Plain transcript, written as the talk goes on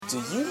Do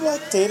you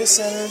like data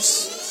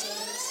centers?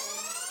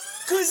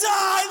 Cause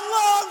I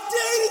love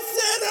data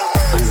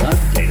centers! I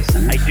love data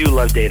centers. I do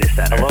love data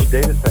centers. I love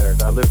data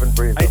centers. I live and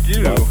breathe them. I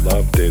do.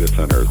 Love data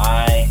centers.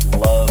 I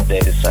love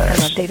data centers.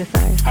 I love data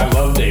centers. I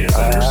love data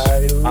centers.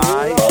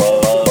 I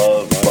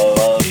love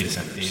Data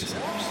centers.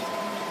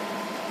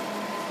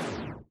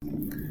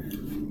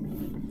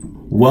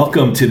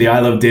 Welcome to the I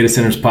Love Data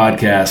Centers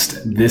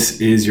podcast. This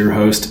is your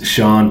host,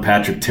 Sean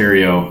Patrick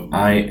Theriault.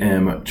 I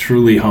am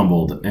truly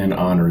humbled and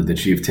honored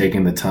that you've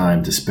taken the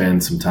time to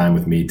spend some time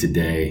with me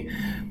today.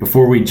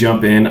 Before we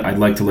jump in, I'd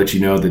like to let you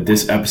know that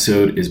this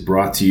episode is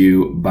brought to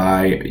you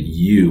by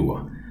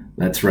you.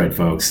 That's right,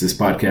 folks. This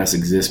podcast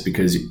exists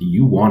because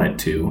you want it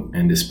to,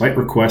 and despite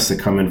requests that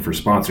come in for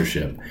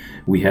sponsorship,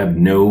 we have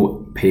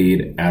no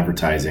paid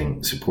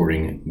advertising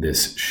supporting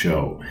this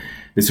show.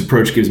 This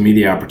approach gives me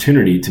the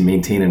opportunity to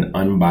maintain an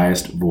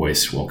unbiased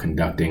voice while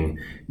conducting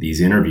these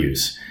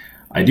interviews.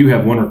 I do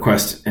have one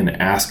request and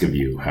ask of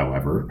you,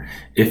 however.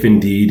 If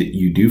indeed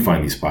you do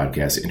find these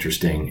podcasts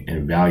interesting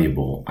and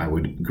valuable, I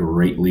would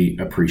greatly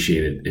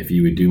appreciate it if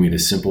you would do me the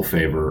simple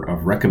favor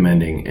of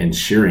recommending and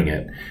sharing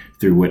it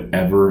through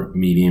whatever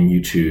medium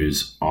you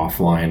choose,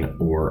 offline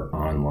or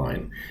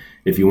online.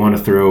 If you want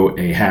to throw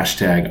a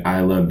hashtag I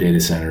love data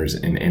centers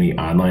in any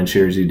online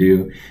shares you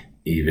do,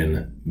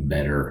 even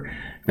better.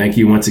 Thank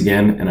you once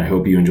again, and I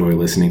hope you enjoy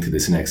listening to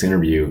this next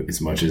interview as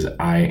much as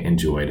I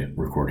enjoyed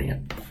recording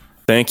it.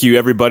 Thank you,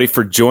 everybody,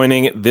 for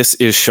joining. This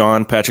is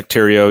Sean Patrick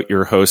Theriault,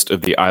 your host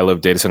of the I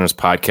Love Data Centers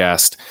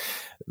podcast.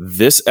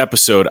 This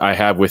episode, I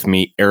have with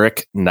me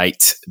Eric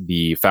Knight,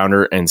 the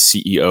founder and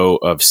CEO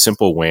of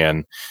Simple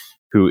WAN,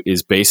 who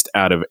is based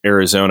out of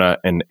Arizona.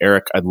 And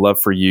Eric, I'd love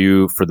for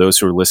you, for those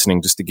who are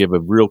listening, just to give a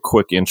real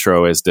quick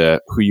intro as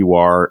to who you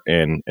are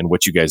and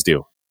what you guys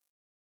do.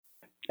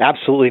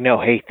 Absolutely.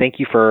 No. Hey, thank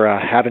you for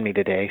having me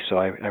today. So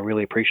I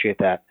really appreciate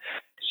that.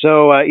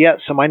 So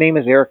so my name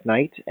is Eric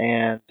Knight,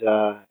 and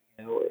the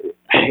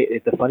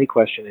funny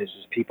question is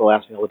people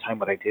ask me all the time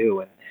what I do,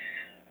 and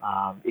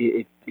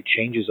it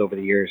changes over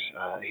the years.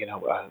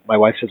 My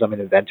wife says I'm an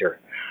inventor,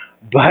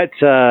 but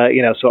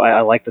so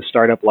I like the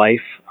startup life.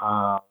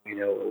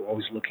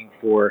 Always looking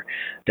for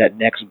that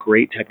next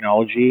great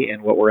technology,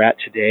 and what we're at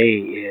today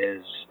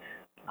is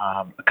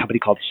a company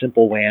called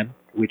Simple WAN,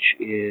 which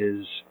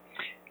is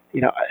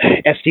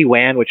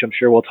SD-WAN, which I'm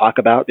sure we'll talk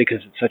about because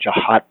it's such a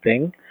hot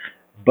thing.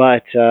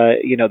 But,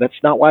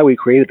 that's not why we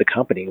created the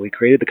company. We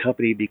created the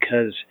company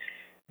because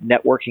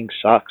networking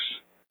sucks.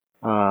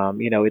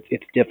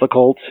 It's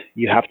difficult.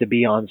 You have to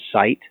be on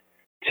site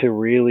to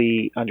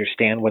really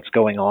understand what's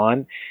going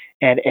on.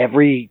 And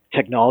every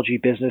technology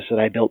business that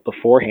I built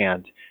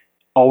beforehand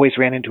always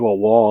ran into a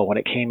wall when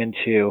it came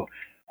into,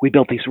 we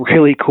built these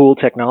really cool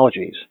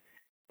technologies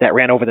that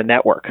ran over the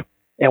network.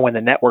 And when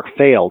the network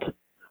failed,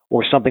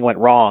 or something went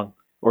wrong,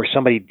 or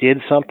somebody did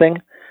something,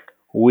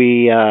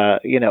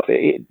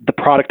 the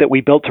product that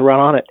we built to run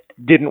on it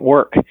didn't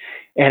work,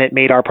 and it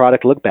made our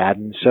product look bad.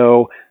 And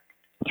so,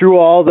 through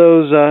all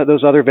those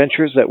other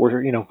ventures that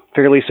were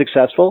fairly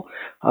successful,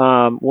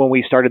 when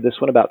we started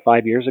this one about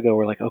 5 years ago,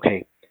 we're like,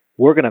 okay,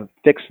 we're going to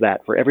fix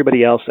that for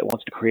everybody else that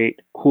wants to create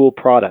cool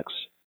products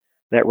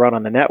that run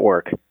on the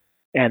network,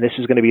 and this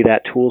is going to be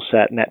that tool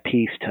set and that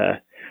piece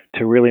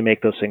to really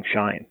make those things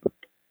shine.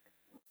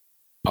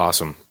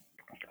 Awesome.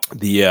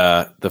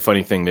 The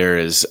funny thing there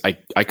is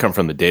I come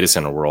from the data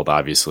center world,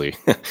 obviously,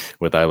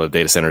 with I Love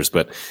Data Centers,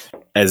 but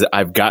as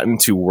I've gotten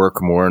to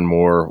work more and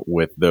more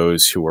with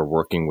those who are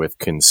working with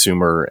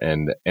consumer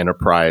and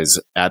enterprise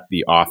at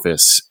the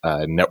office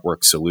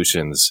network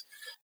solutions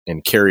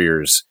and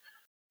carriers,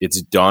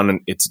 it's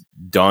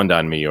dawned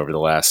on me over the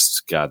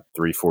last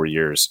 3-4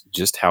 years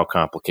just how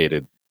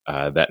complicated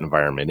that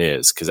environment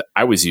is, because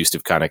I was used to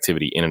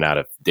connectivity in and out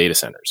of data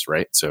centers,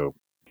 right? So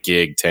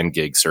 10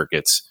 gig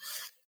circuits.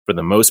 For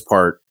the most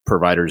part,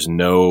 providers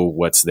know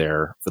what's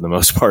there. For the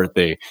most part,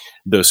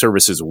 those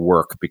services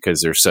work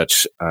because there's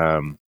such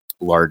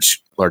large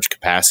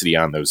capacity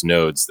on those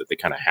nodes that they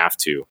kind of have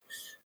to.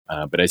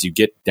 But as you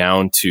get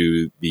down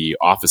to the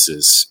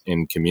offices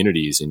in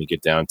communities and you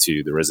get down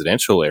to the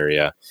residential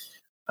area,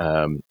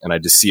 and I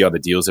just see all the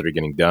deals that are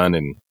getting done,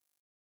 and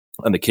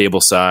on the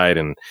cable side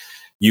and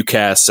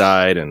UCaaS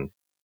side, and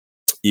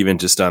even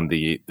just on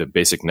the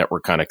basic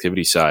network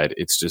connectivity side,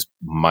 it's just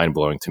mind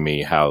blowing to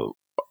me how,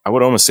 I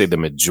would almost say, the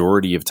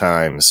majority of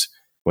times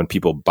when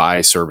people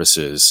buy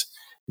services,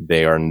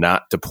 they are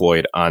not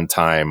deployed on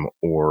time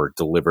or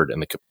delivered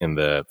in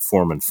the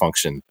form and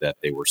function that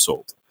they were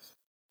sold.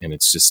 And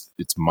it's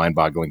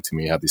mind-boggling to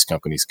me how these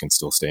companies can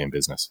still stay in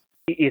business.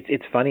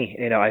 It's funny.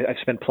 I've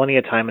spent plenty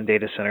of time in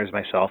data centers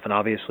myself, and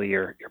obviously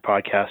your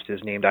podcast is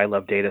named I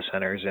Love Data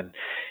Centers. And,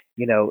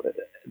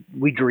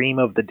 we dream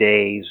of the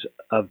days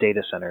of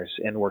data centers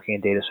and working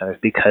in data centers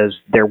because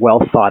they're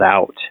well thought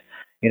out.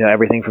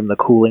 Everything from the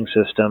cooling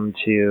system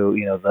to,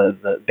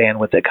 the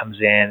bandwidth that comes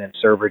in and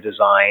server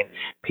design.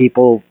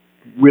 People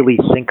really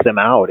think them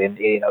out, and,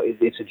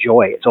 it's a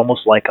joy. It's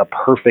almost like a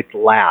perfect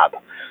lab.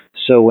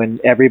 So when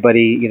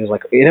everybody, is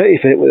like,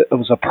 if it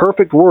was a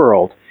perfect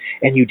world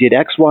and you did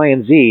X, Y,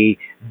 and Z,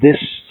 this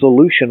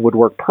solution would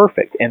work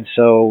perfect. And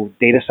so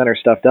data center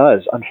stuff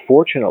does.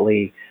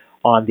 Unfortunately,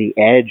 on the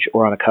edge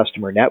or on a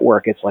customer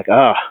network, it's like,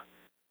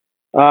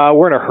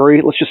 we're in a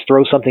hurry. Let's just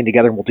throw something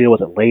together and we'll deal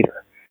with it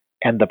later.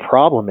 And the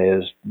problem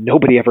is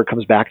nobody ever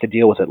comes back to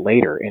deal with it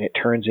later. And it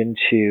turns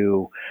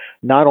into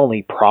not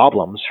only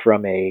problems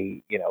from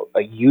a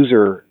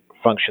user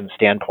function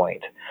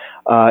standpoint,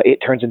 it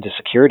turns into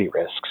security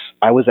risks.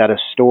 I was at a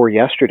store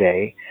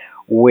yesterday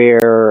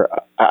where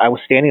I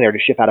was standing there to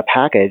ship out a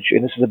package,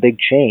 and this is a big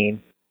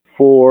chain,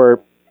 for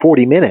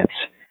 40 minutes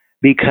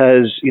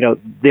because,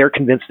 they're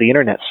convinced the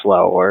internet's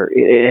slow,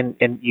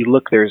 and you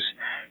look, there's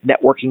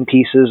networking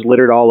pieces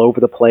littered all over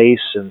the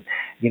place, and,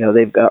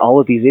 they've got all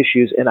of these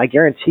issues, and I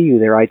guarantee you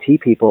their IT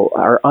people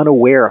are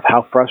unaware of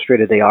how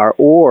frustrated they are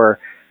or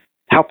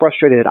how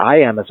frustrated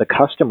I am as a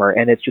customer,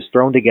 and it's just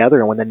thrown together,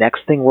 and when the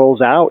next thing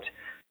rolls out,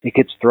 it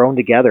gets thrown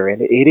together,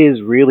 and it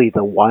is really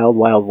the wild,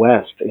 wild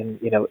west. And,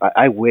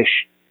 I wish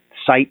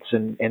sites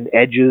and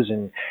edges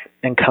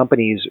and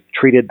companies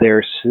treated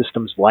their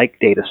systems like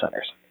data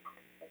centers.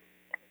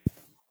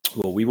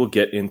 Well, we will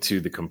get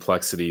into the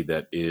complexity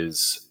that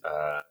is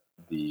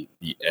the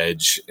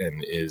edge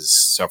and is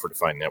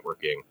software-defined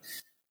networking.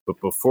 But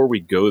before we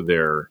go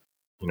there,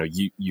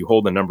 you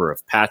hold a number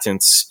of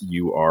patents.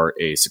 You are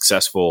a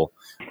successful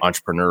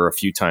entrepreneur a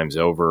few times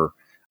over.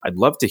 I'd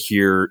love to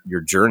hear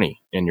your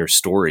journey and your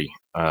story.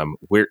 And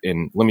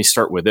let me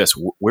start with this.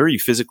 Where are you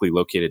physically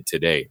located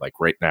today, like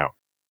right now?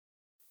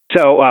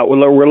 So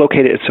we're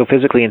located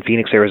physically in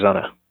Phoenix,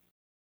 Arizona.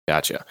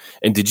 Gotcha.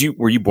 And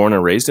were you born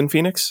and raised in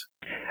Phoenix?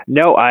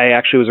 No, I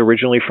actually was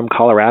originally from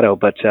Colorado,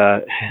 but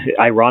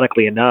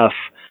ironically enough,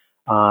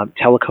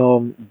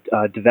 telecom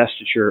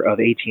divestiture of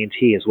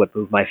AT&T is what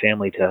moved my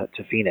family to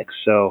Phoenix.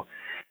 So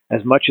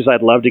as much as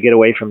I'd love to get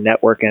away from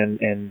network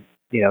and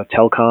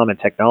telecom and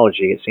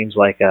technology, it seems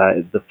like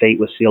the fate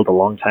was sealed a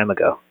long time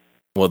ago.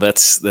 Well,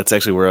 that's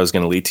actually where I was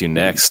going to lead to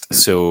next.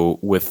 So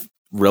with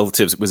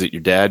relatives, was it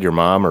your dad, your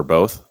mom, or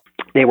both?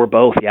 They were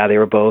both. Yeah, they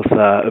were both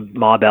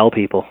Ma Bell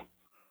people.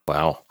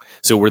 Wow.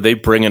 So were they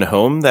bringing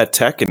home that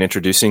tech and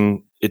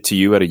introducing it to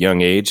you at a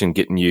young age and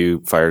getting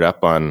you fired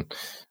up on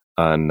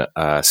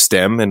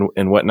STEM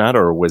and whatnot,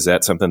 or was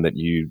that something that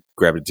you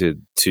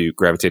gravitated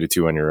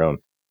to on your own?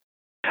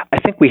 I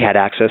think we had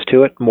access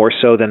to it more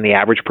so than the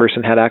average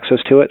person had access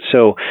to it.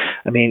 So,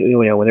 I mean,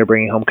 when they're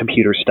bringing home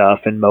computer stuff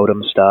and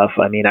modem stuff,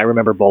 I mean, I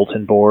remember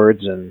bulletin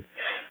boards and,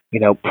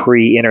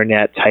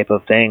 pre-internet type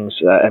of things.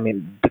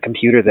 The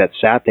computer that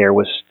sat there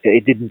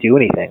it didn't do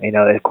anything.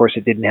 Of course,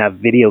 it didn't have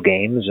video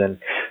games. And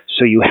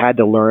so you had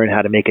to learn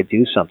how to make it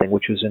do something,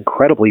 which was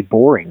incredibly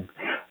boring.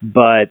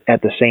 But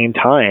at the same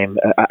time,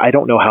 I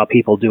don't know how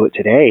people do it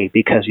today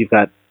because you've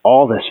got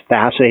all this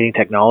fascinating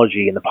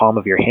technology in the palm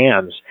of your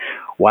hands.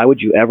 Why would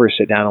you ever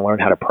sit down and learn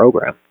how to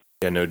program?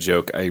 Yeah, no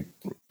joke. I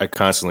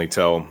constantly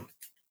tell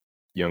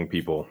young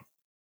people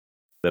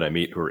that I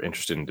meet who are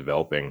interested in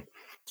developing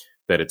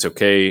that it's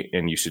okay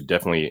and you should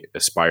definitely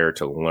aspire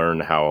to learn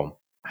how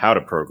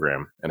to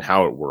program and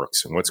how it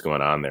works and what's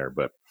going on there.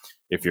 But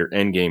if your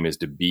end game is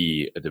to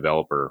be a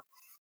developer,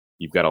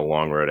 you've got a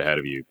long road ahead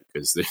of you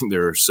because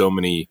there are so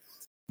many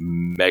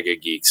mega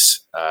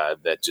geeks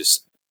that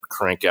just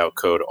crank out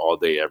code all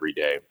day, every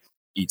day,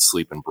 eat,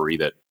 sleep, and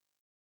breathe it,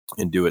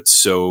 and do it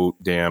so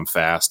damn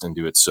fast and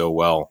do it so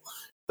well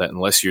that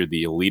unless you're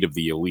the elite of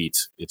the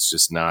elite, it's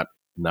just not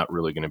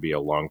really going to be a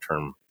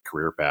long-term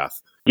career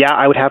path. Yeah,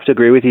 I would have to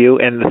agree with you.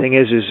 And the thing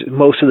is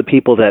most of the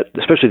people that,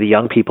 especially the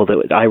young people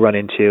that I run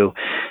into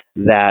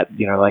that,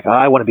 like,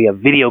 I want to be a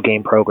video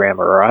game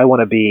programmer or I want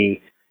to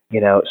be,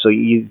 so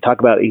you talk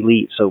about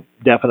elite. So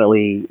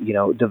definitely,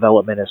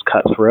 development is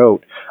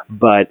cutthroat,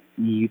 but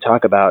you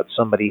talk about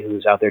somebody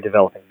who's out there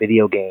developing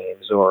video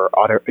games or,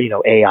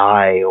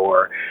 AI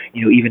or,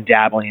 even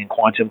dabbling in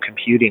quantum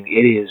computing.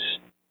 It is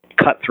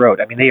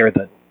cutthroat. I mean, they are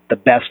the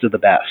best of the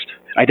best.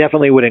 I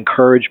definitely would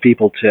encourage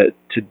people to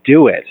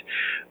do it,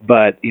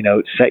 but,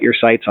 set your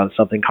sights on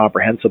something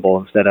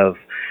comprehensible instead of,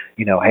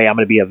 hey, I'm going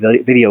to be a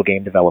video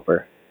game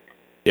developer.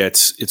 Yeah,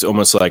 it's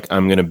almost like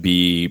I'm going to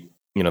be,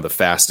 the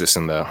fastest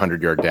in the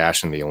 100-yard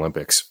dash in the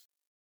Olympics.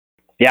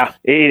 Yeah,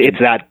 it's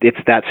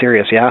that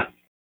serious. Yeah.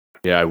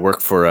 Yeah, I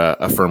worked for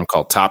a firm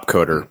called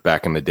Topcoder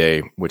back in the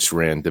day, which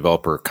ran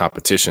developer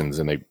competitions,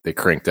 and they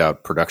cranked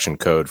out production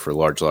code for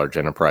large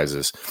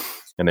enterprises.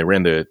 And they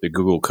ran the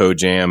Google Code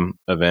Jam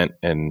event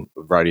and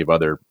a variety of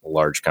other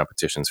large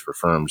competitions for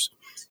firms.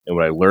 And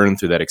what I learned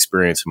through that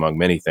experience, among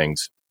many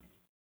things,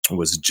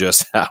 was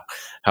just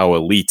how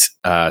elite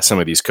some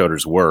of these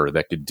coders were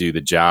that could do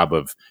the job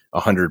of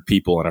 100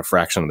 people in a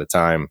fraction of the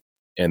time.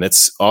 And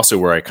that's also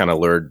where I kind of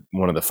learned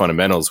one of the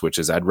fundamentals, which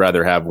is I'd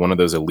rather have one of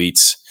those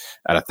elites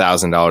at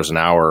 $1,000 an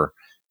hour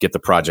get the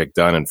project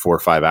done in 4 or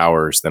 5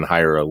 hours than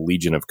hire a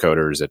legion of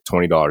coders at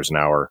 $20 an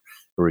hour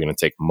who are going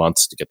to take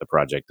months to get the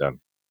project done.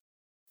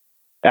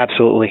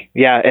 Absolutely.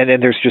 Yeah. And then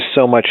there's just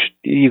so much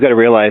you got to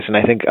realize. And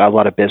I think a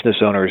lot of business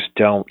owners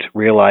don't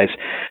realize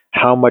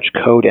how much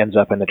code ends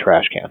up in the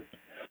trash can.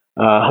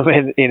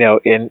 And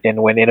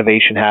and when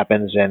innovation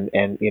happens and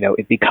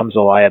it becomes a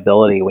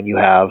liability when you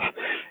have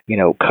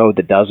code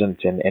that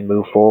doesn't and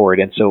move forward.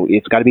 And so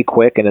it's got to be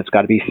quick and it's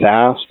got to be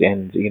fast.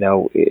 And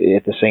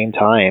at the same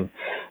time,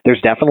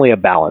 there's definitely a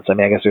balance. I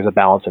mean, I guess there's a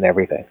balance in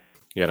everything.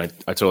 Yeah, and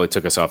I totally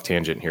took us off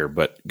tangent here,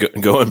 but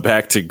going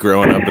back to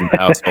growing up in the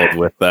household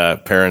with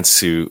parents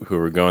who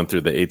were going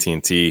through the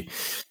AT&T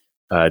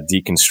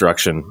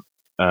deconstruction,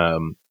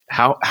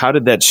 how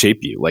did that shape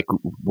you? Like,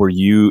 were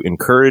you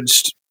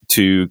encouraged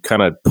to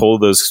kind of pull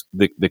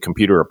the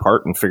computer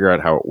apart and figure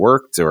out how it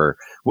worked, or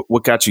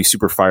what got you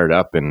super fired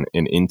up and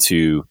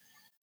into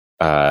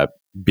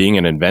being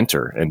an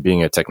inventor and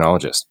being a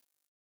technologist?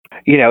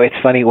 It's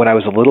funny, when I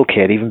was a little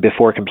kid, even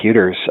before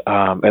computers,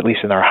 at least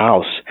in our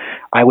house,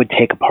 I would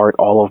take apart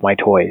all of my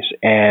toys.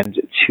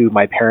 And to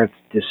my parents'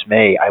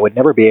 dismay, I would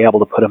never be able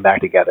to put them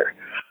back together.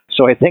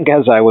 So I think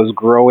as I was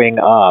growing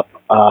up,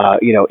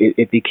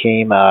 it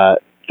became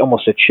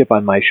almost a chip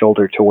on my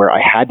shoulder to where I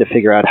had to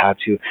figure out how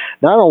to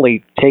not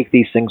only take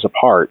these things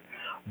apart,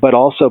 but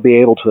also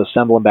be able to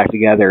assemble them back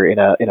together in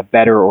a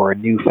better or a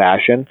new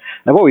fashion.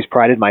 I've always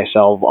prided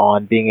myself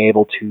on being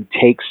able to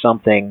take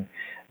something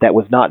that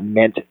was not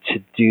meant to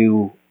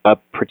do a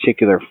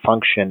particular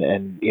function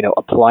and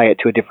apply it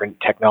to a different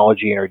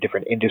technology or a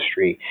different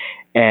industry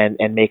and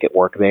make it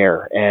work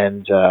there.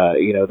 And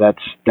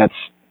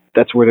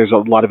that's where there's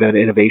a lot of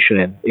innovation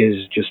in,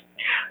 is just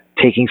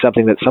taking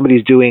something that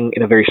somebody's doing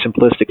in a very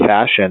simplistic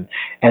fashion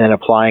and then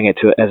applying it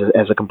to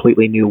as a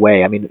completely new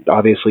way. I mean,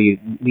 obviously you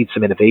need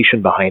some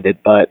innovation behind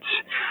it, but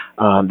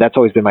that's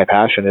always been my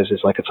passion.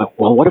 It's like,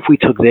 well, what if we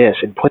took this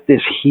and put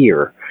this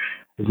here?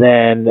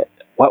 Then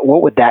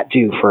what would that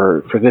do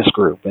for this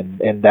group?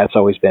 And that's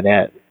always been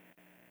it.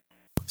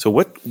 So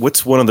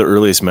what's one of the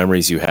earliest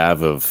memories you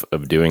have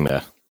of doing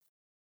that?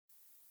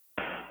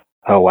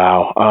 Oh,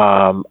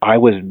 wow. I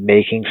was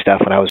making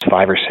stuff when I was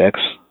 5 or 6.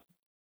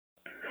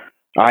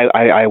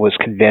 I was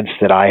convinced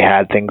that I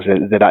had things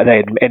that I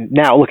had, and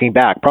now looking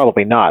back,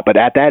 probably not. But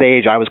at that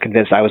age, I was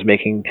convinced I was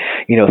making,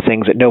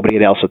 things that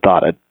nobody else had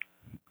thought of.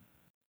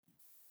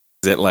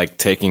 Is it like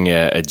taking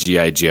a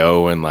G.I.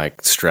 Joe and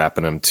like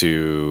strapping them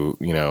to,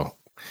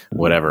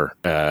 whatever,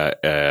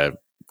 a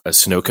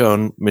snow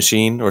cone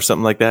machine or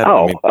something like that?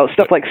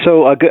 Stuff like,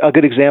 so a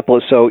good example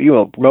is,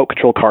 remote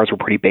control cars were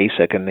pretty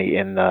basic in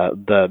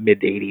the mid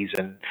 80s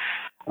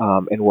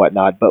and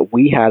whatnot, but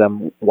we had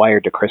them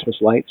wired to Christmas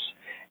lights.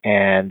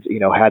 And,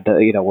 had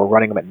we're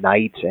running them at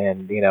night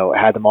and,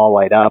 had them all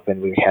light up, and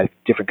we had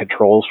different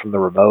controls from the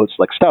remotes,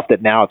 like stuff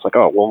that now it's like,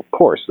 oh, well, of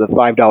course, the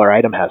 $5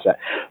 item has that.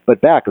 But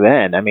back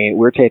then, I mean,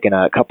 we're taking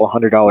a couple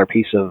 $100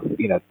 piece of,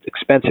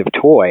 expensive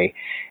toy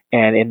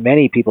and in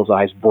many people's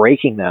eyes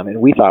breaking them.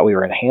 And we thought we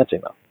were enhancing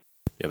them.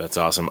 Yeah, that's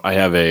awesome. I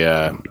have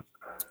a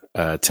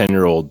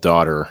 10-year-old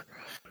daughter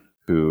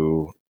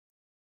who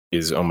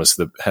is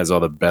has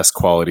all the best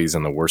qualities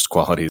and the worst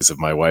qualities of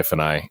my wife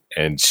and I.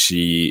 And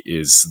she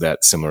is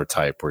that similar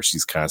type where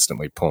she's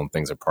constantly pulling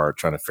things apart,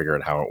 trying to figure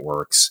out how it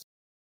works,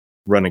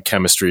 running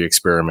chemistry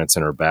experiments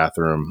in her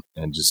bathroom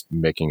and just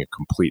making a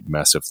complete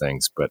mess of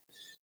things. But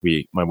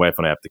my wife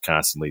and I have to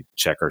constantly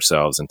check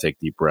ourselves and take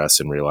deep breaths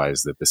and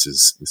realize that this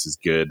is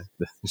good.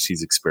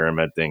 She's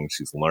experimenting.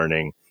 She's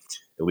learning.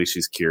 At least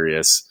she's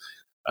curious.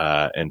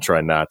 And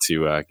try not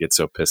to get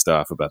so pissed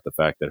off about the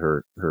fact that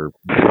her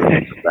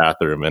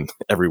bathroom and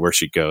everywhere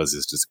she goes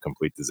is just a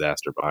complete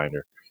disaster behind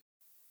her.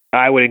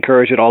 I would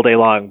encourage it all day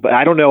long, but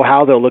I don't know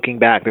how, though, looking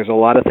back. There's a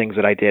lot of things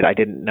that I did. I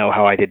didn't know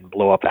how I didn't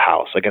blow up the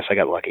house. I guess I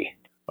got lucky.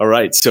 All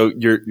right. So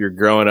you're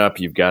growing up,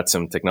 you've got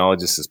some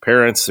technologists as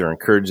parents, they're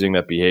encouraging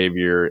that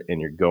behavior,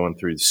 and you're going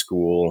through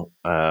school.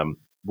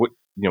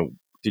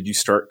 Did you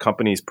start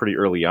companies pretty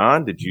early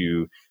on? Did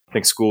you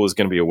think school was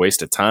going to be a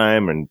waste of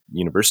time, and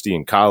university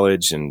and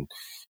college, and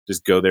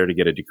just go there to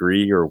get a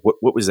degree? Or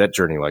what was that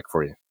journey like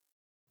for you?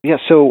 Yeah,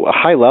 so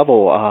high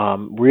level,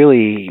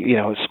 really,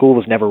 school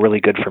was never really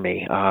good for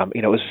me.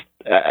 It was,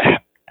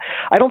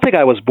 I don't think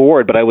I was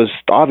bored, but I was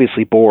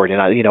obviously bored,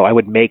 and I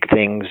would make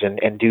things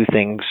and do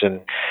things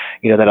and,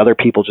 that other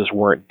people just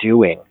weren't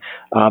doing.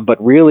 But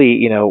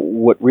really,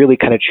 what really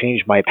kind of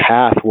changed my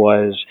path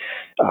was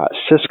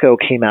Cisco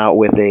came out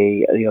with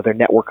their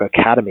Network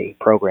Academy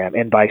program,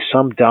 and by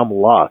some dumb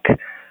luck,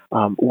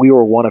 we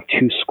were one of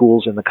 2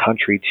 schools in the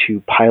country to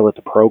pilot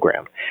the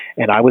program.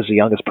 And I was the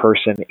youngest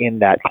person in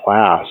that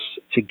class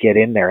to get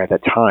in there at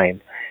that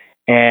time.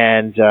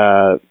 And,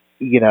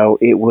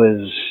 it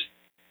was,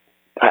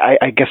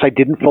 I guess I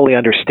didn't fully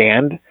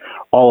understand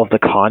all of the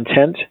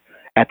content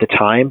at the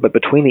time, but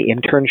between the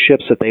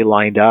internships that they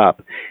lined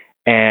up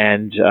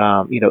and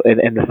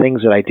the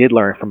things that I did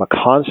learn from a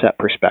concept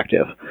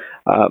perspective,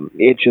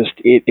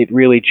 it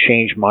really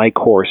changed my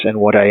course and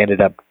what I ended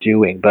up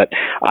doing. But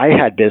I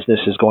had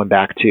businesses going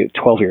back to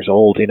 12 years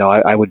old.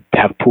 I would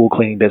have pool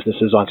cleaning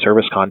businesses on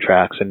service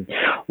contracts and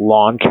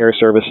lawn care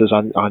services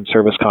on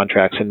service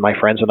contracts, and my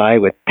friends and I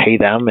would pay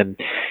them, and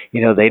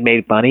they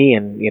made money,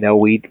 and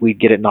we'd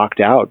get it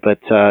knocked out.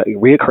 But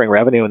reoccurring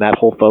revenue and that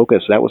whole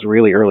focus, that was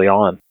really early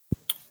on.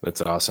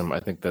 That's awesome.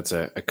 I think that's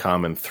a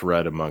common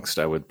thread amongst,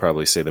 I would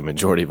probably say, the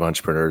majority of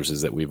entrepreneurs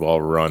is that we've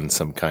all run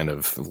some kind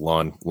of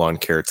lawn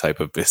care type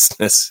of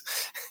business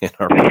in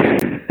our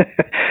life.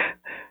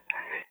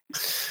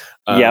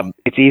 Yep,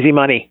 it's easy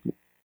money.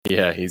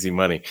 Yeah, easy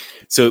money.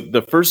 So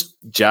the first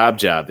job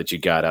that you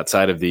got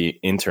outside of the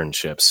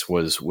internships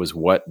was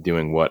what,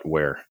 doing what,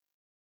 where?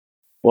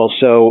 Well,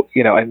 so,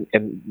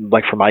 and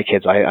like for my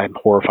kids, I'm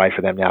horrified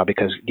for them now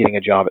because getting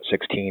a job at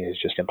 16 is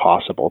just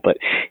impossible. But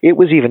it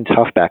was even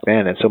tough back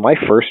then. And so my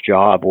first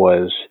job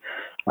was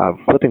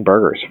flipping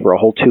burgers for a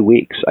whole 2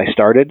 weeks. I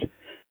started,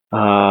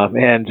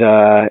 and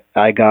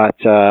I got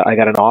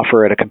an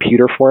offer at a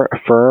computer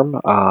firm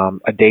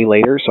a day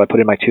later. So I put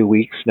in my 2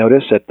 weeks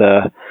notice at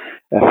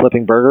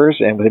flipping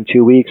burgers, and within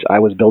 2 weeks, I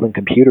was building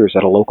computers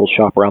at a local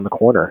shop around the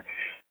corner.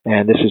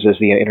 And this is as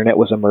the internet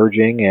was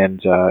emerging,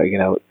 and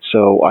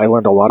so I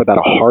learned a lot about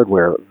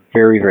hardware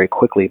very, very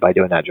quickly by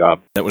doing that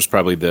job. That was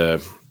probably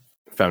the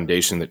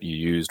foundation that you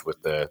used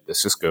with the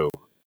Cisco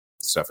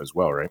stuff as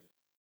well, right?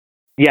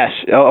 Yes.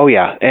 Oh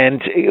yeah.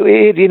 And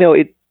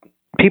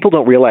people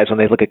don't realize when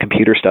they look at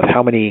computer stuff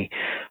how many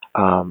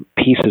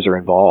pieces are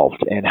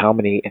involved and how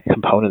many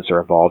components are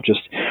involved.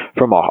 Just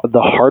from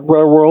the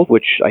hardware world,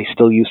 which I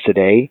still use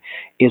today,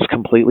 is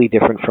completely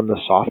different from the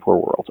software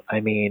world. I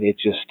mean, it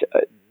just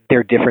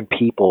they're different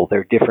people.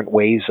 They're different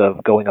ways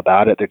of going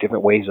about it. They're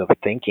different ways of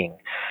thinking.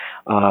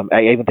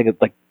 I even think of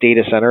like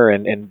data center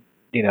and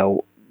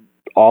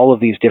all of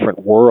these different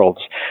worlds.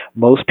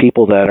 Most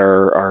people that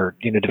are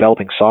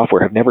developing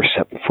software have never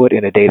set foot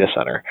in a data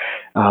center.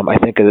 I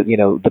think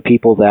the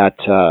people that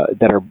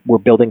were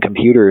building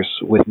computers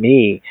with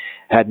me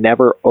had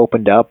never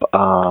opened up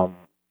a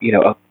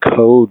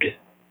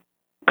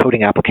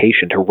coding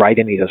application to write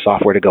any of the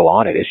software to go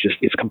on it.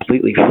 It's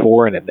completely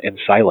foreign and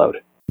siloed.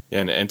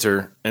 And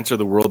enter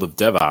the world of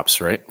DevOps,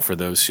 right? For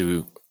those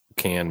who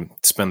can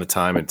spend the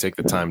time and take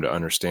the time to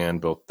understand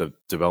both the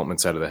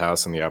development side of the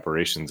house and the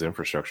operations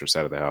infrastructure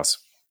side of the house.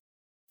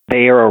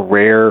 They are a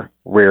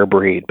rare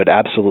breed, but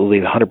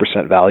absolutely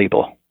 100%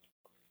 valuable.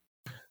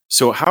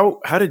 So how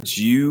did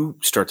you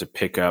start to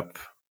pick up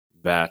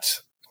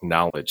that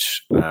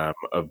knowledge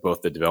of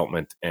both the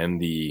development and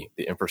the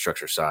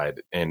infrastructure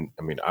side? And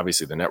I mean,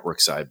 obviously the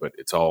network side, but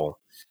it's all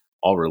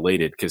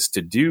related, because to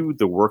do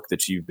the work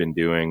that you've been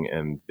doing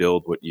and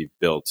build what you've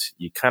built,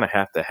 you kind of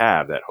have to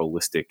have that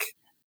holistic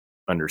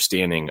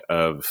understanding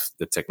of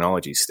the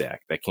technology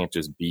stack. That can't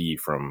just be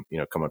from,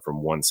 coming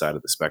from one side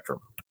of the spectrum.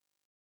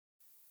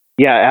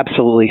 Yeah,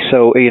 absolutely.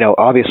 So,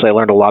 obviously I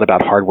learned a lot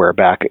about hardware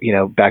back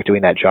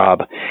doing that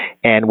job.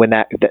 And when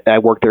I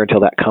worked there until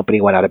that company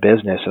went out of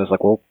business, and I was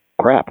like, well,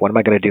 crap, what am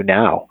I going to do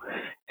now?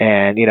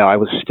 And, I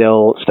was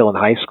still in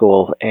high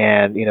school,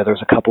 and, there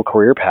was a couple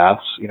career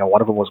paths.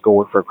 One of them was go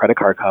work for a credit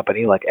card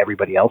company like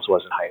everybody else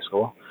was in high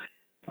school,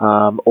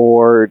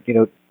 or,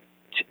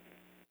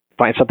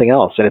 find something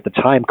else. And at the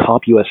time,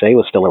 CompUSA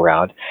was still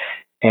around,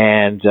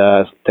 and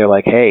they're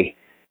like, hey,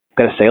 I've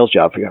got a sales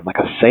job for you. I'm like,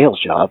 a sales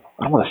job?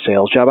 I don't want a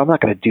sales job. I'm not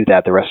going to do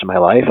that the rest of my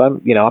life.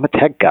 I'm a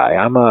tech guy.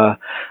 I'm a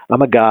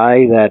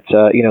guy that,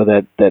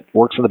 that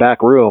works in the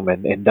back room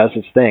and does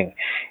his thing.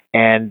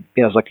 And,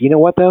 I was like, you know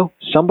what though?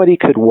 Somebody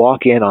could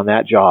walk in on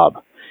that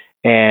job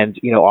and,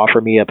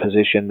 offer me a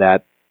position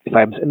that if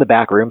I'm in the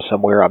back room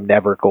somewhere, I'm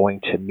never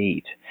going to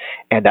meet.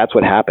 And that's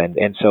what happened.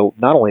 And so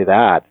not only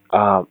that,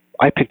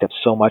 I picked up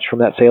so much from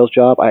that sales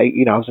job. I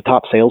was a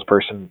top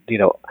salesperson,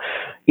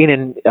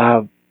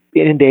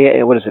 in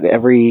day, what is it,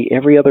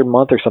 every other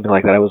month or something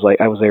like that. I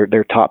was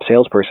their top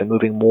salesperson,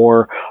 moving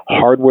more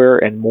hardware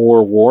and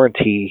more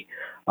warranty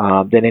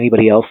than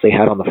anybody else they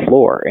had on the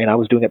floor, and I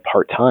was doing it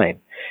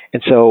part-time.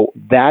 And so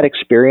that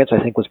experience,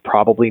 I think, was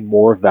probably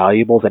more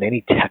valuable than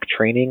any tech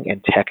training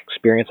and tech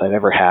experience I've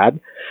ever had,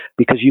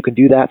 because you can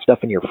do that stuff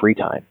in your free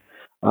time.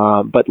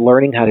 But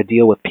learning how to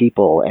deal with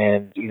people,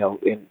 and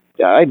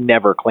I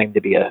never claimed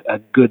to be a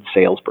good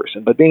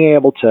salesperson, but being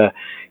able to,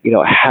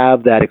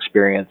 have that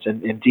experience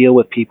and deal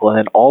with people, and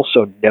then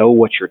also know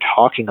what you're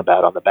talking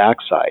about on the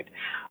backside,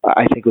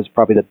 I think was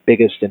probably the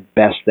biggest and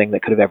best thing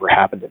that could have ever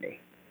happened to me.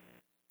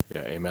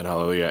 Yeah, amen,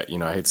 hallelujah.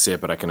 I hate to say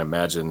it, but I can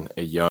imagine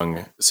a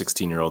young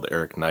 16-year-old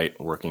Eric Knight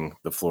working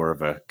the floor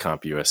of a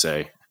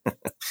CompUSA,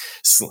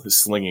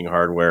 slinging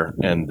hardware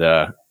and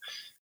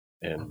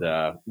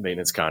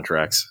maintenance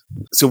contracts.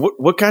 So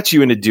what got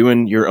you into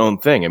doing your own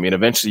thing? I mean,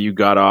 eventually you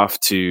got off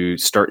to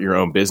start your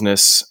own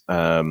business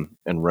and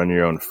run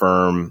your own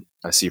firm.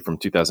 I see from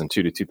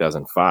 2002 to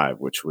 2005,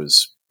 which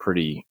was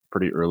pretty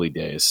early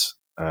days.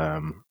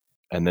 And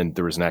then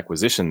there was an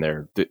acquisition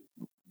there.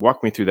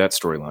 Walk me through that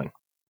storyline.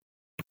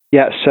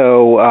 Yeah,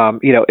 so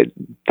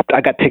I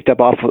got picked up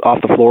off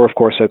the floor, of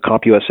course, at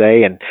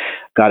CompUSA, and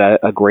got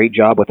a great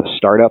job with a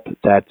startup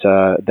that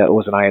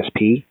was an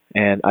ISP,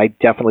 and I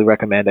definitely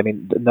recommend. I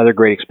mean, another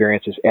great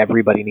experience is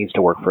everybody needs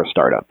to work for a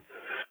startup,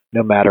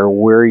 no matter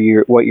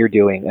what you're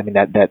doing. I mean,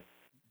 that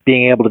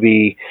being able to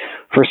be,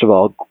 first of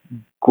all,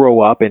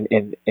 grow up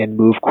and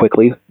move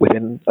quickly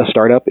within a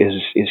startup is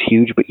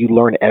huge, but you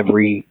learn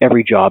every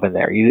job in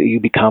there. You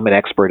become an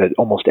expert at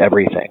almost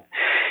everything.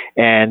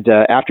 And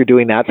after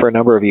doing that for a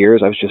number of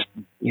years, I was just,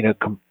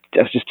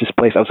 I was just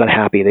displaced. I was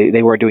unhappy.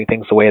 They weren't doing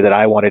things the way that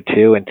I wanted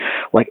to. And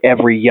like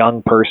every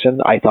young person,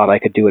 I thought I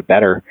could do it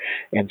better.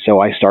 And so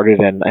I started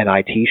an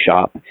IT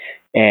shop.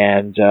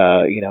 And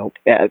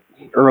at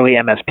early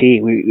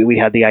MSP, we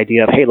had the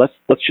idea of, hey,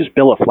 let's just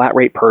bill a flat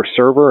rate per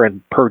server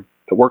and per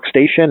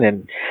workstation.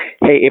 And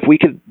hey, if we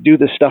could do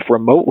this stuff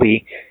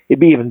remotely,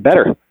 it'd be even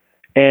better.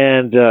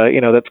 And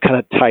that kind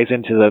of ties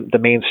into the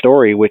main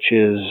story, which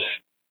is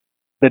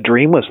the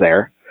dream was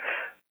there.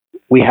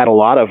 We had a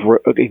lot of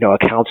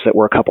accounts that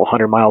were a couple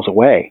hundred miles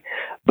away,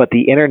 but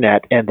the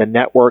internet and the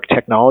network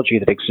technology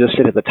that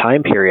existed at the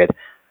time period,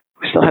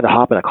 we still had to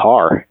hop in a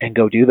car and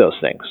go do those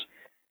things.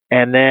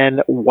 And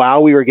then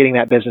while we were getting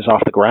that business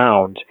off the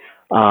ground,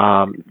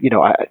 I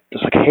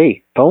was like,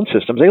 hey, phone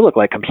systems, they look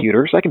like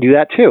computers. I can do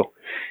that too.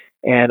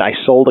 And I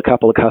sold a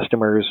couple of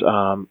customers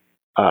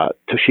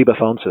Toshiba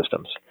phone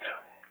systems,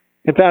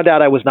 and found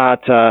out I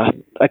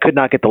could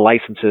not get the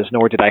licenses,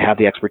 nor did I have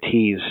the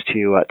expertise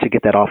to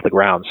get that off the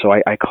ground. So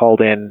I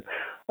called in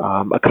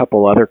a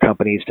couple other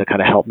companies to kind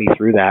of help me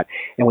through that,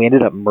 and we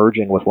ended up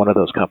merging with one of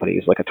those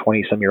companies, like a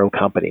 20-some-year-old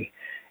company.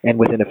 And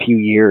within a few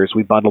years,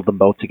 we bundled them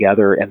both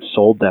together and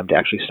sold them to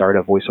actually start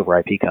a voice over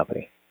IP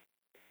company.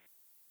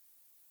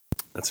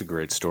 That's a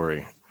great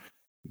story.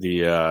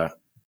 The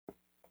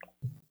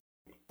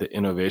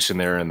innovation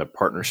there and the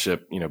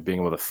partnership, being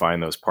able to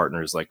find those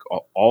partners, like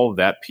all of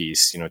that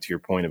piece, to your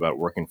point about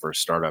working for a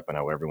startup and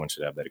how everyone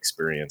should have that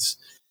experience.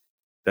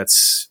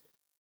 That's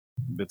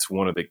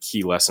one of the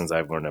key lessons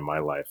I've learned in my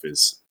life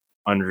is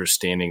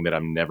understanding that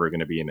I'm never going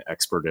to be an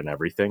expert in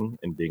everything,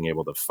 and being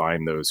able to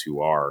find those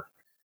who are,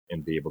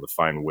 and be able to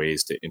find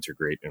ways to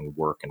integrate and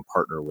work and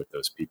partner with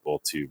those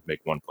people to make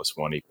 1 +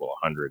 1 =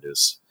 100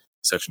 is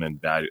such an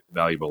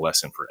invaluable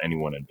lesson for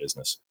anyone in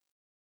business.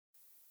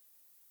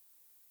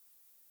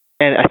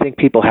 And I think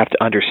people have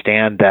to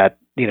understand that,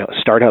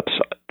 startups,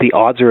 the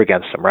odds are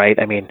against them, right?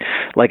 I mean,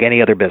 like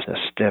any other business,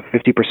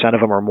 50% of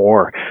them or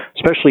more,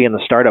 especially in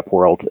the startup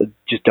world,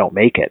 just don't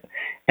make it.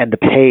 And the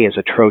pay is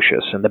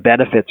atrocious and the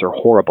benefits are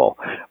horrible.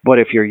 But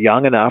if you're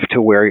young enough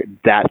to where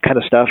that kind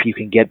of stuff you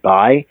can get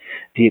by,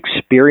 the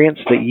experience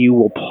that you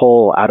will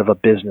pull out of a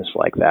business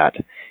like that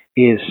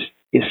is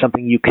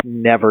something you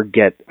can never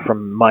get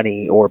from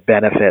money or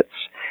benefits.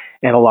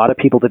 And a lot of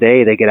people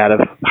today, they get out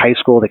of high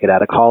school, they get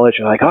out of college,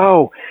 and like,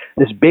 oh,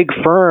 this big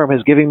firm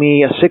is giving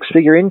me a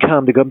 6-figure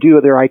income to go do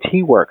their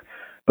IT work.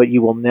 But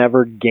you will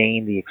never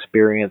gain the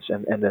experience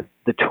and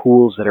the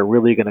tools that are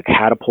really going to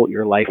catapult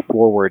your life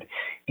forward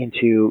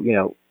into,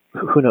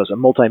 who knows, a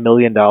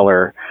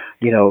multi-million-dollar,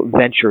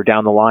 venture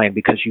down the line,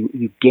 because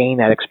you gain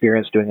that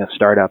experience doing a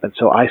startup. And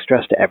so I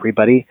stress to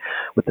everybody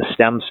with the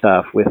STEM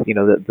stuff, with,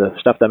 the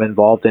stuff that I'm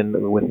involved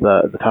in with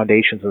the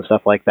foundations and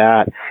stuff like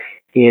that,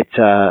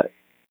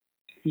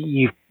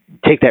 you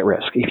take that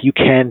risk if you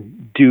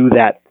can do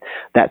that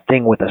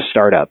thing with a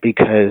startup,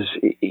 because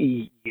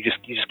you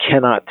just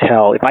cannot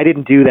tell. If I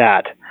didn't do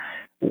that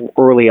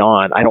early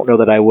on, I don't know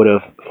that I would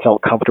have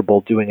felt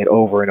comfortable doing it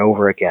over and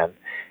over again.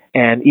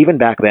 And even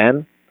back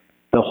then,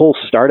 the whole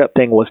startup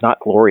thing was not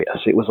glorious.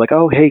 It was like,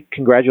 oh, hey,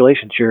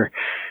 congratulations, you're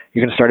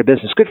going to start a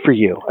business. Good for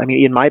you. I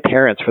mean, in my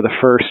parents, for the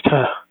first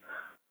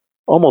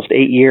almost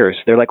 8 years,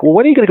 they're like, well,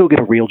 when are you going to go get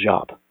a real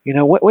job? When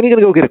are you going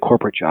to go get a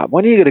corporate job?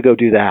 When are you going to go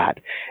do that?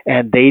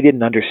 And they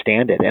didn't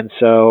understand it. And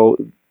so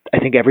I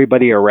think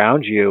everybody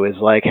around you is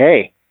like,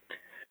 hey,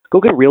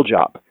 go get a real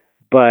job.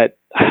 But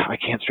I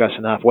can't stress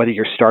enough, whether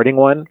you're starting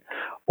one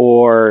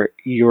or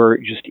you're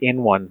just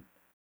in one,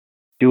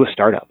 do a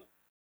startup.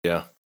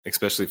 Yeah,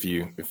 especially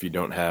if you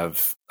don't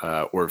have,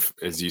 or if,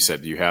 as you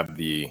said, you have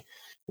the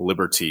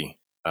liberty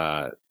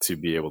to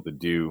be able to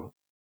do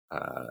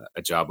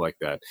a job like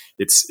that.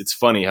 It's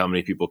funny how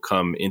many people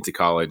come into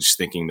college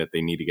thinking that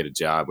they need to get a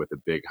job with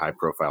a big high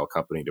profile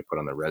company to put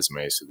on their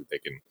resume so that they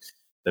can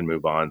then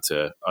move on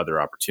to other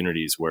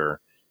opportunities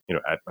where,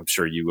 I'm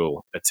sure you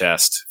will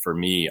attest, for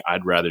me,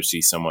 I'd rather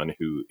see someone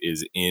who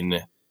is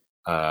in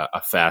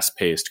a fast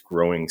paced,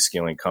 growing,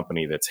 scaling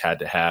company that's had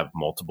to have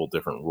multiple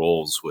different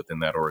roles within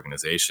that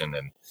organization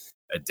and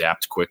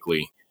adapt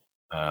quickly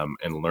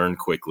and learn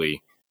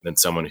quickly than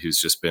someone who's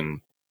just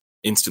been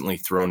instantly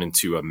thrown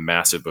into a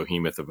massive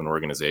behemoth of an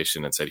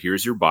organization and said,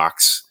 here's your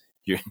box,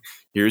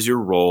 here's your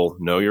role,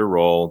 know your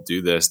role,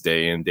 do this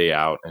day in, day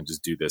out, and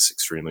just do this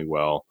extremely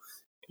well.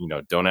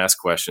 Don't ask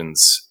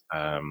questions,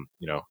 and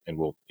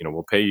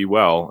we'll pay you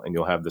well and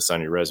you'll have this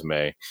on your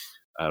resume.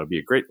 It'll be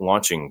a great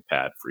launching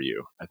pad for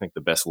you. I think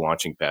the best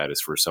launching pad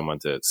is for someone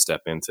to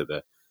step into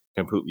the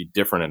completely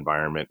different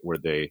environment where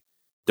they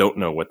don't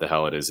know what the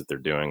hell it is that they're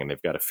doing and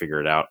they've got to figure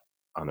it out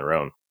on their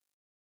own.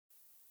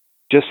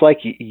 Just like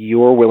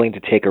you're willing to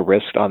take a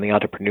risk on the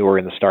entrepreneur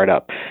in the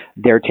startup,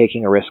 they're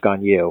taking a risk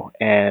on you.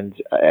 And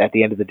at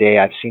the end of the day,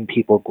 I've seen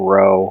people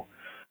grow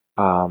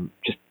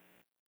just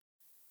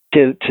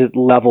to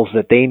levels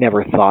that they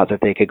never thought that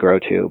they could grow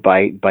to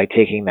by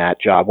taking that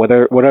job,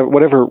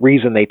 whatever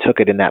reason they took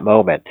it in that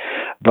moment.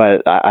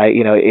 But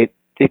it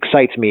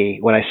excites me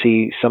when I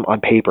see some on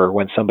paper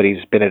when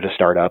somebody's been at a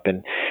startup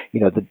and,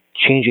 the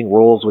changing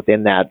roles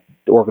within that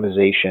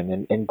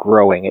organization and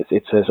growing.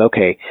 It says,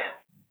 okay,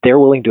 they're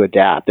willing to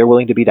adapt. They're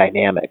willing to be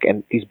dynamic.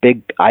 And these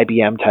big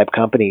IBM type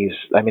companies,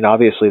 I mean,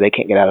 obviously they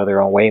can't get out of their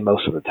own way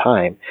most of the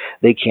time.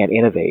 They can't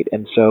innovate.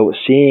 And so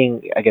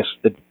seeing, I guess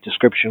the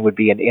description would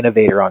be an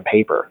innovator on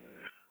paper.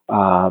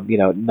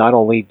 Not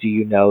only do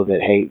you know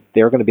that, hey,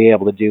 they're going to be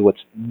able to do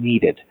what's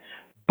needed,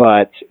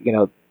 but,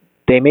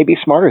 they may be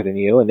smarter than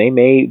you and they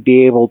may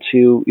be able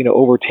to,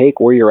 overtake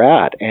where you're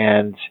at.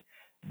 And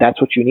that's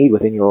what you need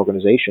within your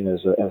organization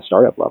as a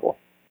startup level.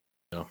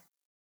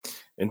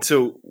 And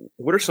so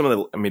what are some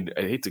of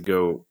I hate to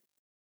go,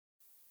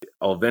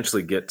 I'll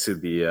eventually get to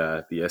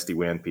the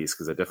SD-WAN piece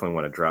because I definitely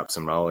want to drop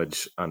some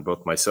knowledge on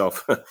both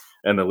myself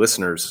and the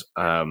listeners.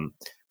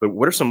 But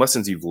what are some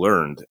lessons you've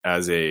learned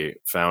as a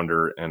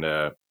founder and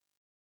a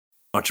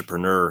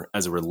entrepreneur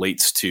as it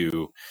relates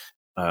to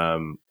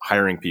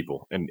hiring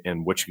people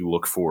and what you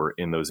look for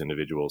in those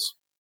individuals?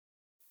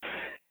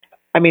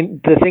 I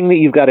mean, the thing that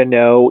you've got to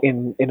know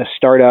in a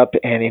startup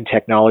and in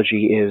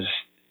technology is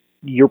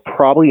you're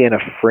probably in a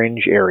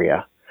fringe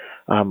area,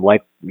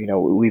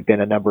 we've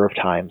been a number of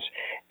times.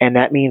 And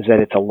that means that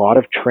it's a lot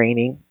of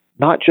training,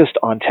 not just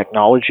on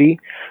technology,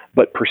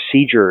 but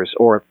procedures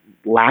or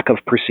lack of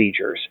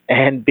procedures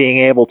and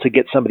being able to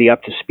get somebody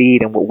up to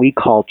speed in what we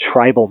call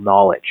tribal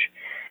knowledge.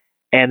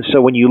 And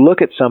so when you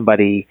look at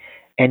somebody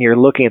and you're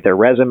looking at their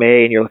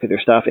resume and you're looking at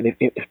their stuff, and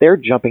if they're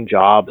jumping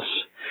jobs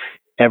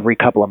every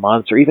couple of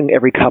months or even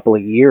every couple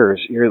of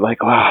years, you're like,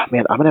 oh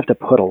man, I'm going to have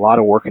to put a lot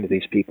of work into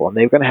these people and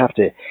they're going to have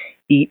to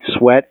eat,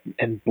 sweat,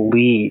 and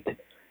bleed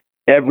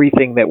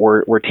everything that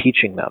we're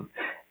teaching them.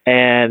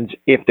 And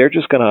if they're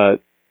just going to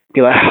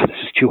be like, this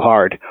is too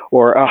hard,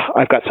 or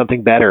I've got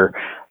something better,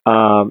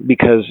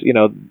 because,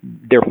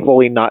 they're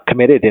fully not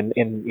committed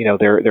in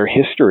their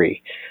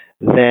history,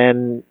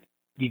 then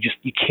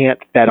you can't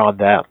bet on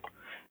them.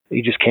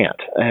 You just can't.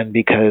 And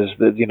because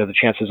the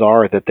chances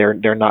are that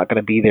they're not going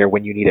to be there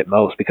when you need it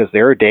most, because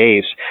there are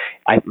days,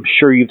 I'm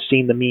sure you've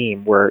seen the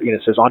meme where,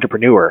 it says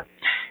entrepreneur.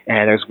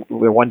 And there's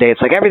one day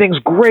it's like, everything's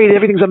great.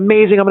 Everything's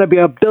amazing. I'm going to be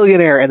a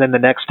billionaire. And then the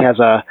next has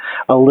a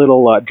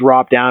little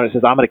drop down. It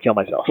says, I'm going to kill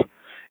myself,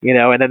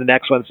 and then the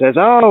next one says,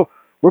 oh,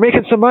 we're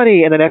making some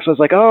money. And the next one's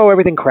like, oh,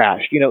 everything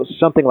crashed,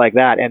 something like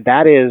that. And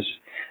that is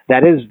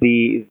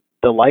the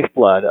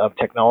lifeblood of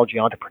technology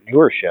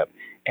entrepreneurship.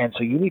 And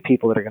so you need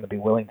people that are going to be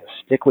willing to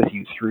stick with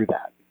you through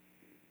that.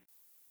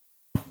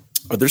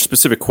 Are there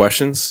specific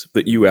questions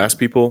that you ask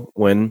people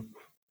when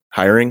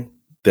hiring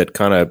that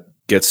kind of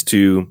gets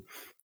to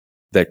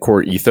that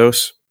core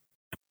ethos?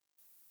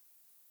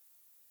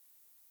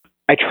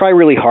 I try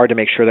really hard to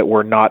make sure that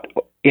we're not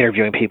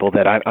interviewing people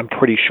that I'm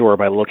pretty sure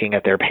by looking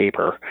at their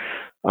paper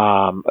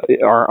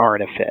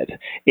aren't a fit.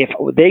 If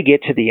they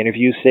get to the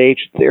interview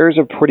stage, there's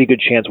a pretty good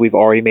chance we've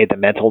already made the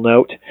mental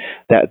note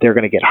that they're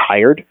going to get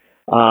hired.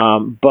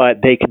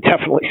 But they can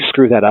definitely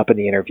screw that up in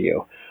the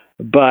interview.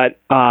 But,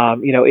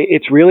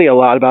 it's really a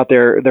lot about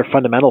their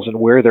fundamentals and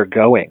where they're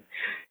going.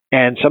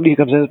 And somebody who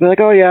comes in and is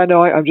like, oh yeah,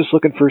 no, I'm just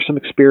looking for some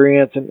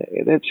experience and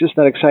it's just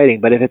not exciting.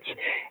 But if it's,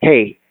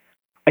 hey,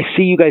 I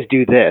see you guys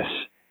do this.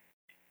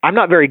 I'm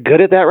not very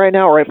good at that right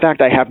now, or in fact,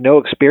 I have no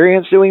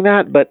experience doing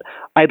that, but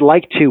I'd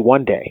like to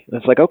one day. And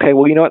it's like, okay,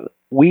 well, you know what?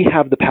 We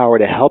have the power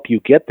to help you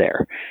get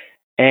there.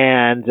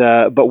 And,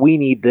 but we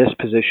need this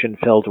position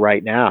filled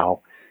right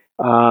now.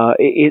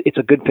 It's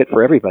a good fit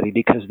for everybody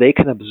because they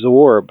can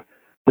absorb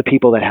the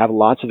people that have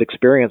lots of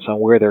experience on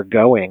where they're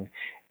going,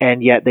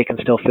 and yet they can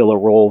still fill a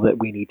role that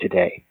we need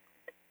today.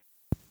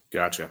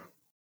 Gotcha.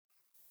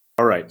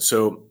 All right,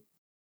 so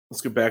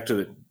let's get back to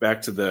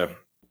the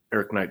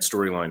Eric Knight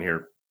storyline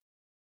here.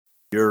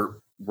 You're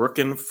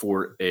working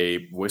for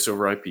a voice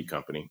over IP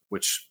company,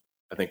 which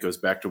I think goes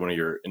back to one of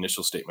your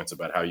initial statements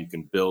about how you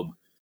can build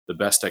the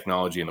best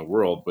technology in the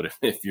world, but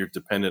if you're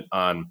dependent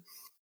on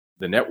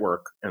the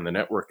network and the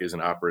network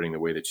isn't operating the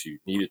way that you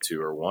need it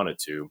to or want it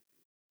to, you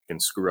can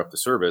screw up the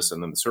service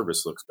and then the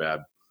service looks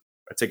bad.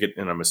 I take it,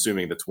 and I'm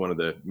assuming that's one of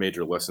the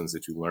major lessons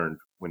that you learned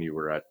when you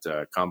were at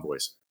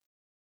Comvoice.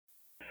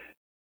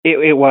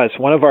 It was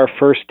one of our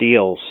first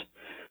deals,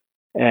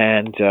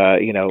 and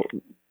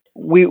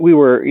we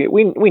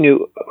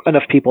knew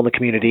enough people in the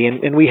community,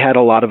 and we had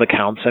a lot of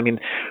accounts. I mean,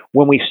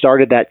 when we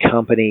started that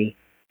company,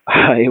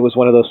 it was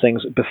one of those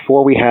things.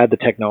 Before we had the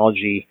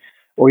technology,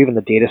 or even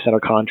the data center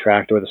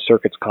contract or the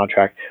circuits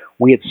contract,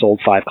 we had sold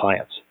 5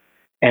 clients,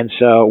 and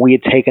so we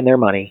had taken their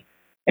money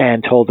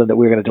and told them that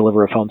we were going to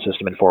deliver a phone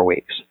system in 4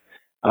 weeks.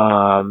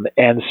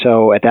 And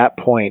so at that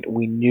point,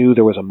 we knew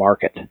there was a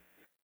market.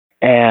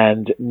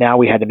 And now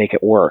we had to make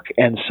it work.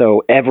 And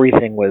so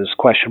everything was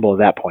questionable at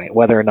that point,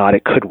 whether or not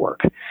it could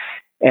work.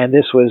 And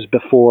this was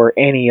before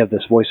any of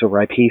this voice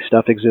over IP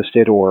stuff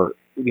existed, or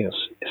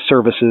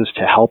services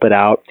to help it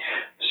out.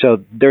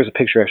 So there's a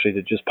picture actually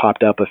that just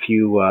popped up a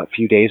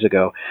few days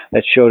ago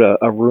that showed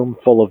a room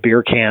full of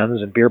beer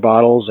cans and beer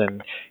bottles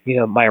and,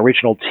 my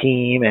original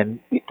team and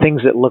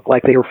things that looked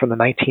like they were from the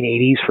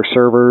 1980s for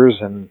servers.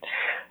 And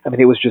I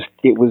mean, it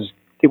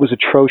was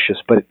atrocious,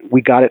 but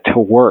we got it to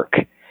work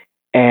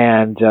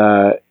and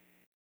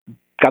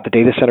got the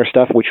data center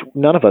stuff, which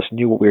none of us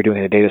knew what we were doing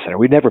in a data center.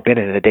 We'd never been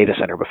in a data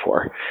center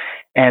before.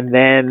 And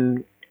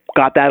then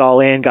got that all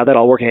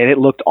working, and it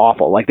looked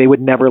awful. Like they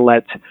would never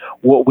let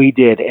what we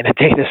did in a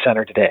data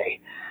center today.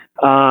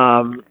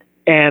 And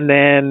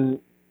then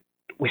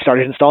we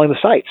started installing the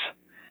sites.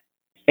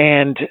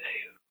 And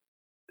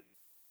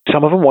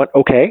some of them went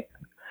okay,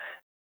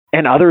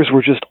 and others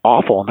were just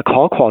awful, and the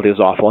call quality was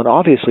awful. And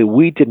obviously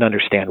we didn't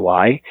understand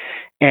why,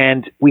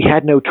 and we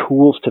had no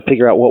tools to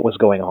figure out what was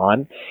going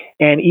on.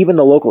 And even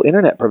the local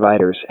internet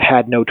providers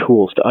had no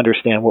tools to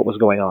understand what was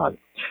going on.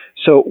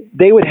 So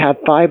they would have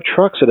 5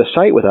 trucks at a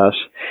site with us,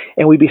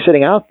 and we'd be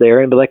sitting out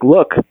there and be like,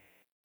 look,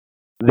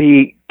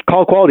 the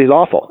call quality is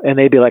awful. And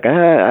they'd be like,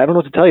 I don't know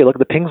what to tell you. Look,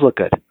 the pings look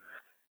good.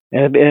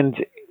 And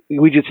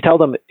we just tell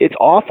them it's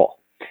awful.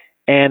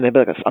 And they'd be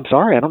like, I'm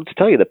sorry, I don't know what to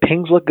tell you. The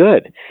pings look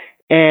good.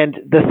 And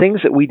the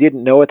things that we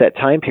didn't know at that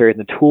time period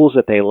and the tools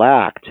that they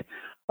lacked,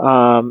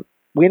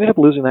 we ended up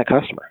losing that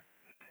customer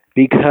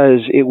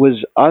because it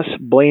was us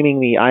blaming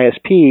the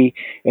ISP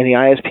and the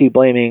ISP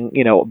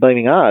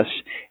blaming us.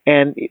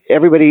 And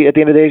everybody at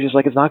the end of the day is just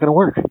like, it's not going to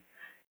work.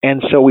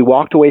 And so we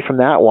walked away from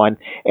that one.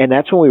 And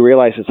that's when we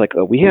realized it's like,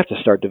 we have to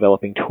start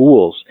developing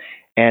tools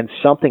and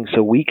something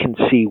so we can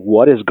see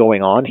what is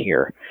going on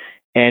here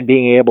and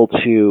being able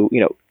to,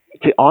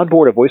 to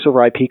onboard a voice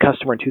over IP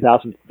customer in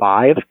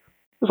 2005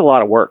 was a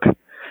lot of work.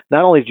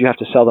 Not only did you have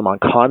to sell them on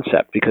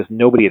concept because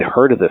nobody had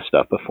heard of this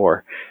stuff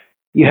before,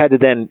 you had to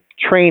then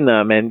train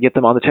them and get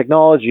them on the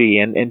technology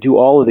and do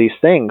all of these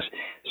things.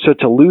 So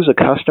to lose a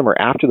customer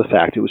after the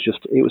fact, it was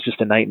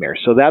just a nightmare.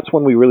 So that's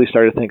when we really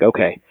started to think,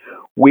 okay,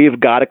 we've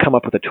got to come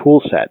up with a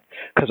tool set,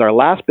 because our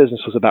last business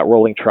was about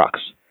rolling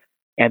trucks,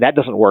 and that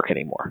doesn't work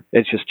anymore.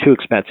 It's just too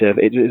expensive.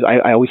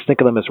 I always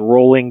think of them as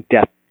rolling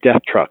death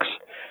trucks,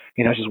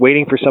 just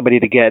waiting for somebody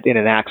to get in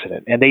an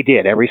accident, and they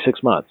did every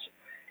 6 months.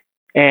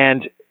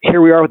 And here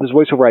we are with this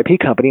voice over IP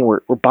company, and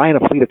we're buying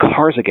a fleet of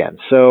cars again.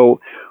 So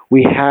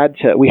we had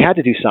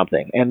to do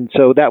something. And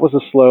so that was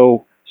a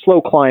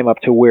slow climb up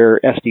to where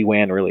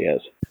SD-WAN really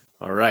is.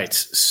 All right.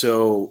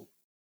 So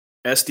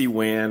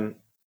SD-WAN,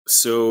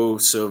 so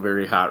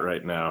very hot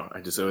right now.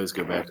 I just always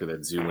go back to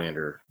that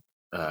Zoolander,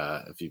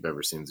 if you've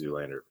ever seen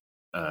Zoolander.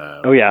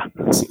 Oh, yeah.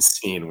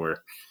 Scene where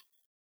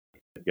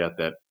they've got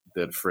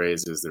that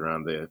phrase as they're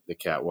on the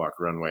catwalk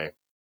runway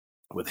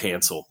with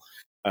Hansel.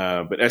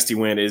 But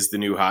SD-WAN is the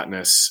new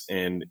hotness.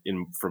 And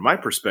from my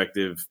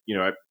perspective,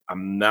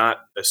 I'm not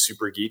a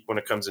super geek when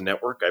it comes to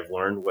network. I've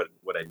learned what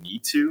I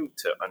need to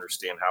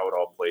understand how it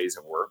all plays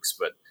and works.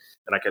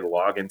 And I could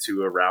log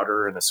into a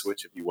router and a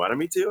switch if you wanted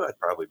me to. I'd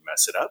probably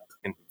mess it up,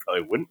 and you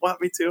probably wouldn't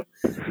want me to.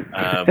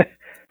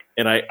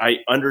 And I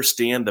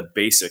understand the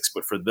basics.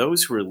 But for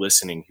those who are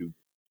listening,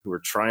 who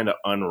are trying to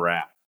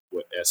unwrap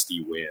what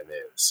SD-WAN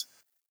is,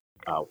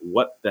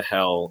 what the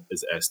hell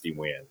is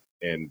SD-WAN?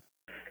 And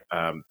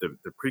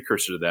the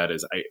precursor to that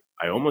is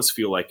I almost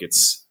feel like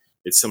it's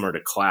similar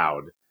to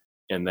cloud,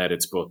 and that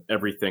it's both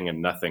everything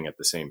and nothing at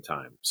the same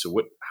time. So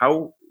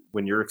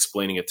when you're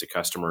explaining it to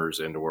customers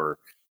or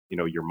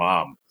your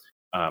mom,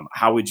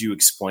 how would you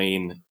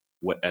explain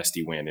what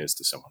SD-WAN is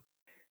to someone?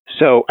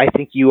 So I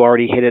think you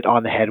already hit it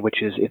on the head,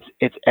 which is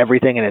it's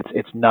everything and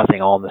it's nothing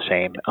all in the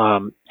same.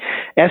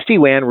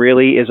 SD-WAN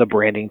really is a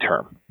branding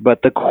term,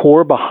 but the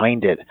core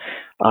behind it,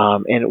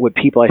 and what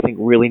people I think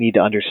really need to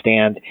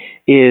understand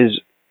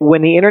is,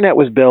 when the internet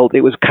was built,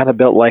 it was kind of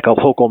built like a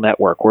local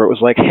network where it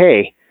was like,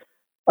 hey,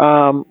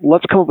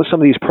 let's come up with some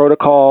of these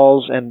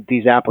protocols and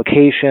these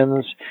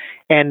applications,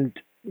 and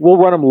we'll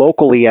run them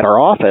locally at our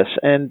office,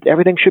 and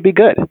everything should be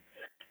good.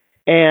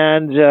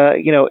 And,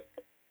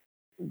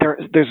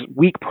 there's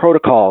weak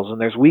protocols and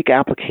there's weak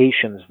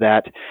applications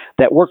that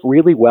work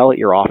really well at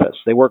your office.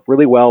 They work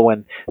really well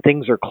when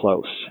things are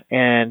close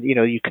and,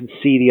 you can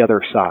see the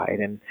other side.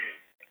 And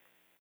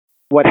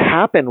what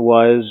happened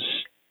was,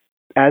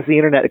 as the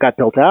internet got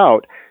built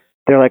out,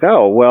 they're like,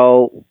 oh,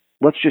 well,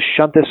 let's just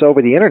shunt this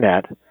over the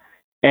internet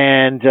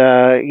and,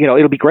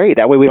 it'll be great.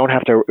 That way we don't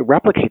have to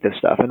replicate this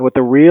stuff. And what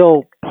the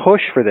real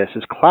push for this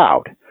is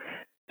cloud.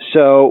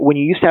 So when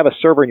you used to have a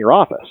server in your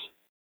office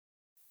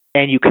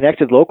and you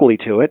connected locally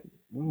to it,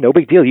 no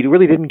big deal. You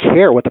really didn't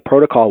care what the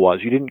protocol was.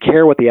 You didn't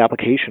care what the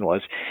application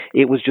was.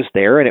 It was just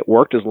there and it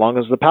worked as long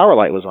as the power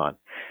light was on.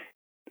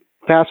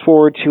 Fast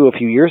forward to a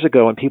few years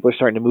ago, and people are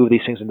starting to move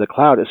these things into the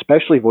cloud,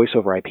 especially voice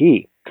over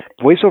IP.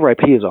 Voice over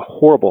IP is a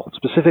horrible,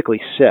 specifically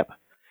SIP,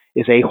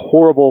 is a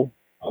horrible,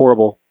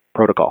 horrible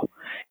protocol.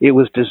 It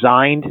was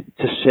designed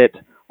to sit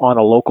on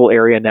a local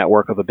area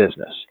network of a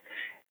business.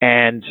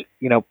 And,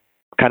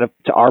 kind of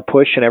to our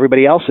push and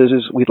everybody else's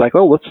is we'd like,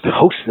 oh, let's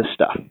host this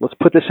stuff. Let's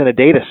put this in a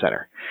data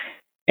center.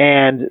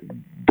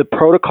 And the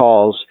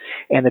protocols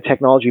and the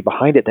technology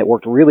behind it that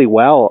worked really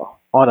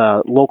well on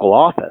a local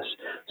office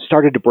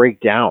started to break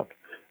down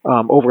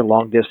over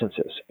long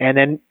distances. And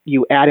then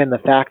you add in the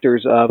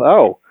factors of,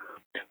 oh,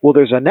 well,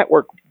 there's a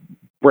network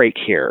break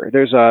here.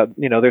 There's a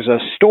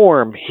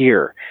storm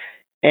here.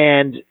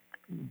 And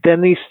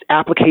then these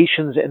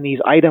applications and these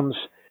items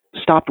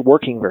stopped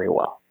working very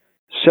well.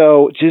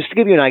 So just to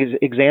give you an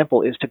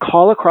example is to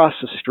call across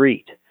the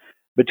street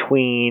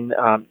between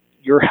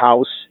your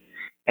house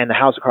and the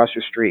house across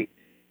your street.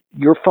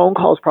 Your phone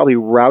call is probably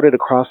routed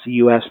across the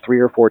U.S. 3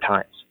 or 4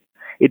 times.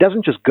 It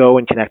doesn't just go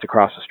and connect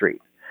across the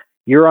street.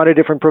 You're on a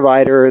different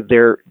provider.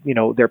 Their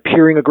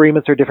peering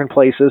agreements are different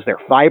places. Their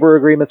fiber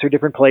agreements are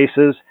different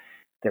places.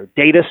 Their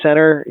data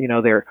center,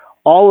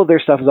 all of their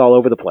stuff is all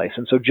over the place.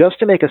 And so just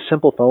to make a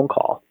simple phone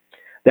call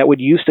that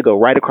would used to go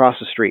right across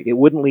the street, it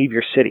wouldn't leave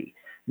your city,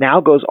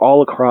 now goes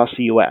all across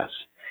the U.S.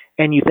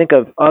 And you think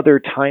of other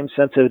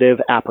time-sensitive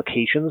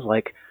applications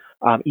like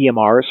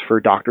EMRs for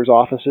doctors'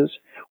 offices,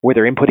 where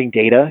they're inputting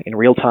data in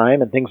real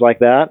time and things like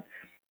that.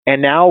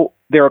 And now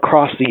they're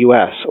across the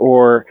U.S.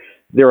 or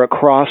they're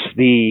across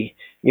the,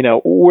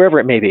 wherever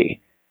it may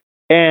be.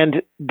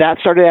 And that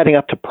started adding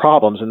up to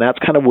problems, and that's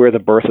kind of where the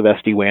birth of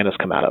SD-WAN has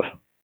come out of.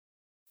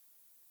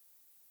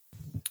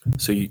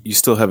 So you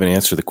still haven't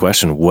answered the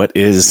question, what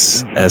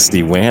is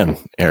SD-WAN,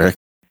 Eric?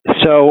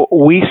 So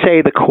we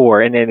say the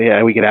core, and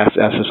then we get asked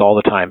this all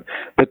the time,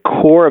 the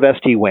core of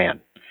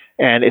SD-WAN.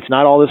 And it's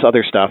not all this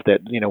other stuff that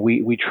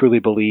we truly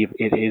believe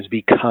it is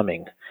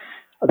becoming.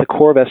 The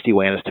core of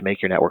SD-WAN is to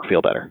make your network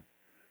feel better.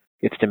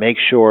 It's to make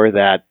sure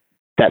that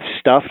that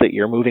stuff that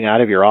you're moving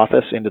out of your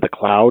office into the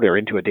cloud or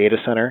into a data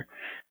center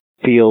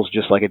feels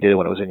just like it did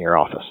when it was in your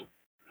office.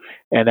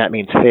 And that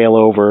means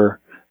failover.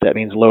 That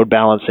means load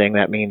balancing.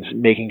 That means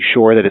making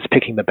sure that it's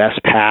picking the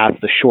best path,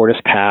 the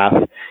shortest path,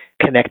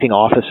 connecting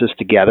offices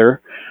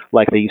together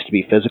like they used to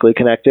be physically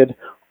connected.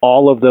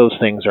 All of those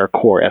things are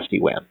core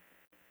SD-WAN.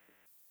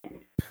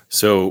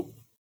 So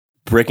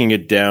breaking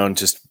it down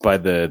just by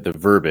the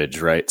verbiage,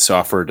 right?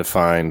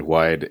 Software-defined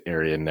wide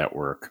area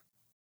network.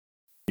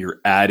 You're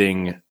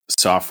adding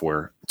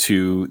software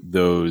to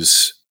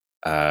those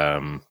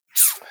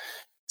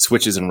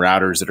switches and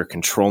routers that are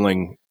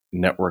controlling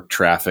network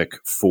traffic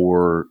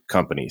for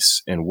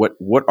companies. And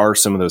what are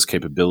some of those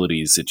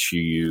capabilities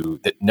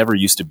that never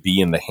used to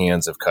be in the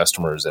hands of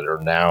customers that are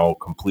now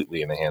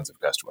completely in the hands of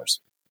customers?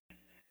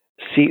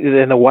 See,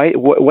 and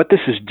what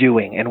this is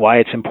doing and why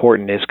it's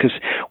important is because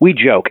we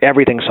joke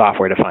everything's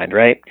software defined,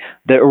 right?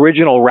 The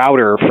original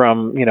router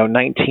from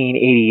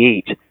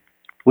 1988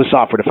 was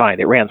software defined.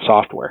 It ran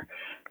software.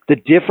 The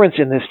difference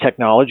in this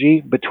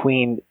technology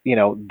between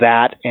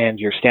that and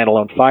your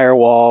standalone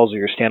firewalls or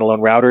your standalone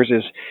routers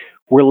is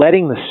we're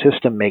letting the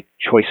system make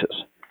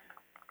choices.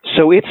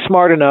 So it's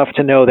smart enough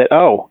to know that,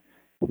 oh,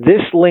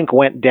 this link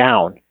went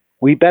down.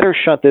 We better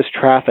shut this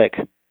traffic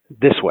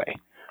this way.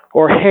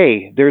 Or,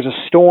 hey, there's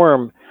a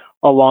storm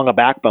along a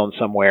backbone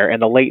somewhere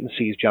and the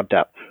latency's jumped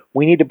up.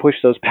 We need to push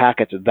those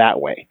packets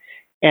that way.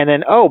 And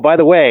then, oh, by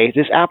the way,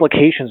 this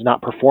application's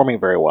not performing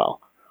very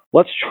well.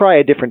 Let's try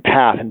a different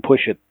path and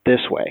push it this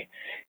way.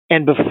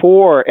 And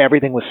before,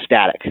 everything was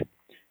static,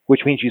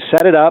 which means you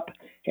set it up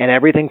and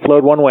everything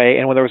flowed one way.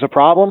 And when there was a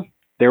problem,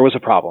 there was a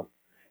problem.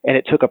 And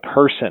it took a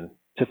person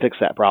to fix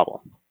that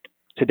problem.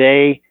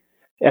 Today,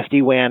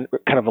 SD-WAN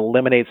kind of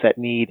eliminates that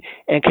need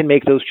and can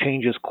make those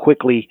changes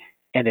quickly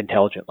and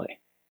intelligently.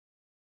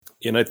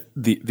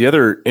 The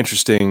other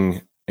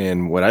interesting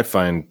and what I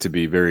find to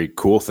be very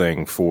cool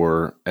thing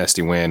for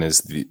SD-WAN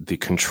is the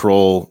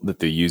control that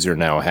the user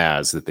now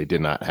has that they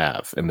did not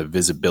have, and the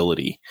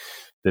visibility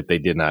that they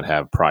did not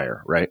have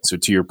prior, right? So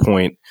to your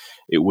point,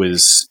 it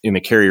was in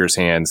the carrier's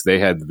hands. They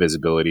had the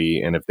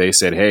visibility, and if they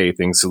said, hey,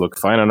 things look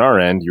fine on our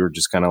end, you were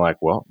just kind of like,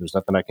 well, there's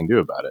nothing I can do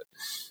about it.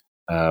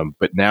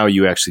 But now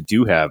you actually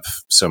do have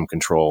some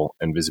control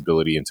and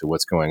visibility into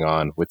what's going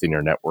on within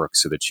your network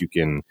so that you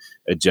can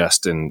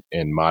adjust and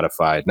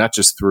modify it, not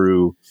just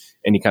through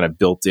any kind of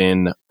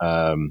built-in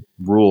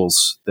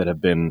rules that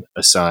have been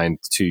assigned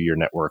to your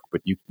network,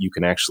 but you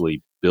can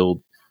actually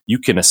you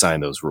can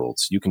assign those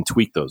rules. You can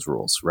tweak those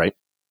rules, right?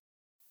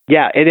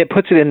 Yeah, and it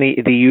puts it in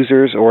the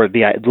users or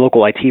the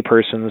local IT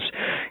person's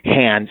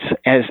hands,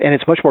 and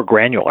it's much more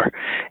granular.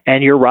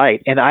 And you're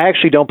right. And I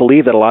actually don't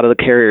believe that a lot of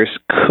the carriers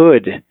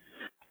could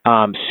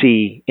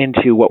see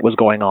into what was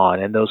going on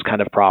and those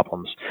kind of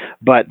problems.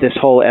 But this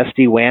whole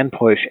SD-WAN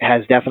push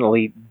has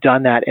definitely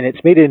done that, and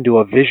it's made it into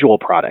a visual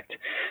product.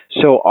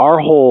 So our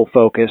whole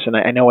focus, and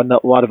I know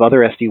a lot of other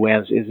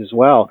SD-WANs is as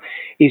well,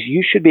 is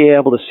you should be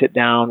able to sit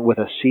down with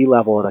a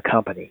C-level at a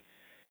company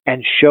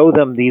and show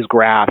them these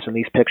graphs and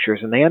these pictures,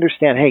 and they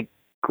understand, hey,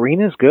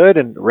 green is good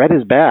and red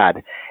is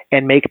bad,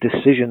 and make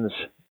decisions,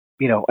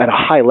 at a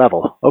high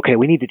level. Okay,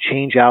 we need to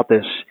change out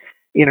this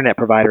internet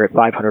provider at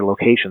 500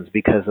 locations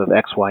because of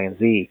X, Y, and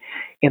Z,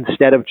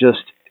 instead of just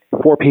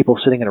 4 people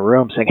sitting in a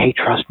room saying, hey,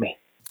 trust me.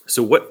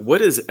 So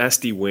what is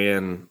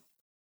SD-WAN?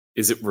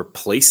 Is it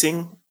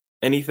replacing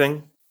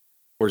anything,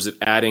 or is it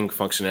adding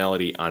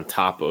functionality on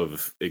top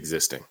of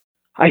existing?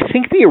 I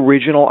think the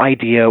original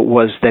idea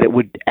was that it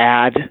would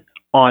add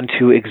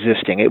onto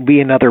existing. It would be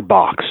another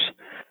box.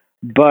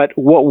 But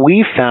what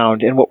we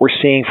found and what we're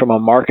seeing from a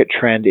market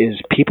trend is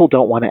people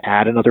don't want to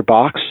add another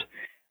box.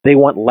 They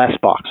want less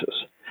boxes.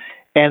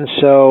 And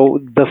so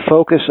the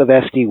focus of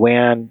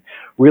SD-WAN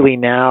really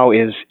now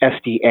is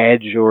SD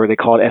Edge, or they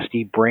call it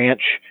SD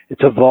Branch.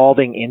 It's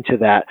evolving into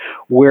that,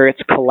 where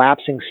it's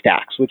collapsing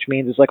stacks, which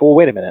means it's like, well,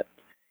 wait a minute.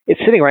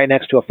 It's sitting right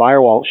next to a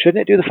firewall.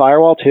 Shouldn't it do the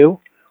firewall too?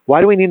 Why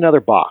do we need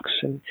another box?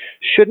 And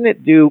shouldn't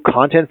it do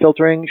content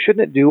filtering?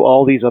 Shouldn't it do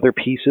all these other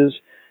pieces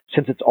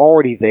since it's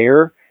already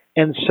there?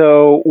 And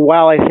so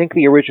while I think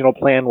the original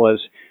plan was,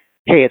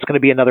 hey, it's going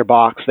to be another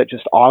box that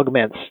just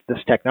augments this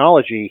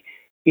technology,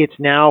 it's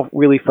now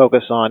really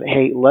focused on,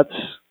 hey, let's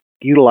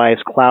utilize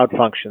cloud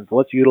functions.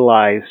 Let's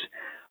utilize,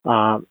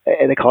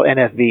 they call it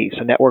NFV,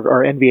 so network,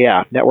 or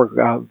NVF, network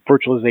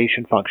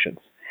virtualization functions.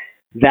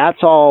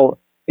 That's all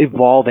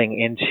evolving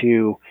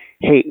into,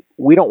 hey,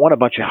 we don't want a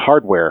bunch of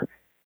hardware.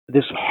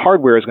 This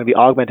hardware is going to be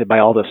augmented by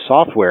all this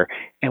software,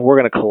 and we're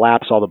going to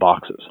collapse all the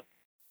boxes.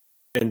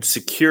 And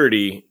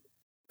security,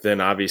 then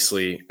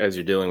obviously, as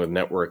you're dealing with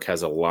network,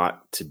 has a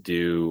lot to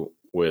do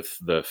with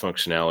the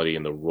functionality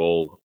and the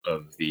role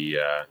of the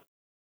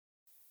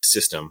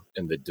system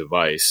and the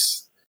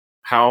device.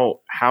 How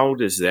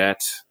does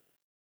that?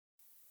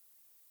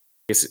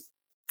 I guess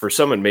for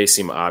some it may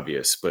seem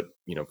obvious, but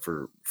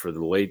for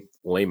the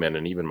layman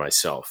and even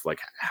myself, like,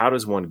 how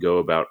does one go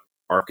about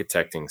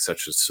architecting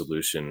such a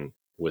solution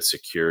with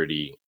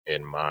security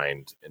in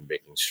mind and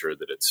making sure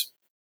that it's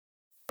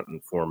front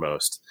and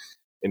foremost?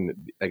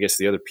 And I guess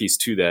the other piece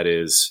to that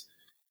is,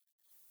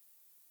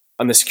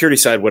 on the security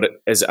side,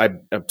 as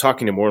I'm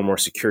talking to more and more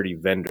security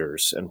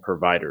vendors and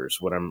providers,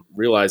 what I'm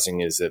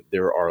realizing is that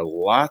there are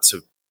lots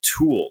of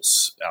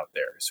tools out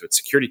there. So it's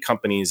security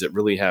companies that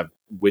really have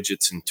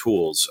widgets and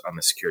tools on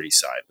the security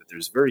side, but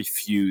there's very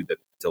few that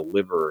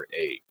deliver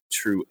a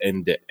true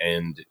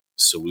end-to-end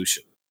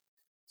solution.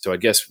 So I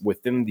guess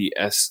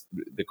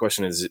the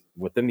question is,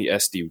 within the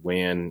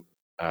SD-WAN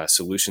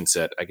solution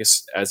set, I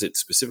guess as it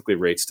specifically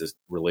relates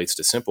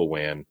to Simple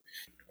WAN,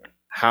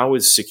 how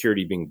is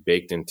security being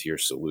baked into your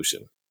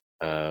solution?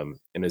 And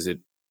is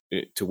it,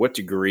 to what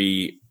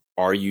degree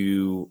are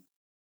you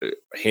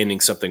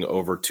handing something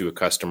over to a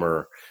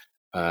customer?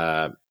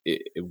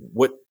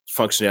 What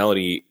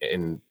functionality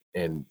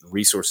and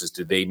resources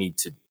do they need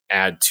to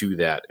add to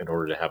that in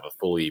order to have a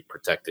fully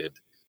protected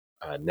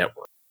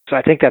network? So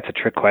I think that's a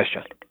trick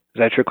question. Is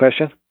that a trick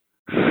question?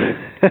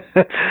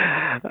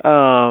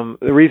 The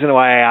reason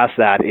why I ask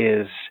that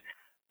is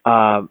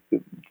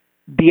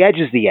the edge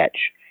is the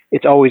edge.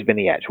 It's always been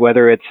the edge,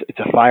 whether it's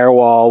a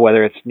firewall,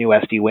 whether it's new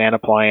SD-WAN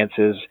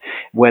appliances,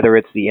 whether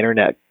it's the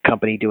internet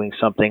company doing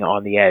something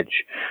on the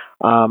edge.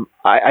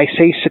 I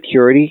say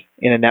security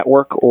in a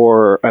network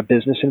or a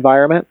business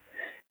environment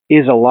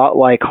is a lot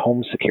like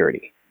home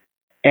security.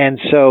 And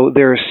so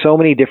there are so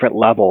many different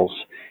levels,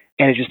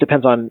 and it just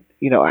depends on,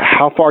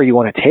 how far you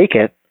want to take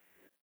it,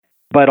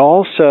 but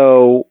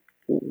also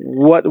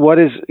what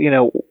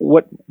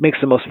makes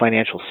the most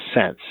financial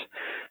sense.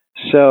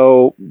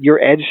 So your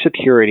edge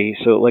security,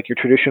 so like your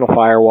traditional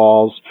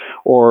firewalls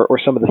or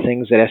some of the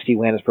things that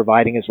SD-WAN is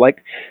providing is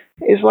like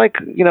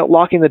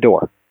locking the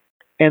door.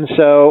 And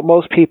so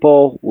most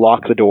people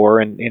lock the door,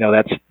 and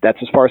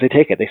that's as far as they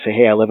take it. They say,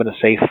 hey, I live in a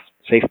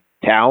safe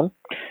town.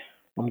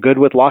 I'm good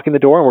with locking the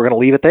door, and we're going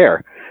to leave it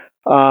there.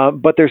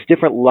 But there's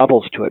different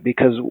levels to it,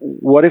 because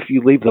what if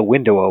you leave the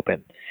window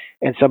open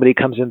and somebody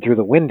comes in through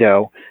the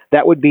window?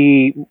 That would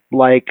be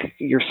like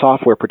your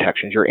software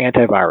protections, your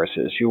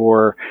antiviruses,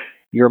 your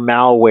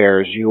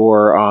malwares,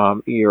 your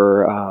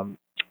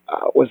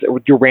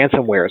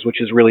ransomwares,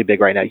 which is really big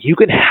right now. You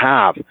can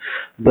have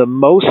the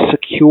most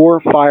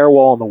secure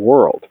firewall in the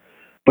world,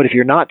 but if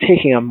you're not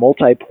taking a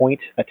multi-point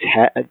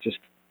attack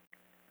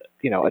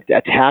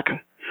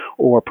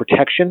or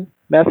protection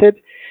method,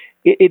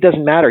 it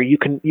doesn't matter. You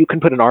can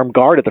put an armed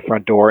guard at the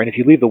front door, and if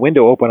you leave the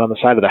window open on the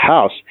side of the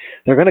house,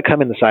 they're going to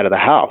come in the side of the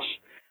house.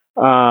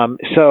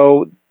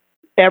 So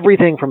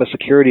everything from a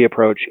security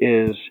approach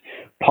is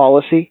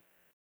policy,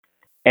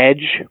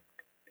 edge,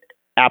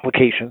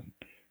 application.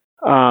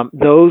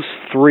 Those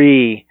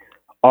three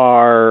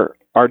are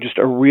just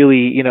a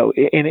really,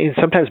 and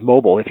sometimes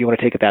mobile, if you want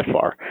to take it that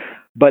far.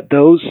 But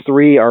those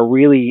three are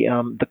really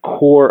the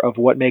core of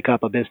what make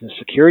up a business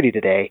security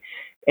today.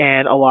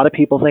 And a lot of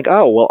people think,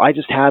 oh, well, I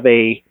just have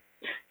I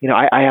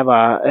have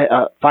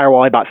a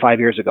firewall I bought 5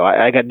 years ago.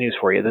 I got news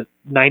for you. The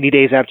 90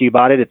 days after you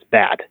bought it, it's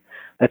bad.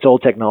 That's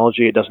old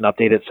technology. It doesn't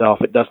update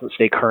itself. It doesn't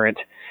stay current.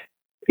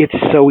 It's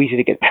so easy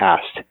to get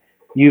past.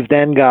 You've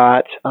then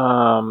got,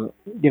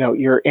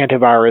 your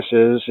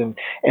antiviruses and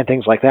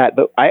things like that.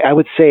 But I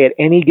would say at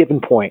any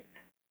given point,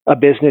 a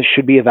business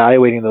should be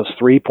evaluating those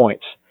 3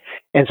 points.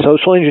 And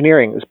social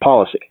engineering is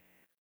policy.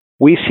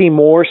 We see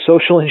more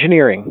social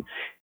engineering.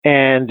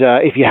 And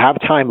if you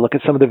have time, look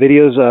at some of the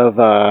videos of,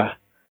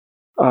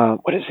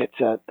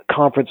 the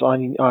conference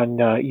on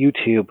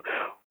YouTube,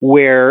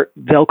 where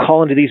they'll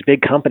call into these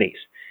big companies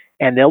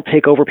and they'll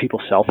take over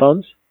people's cell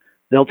phones.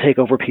 They'll take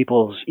over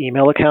people's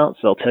email accounts.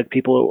 They'll take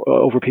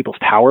over people's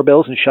power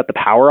bills and shut the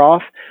power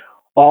off,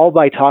 all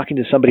by talking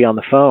to somebody on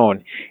the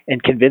phone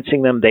and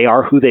convincing them they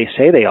are who they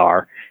say they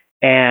are,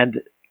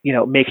 and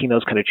making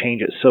those kind of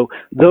changes. So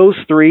those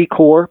three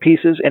core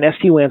pieces, and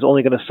SD-WAN's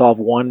only going to solve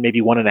one,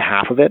 maybe one and a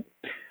half of it,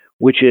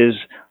 which is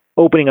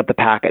opening up the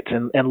packets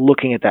and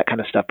looking at that kind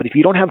of stuff. But if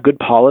you don't have good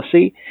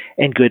policy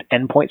and good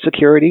endpoint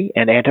security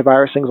and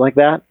antivirus, things like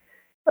that,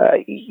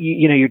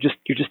 you're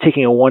just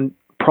taking a one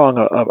prong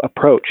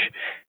approach.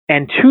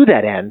 And to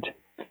that end,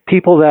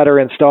 people that are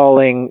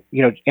installing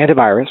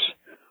antivirus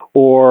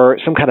or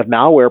some kind of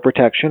malware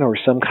protection or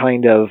some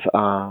kind of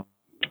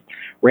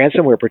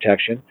ransomware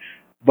protection,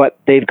 but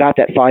they've got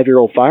that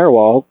 5-year-old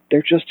firewall,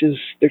 they're just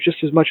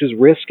as much as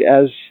risk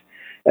as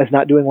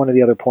not doing one of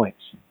the other points.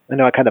 I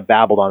know I kind of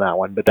babbled on that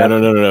one, but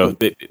no.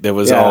 That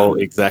was all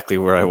exactly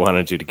where I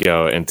wanted you to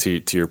go. And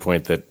to your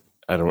point that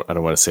I don't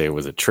want to say it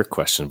was a trick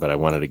question, but I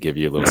wanted to give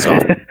you a little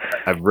soft.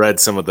 I've read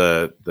some of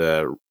the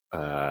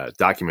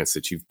documents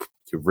that you've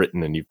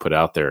written and you've put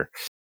out there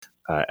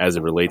as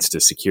it relates to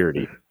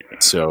security.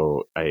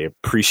 So I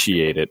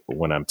appreciate it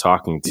when I'm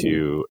talking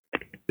to a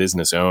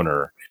business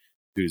owner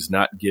who's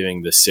not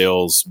giving the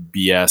sales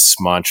BS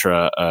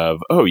mantra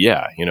of, oh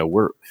yeah,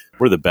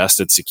 we're the best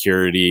at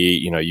security.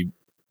 You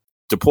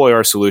deploy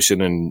our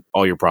solution and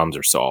all your problems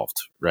are solved,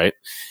 right?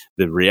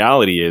 The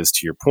reality is,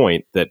 to your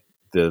point, that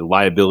the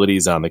liability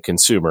is on the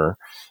consumer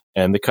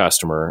and the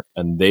customer,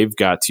 and they've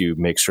got to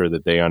make sure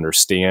that they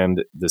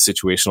understand the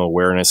situational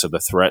awareness of the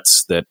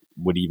threats that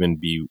would even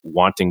be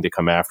wanting to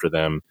come after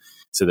them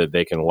so that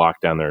they can lock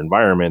down their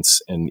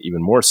environments. And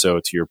even more so,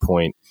 to your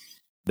point,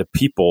 the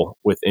people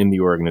within the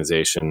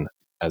organization,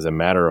 as a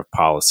matter of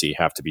policy,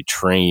 have to be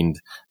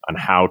trained on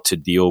how to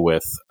deal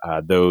with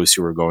those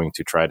who are going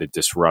to try to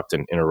disrupt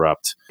and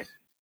interrupt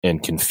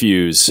and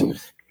confuse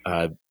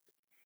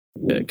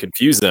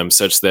them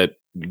such that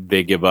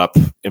they give up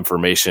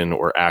information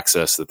or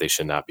access that they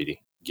should not be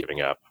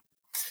giving up.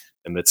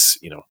 And that's,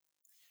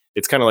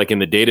 it's kind of like in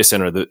the data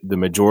center, the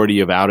majority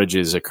of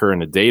outages occur in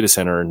the data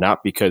center, not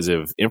because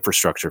of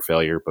infrastructure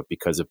failure, but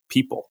because of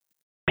people.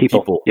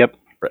 Yep.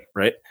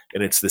 Right.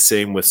 And it's the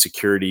same with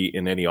security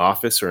in any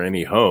office or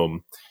any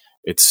home.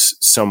 It's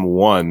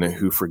someone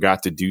who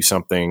forgot to do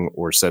something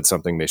or said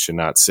something they should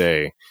not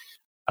say.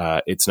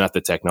 It's not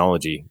the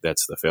technology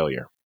that's the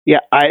failure. Yeah,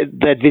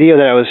 that video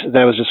that I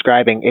was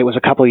describing, it was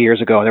a couple of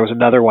years ago, and there was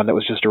another one that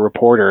was just a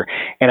reporter.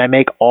 And I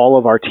make all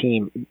of our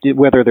team,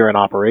 whether they're in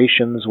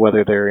operations,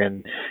 whether they're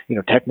in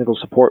technical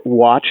support,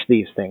 watch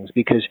these things,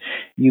 because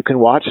you can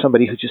watch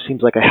somebody who just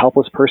seems like a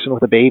helpless person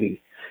with a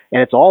baby,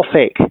 and it's all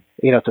fake.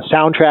 It's a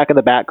soundtrack in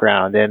the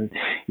background, and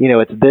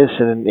it's this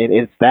and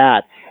it's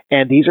that.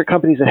 And these are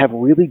companies that have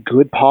really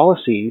good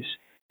policies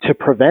to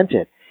prevent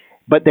it.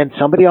 But then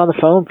somebody on the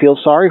phone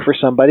feels sorry for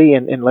somebody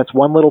and lets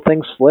one little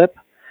thing slip.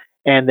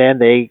 And then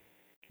they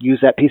use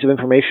that piece of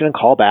information and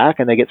call back,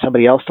 and they get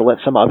somebody else to let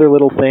some other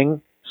little thing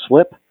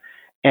slip.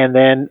 And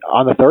then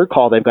on the third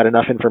call, they've got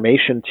enough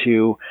information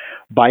to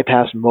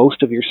bypass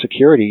most of your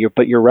security.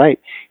 But you're right.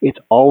 It's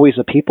always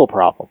a people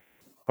problem.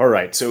 All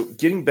right. So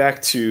getting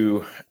back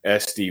to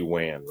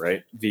SD-WAN,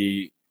 right?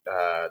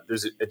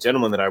 There's a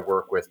gentleman that I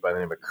work with by the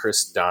name of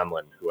Chris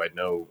Donlin, who I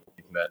know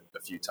we've met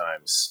a few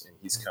times, and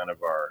he's kind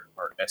of our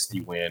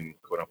SD-WAN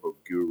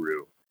quote-unquote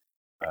guru.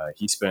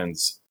 He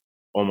spends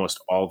almost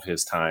all of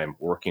his time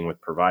working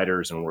with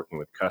providers and working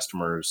with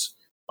customers,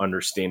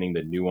 understanding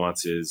the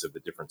nuances of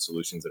the different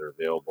solutions that are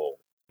available.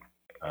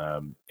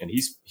 And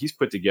he's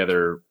put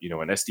together,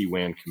 an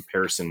SD-WAN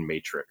comparison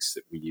matrix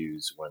that we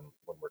use when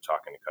we're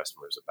talking to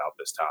customers about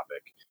this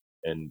topic.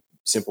 And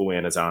Simple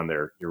WAN is on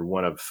there. You're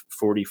one of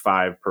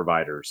 45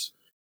 providers.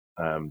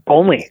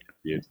 Only.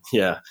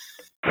 Yeah.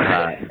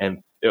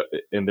 And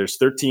there's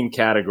 13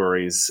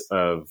 categories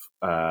of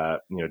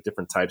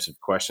different types of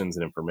questions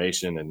and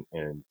information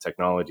and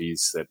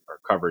technologies that are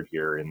covered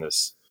here in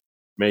this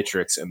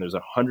matrix, and there's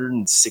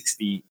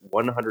 160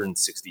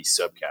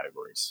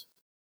 subcategories.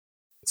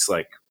 It's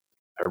like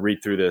I read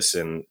through this,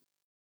 and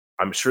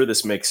I'm sure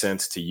this makes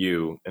sense to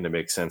you and it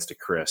makes sense to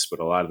Chris, but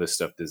a lot of this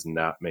stuff does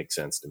not make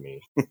sense to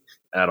me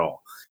at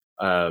all.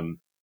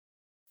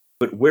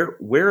 But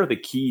where are the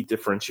key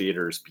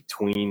differentiators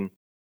between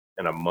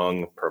and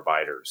among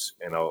providers?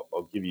 And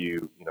I'll give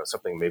you,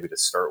 something maybe to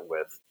start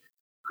with.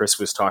 Chris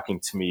was talking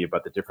to me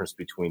about the difference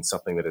between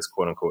something that is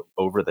quote unquote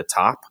over the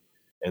top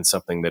and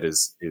something that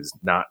is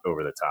not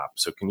over the top.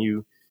 So can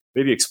you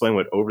maybe explain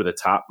what over the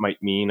top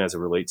might mean as it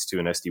relates to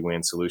an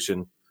SD-WAN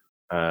solution?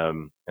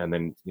 And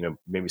then,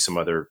 maybe some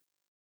other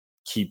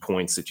key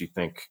points that you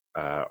think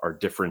are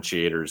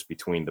differentiators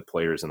between the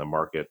players in the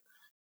market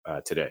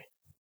today.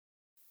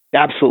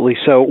 Absolutely.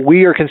 So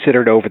we are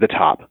considered over the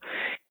top.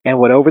 And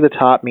what over the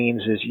top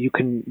means is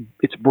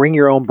it's bring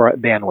your own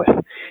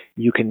bandwidth.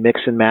 You can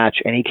mix and match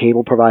any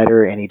cable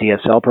provider, any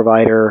DSL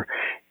provider,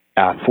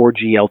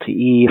 4G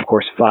LTE, of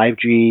course,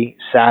 5G,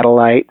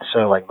 satellite,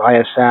 so like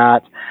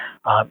Viasat.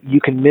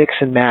 You can mix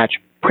and match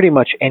pretty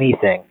much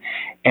anything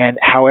and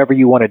however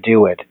you want to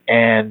do it.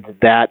 And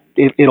that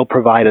it'll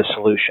provide a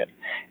solution.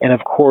 And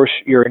of course,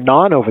 your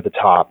non over the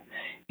top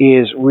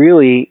is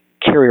really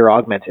carrier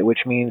augmented,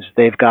 which means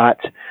they've got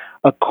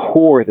a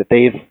core that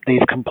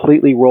they've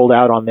completely rolled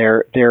out on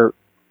their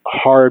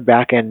hard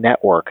back-end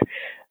network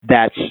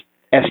that's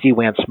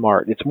SD-WAN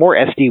smart. It's more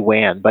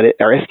SD-WAN,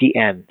 or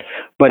SDN,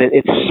 but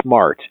it's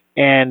smart.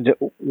 And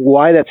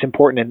why that's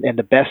important, and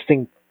the best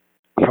thing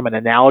from an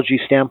analogy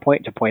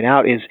standpoint to point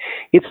out, is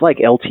it's like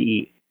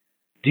LTE.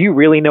 Do you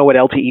really know what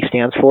LTE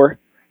stands for?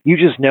 You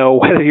just know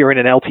whether you're in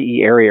an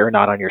LTE area or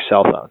not on your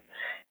cell phone.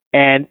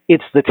 And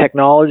it's the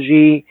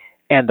technology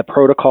and the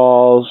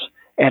protocols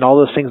and all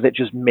those things that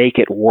just make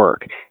it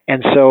work.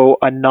 And so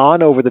a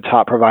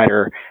non-over-the-top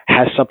provider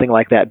has something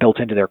like that built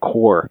into their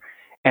core,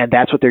 and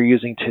that's what they're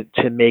using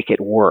to make it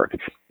work.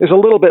 There's a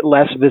little bit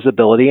less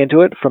visibility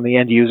into it from the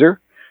end user,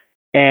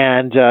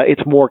 and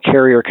it's more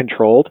carrier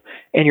controlled.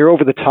 And you're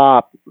over the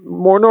top.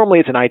 More normally,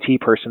 it's an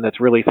IT person that's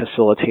really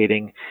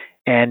facilitating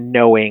and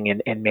knowing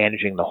and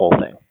managing the whole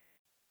thing.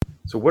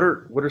 So what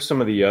are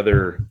some of the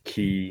other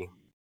key,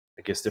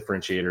 I guess,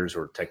 differentiators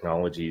or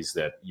technologies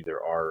that either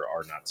are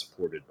or are not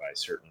supported by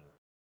certain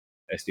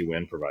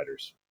SD-WAN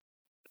providers?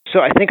 So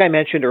I think I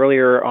mentioned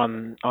earlier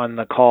on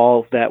the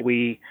call that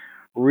we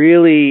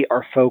really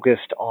are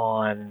focused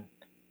on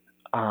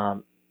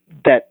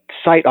that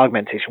site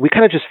augmentation. We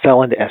kind of just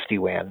fell into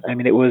SD-WAN. I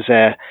mean,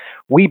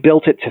 we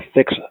built it to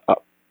fix a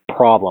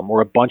problem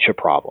or a bunch of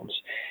problems.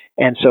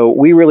 And so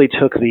we really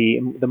took the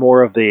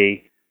more of the,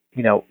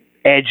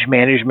 edge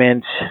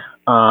management,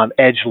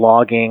 edge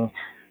logging,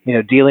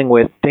 dealing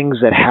with things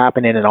that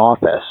happen in an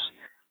office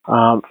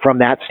from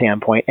that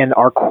standpoint. And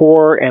our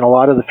core and a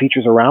lot of the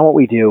features around what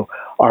we do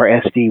are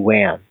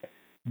SD-WAN.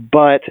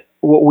 But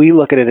what we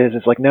look at it is,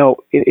 it's like, no,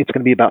 it's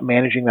going to be about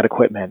managing that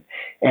equipment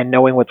and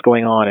knowing what's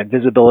going on and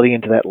visibility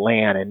into that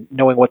LAN and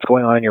knowing what's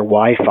going on in your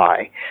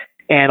Wi-Fi.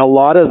 And a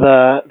lot of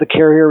the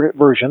carrier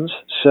versions,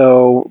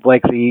 so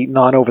like the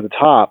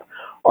non-over-the-top,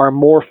 are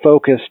more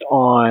focused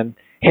on,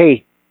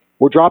 hey,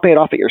 we're dropping it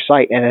off at your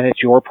site and then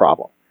it's your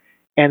problem.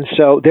 And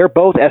so they're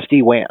both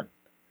SD-WAN,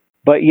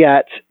 but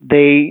yet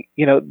they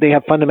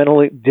have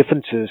fundamental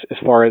differences as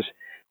far as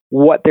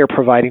what they're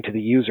providing to the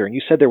user. And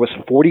you said there was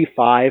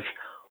 45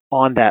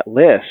 on that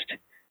list.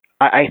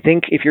 I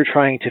think if you're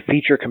trying to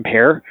feature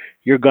compare,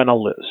 you're going to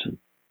lose.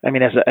 I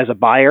mean, as a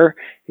buyer,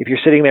 if you're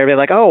sitting there being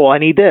like, oh, well, I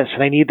need this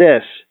and I need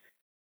this.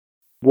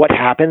 What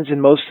happens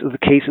in most of the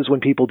cases when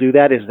people do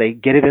that is they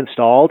get it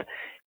installed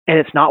and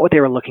it's not what they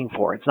were looking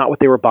for. It's not what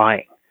they were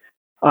buying.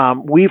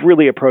 We've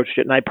really approached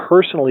it, and I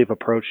personally have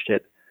approached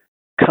it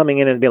coming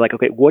in and be like,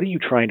 okay, what are you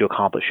trying to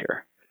accomplish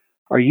here?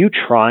 Are you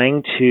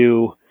trying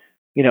to,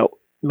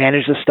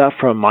 manage this stuff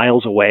from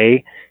miles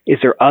away? Is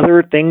there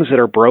other things that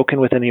are broken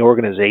within the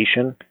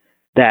organization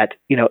that,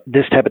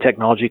 this type of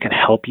technology can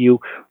help you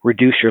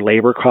reduce your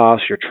labor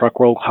costs, your truck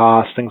roll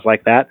costs, things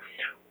like that?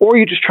 Or are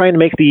you just trying to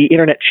make the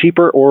internet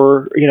cheaper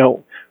or,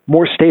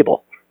 more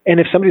stable? And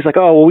if somebody's like,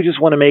 oh, well, we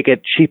just want to make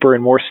it cheaper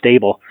and more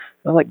stable,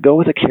 I'm like, go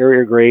with a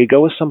carrier grade,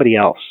 go with somebody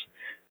else,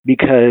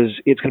 because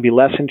it's going to be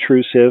less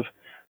intrusive.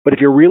 But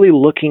if you're really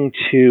looking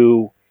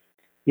to,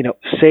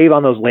 save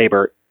on those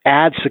labor,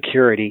 add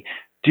security,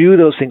 do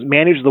those things,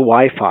 manage the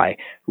Wi-Fi,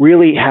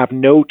 really have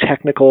no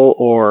technical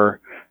or,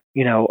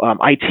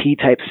 IT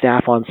type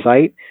staff on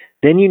site,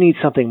 then you need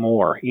something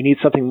more. You need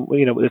something,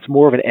 that's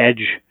more of an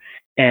edge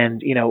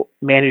and,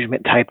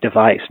 management type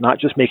device, not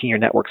just making your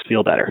networks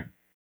feel better.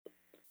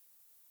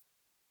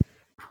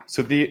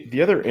 So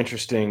the other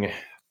interesting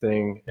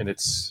thing, and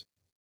it's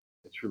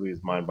really is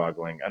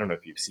mind-boggling. I don't know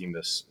if you've seen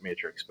this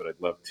matrix, but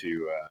I'd love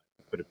to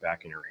put it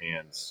back in your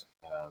hands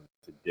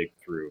to dig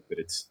through. But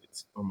it's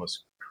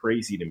almost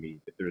crazy to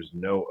me that there's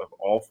of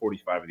all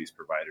 45 of these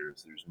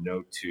providers, there's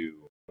no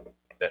two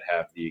that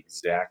have the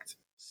exact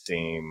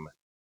same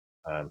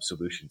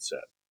solution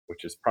set,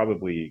 which is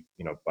probably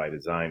by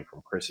design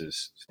from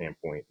Chris's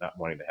standpoint, not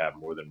wanting to have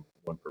more than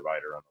one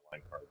provider on the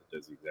line card that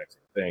does the exact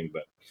same thing,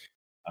 but.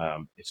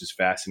 It's just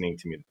fascinating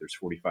to me that there's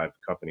 45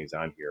 companies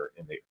on here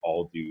and they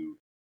all do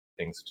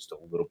things just a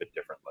little bit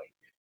differently.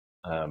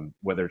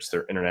 Whether it's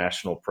their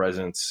international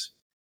presence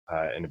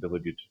and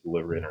ability to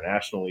deliver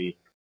internationally.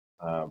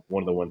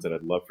 One of the ones that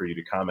I'd love for you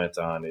to comment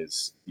on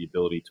is the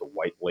ability to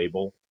white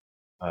label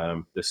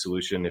the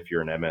solution if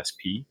you're an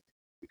MSP,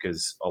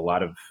 because a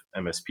lot of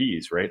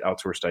MSPs, right,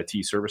 outsourced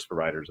IT service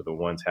providers, are the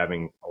ones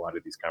having a lot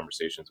of these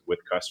conversations with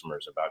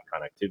customers about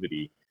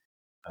connectivity.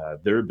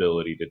 Their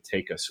ability to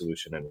take a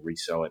solution and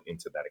resell it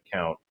into that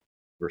account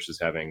versus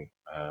having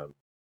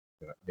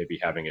maybe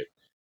having it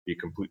be a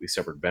completely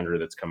separate vendor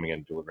that's coming in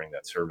and delivering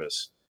that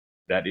service.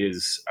 That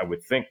is, I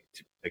would think,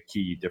 a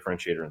key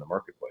differentiator in the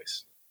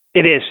marketplace.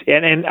 It is.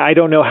 And I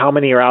don't know how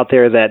many are out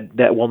there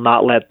that will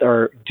not let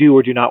or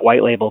do not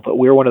white label, but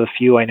we're one of the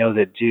few I know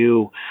that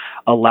do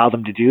allow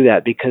them to do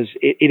that because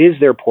it is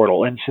their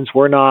portal. And since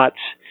we're not,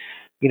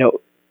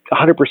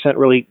 100%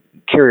 really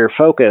carrier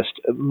focused,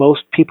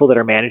 most people that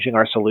are managing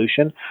our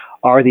solution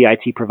are the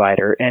IT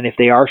provider. And if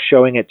they are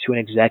showing it to an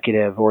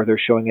executive or they're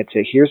showing it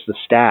to, here's the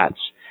stats,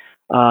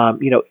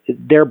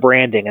 their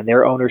branding and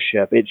their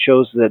ownership. It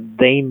shows that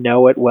they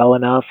know it well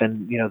enough,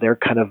 and they're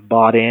kind of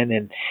bought in,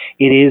 and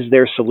it is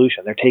their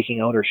solution. They're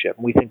taking ownership,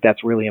 and we think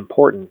that's really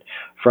important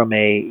from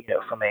a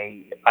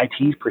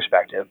IT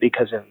perspective,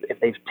 because if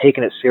they've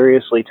taken it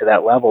seriously to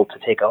that level to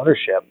take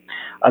ownership,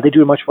 they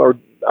do a much more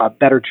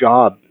better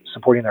job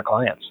supporting their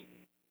clients.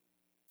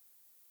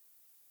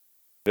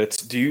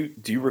 Do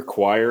you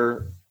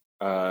require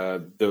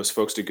those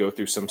folks to go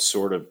through some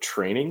sort of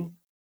training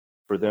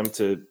for them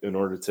in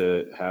order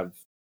to have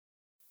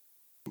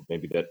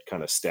maybe that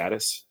kind of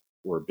status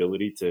or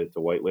ability to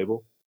white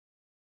label?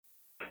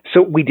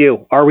 So we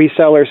do. Our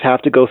resellers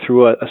have to go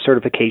through a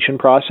certification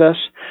process.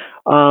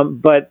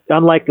 But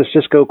unlike the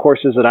Cisco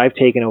courses that I've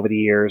taken over the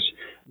years,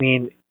 I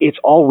mean, it's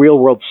all real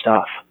world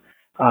stuff.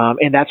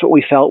 And that's what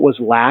we felt was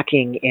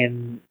lacking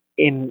in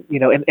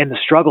the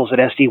struggles that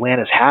SD-WAN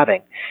is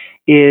having.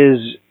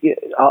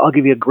 I'll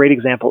give you a great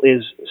example,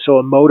 so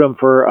a modem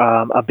for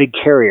a big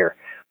carrier,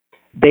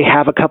 they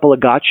have a couple of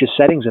gotcha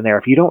settings in there.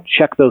 If you don't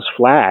check those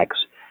flags,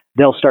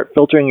 they'll start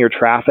filtering your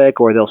traffic,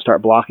 or they'll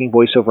start blocking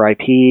voice over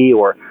IP,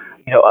 or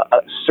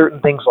certain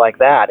things like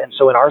that. And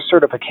so in our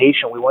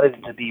certification, we wanted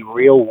it to be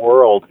real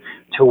world,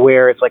 to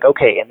where it's like,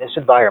 okay, in this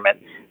environment,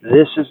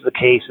 this is the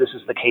case, this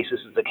is the case, this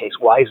is the case.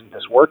 Why isn't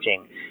this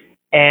working?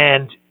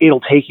 And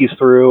it'll take you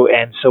through.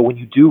 And so when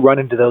you do run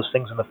into those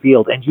things in the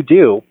field, and you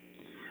do,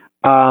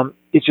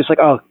 it's just like,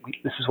 oh,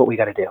 this is what we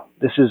got to do.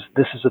 This is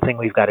the thing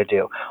we've got to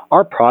do.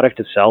 Our product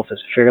itself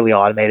is fairly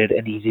automated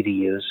and easy to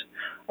use.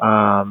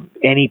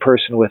 Any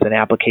person with an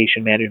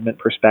application management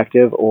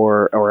perspective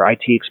or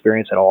IT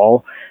experience at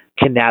all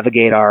can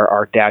navigate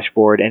our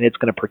dashboard, and it's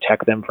going to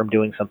protect them from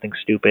doing something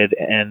stupid.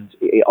 And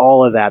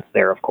all of that's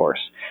there, of course.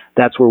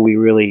 That's where we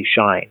really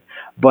shine.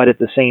 But at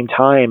the same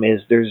time,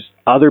 there's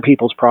other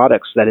people's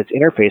products that it's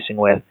interfacing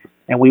with,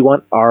 and we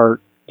want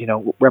our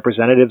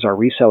representatives, our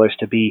resellers,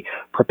 to be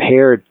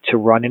prepared to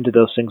run into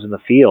those things in the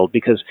field,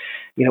 because,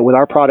 with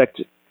our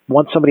product,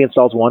 once somebody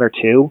installs one or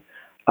two,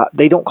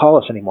 they don't call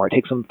us anymore. It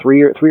takes them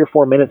 3 or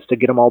 4 minutes to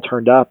get them all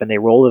turned up, and they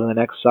roll to the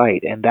next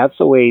site. And that's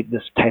the way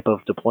this type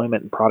of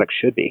deployment and product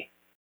should be.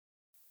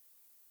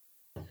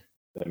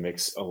 That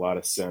makes a lot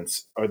of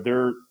sense. Are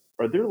there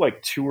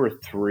like 2 or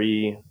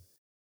 3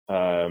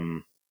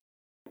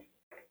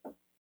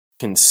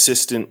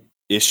 consistent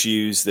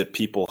issues that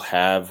people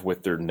have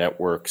with their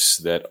networks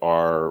that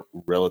are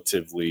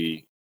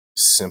relatively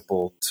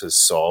simple to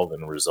solve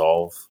and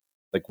resolve?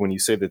 Like when you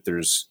say that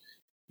there's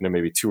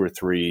maybe 2 or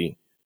 3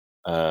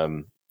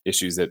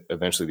 issues that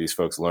eventually these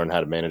folks learn how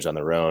to manage on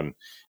their own,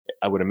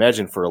 I would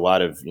imagine for a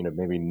lot of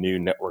maybe new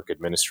network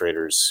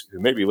administrators who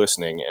may be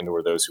listening, and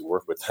or those who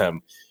work with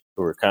them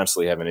who are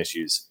constantly having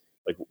issues,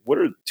 like what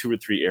are 2 or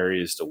 3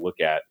 areas to look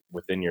at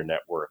within your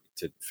network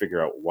to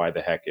figure out why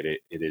the heck it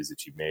is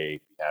that you may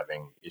be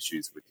having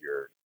issues with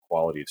your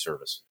quality of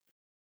service?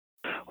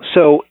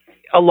 So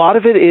a lot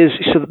of it is,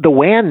 so the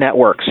WAN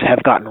networks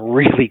have gotten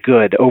really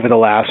good over the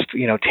last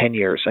 10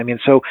 years. I mean,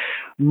 so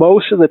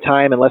most of the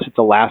time, unless it's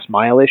a last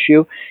mile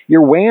issue,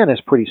 your WAN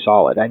is pretty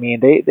solid. I mean,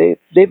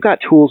 they've got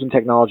tools and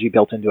technology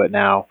built into it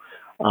now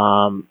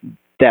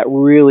that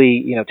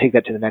really take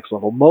that to the next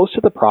level. Most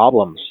of the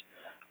problems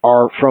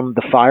are from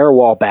the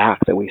firewall back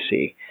that we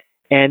see,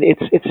 and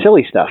it's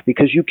silly stuff,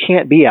 because you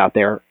can't be out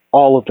there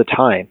all of the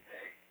time.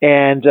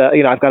 And,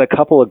 I've got a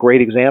couple of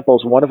great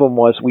examples. One of them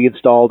was we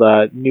installed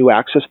a new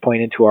access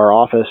point into our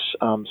office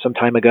some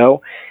time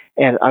ago.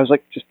 And I was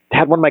like, just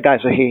had one of my guys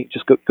say, hey,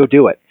 just go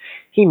do it.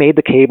 He made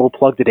the cable,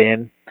 plugged it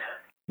in,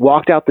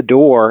 walked out the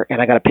door,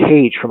 and I got a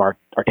page from our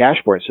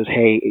dashboard that says,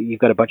 hey, you've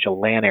got a bunch of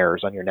LAN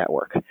errors on your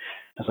network. I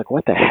was like,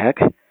 what the heck?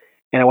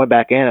 And I went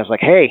back in. I was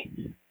like, hey,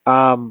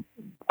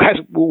 guys,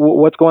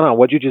 what's going on?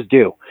 What'd you just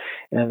do?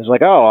 And it was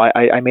like, oh,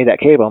 I made that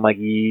cable. I'm like,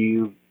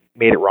 you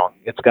made it wrong.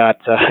 It's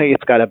got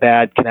a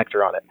bad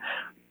connector on it.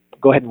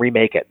 Go ahead and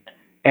remake it.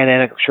 And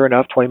then sure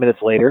enough, 20 minutes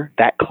later,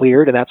 that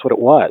cleared, and that's what it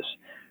was.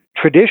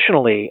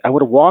 Traditionally, I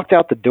would have walked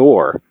out the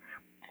door,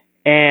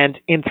 and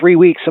in 3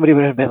 weeks, somebody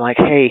would have been like,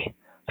 hey,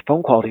 the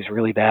phone quality is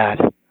really bad.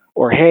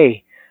 Or,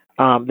 hey,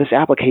 this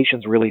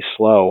application's really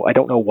slow. I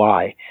don't know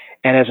why.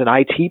 And as an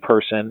IT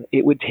person,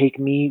 it would take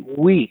me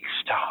weeks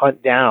to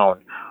hunt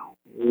down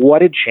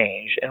what had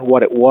changed and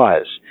what it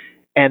was.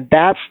 And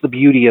that's the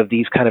beauty of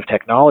these kind of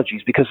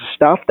technologies, because the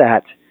stuff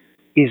that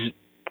is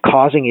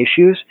causing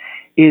issues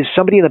is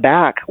somebody in the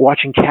back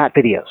watching cat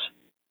videos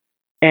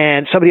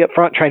and somebody up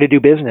front trying to do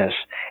business.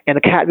 And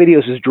the cat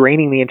videos is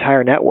draining the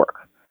entire network.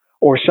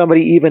 Or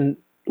somebody even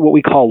what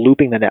we call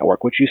looping the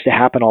network, which used to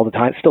happen all the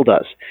time, still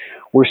does,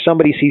 where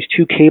somebody sees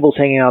 2 cables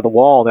hanging out of the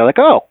wall and they're like,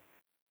 oh,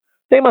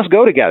 they must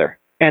go together.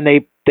 And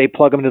they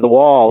plug them into the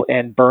wall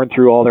and burn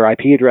through all their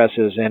IP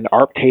addresses and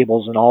ARP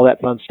tables and all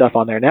that fun stuff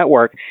on their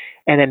network.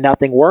 And then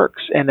nothing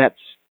works. And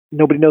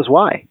nobody knows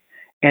why.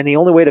 And the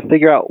only way to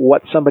figure out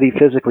what somebody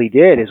physically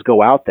did is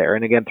go out there.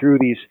 And again, through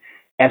these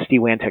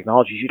SD-WAN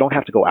technologies, you don't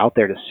have to go out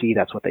there to see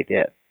that's what they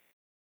did.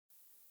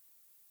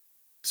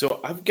 So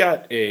I've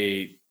got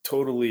a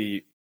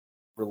totally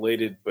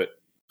related but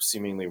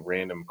seemingly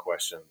random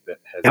question that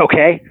has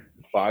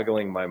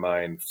boggling my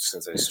mind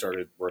since I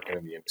started working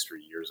in the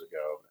industry years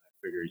ago. I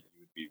figured you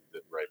would be the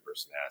right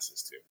person to ask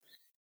this to.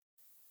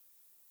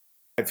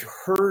 I've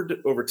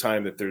heard over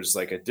time that there's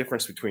like a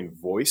difference between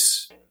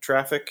voice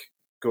traffic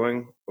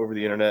going over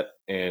the internet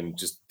and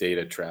just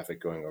data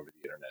traffic going over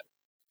the internet.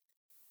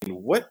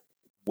 In what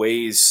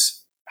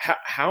ways,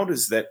 how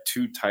does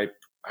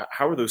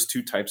how are those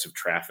two types of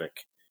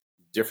traffic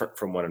different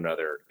from one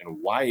another, and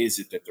why is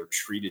it that they're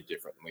treated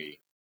differently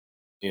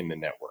in the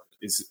network?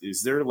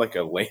 Is there like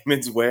a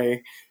layman's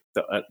way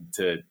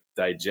to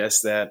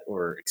digest that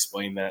or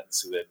explain that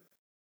so that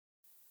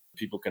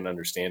people can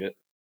understand it?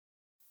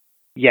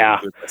 Yeah.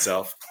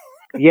 Myself.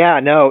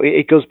 Yeah, no,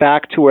 it goes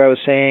back to where I was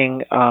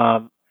saying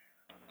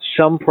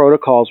some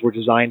protocols were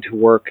designed to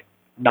work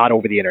not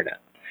over the internet.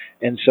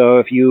 And so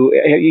if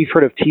you've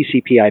heard of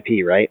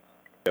TCP/IP, right?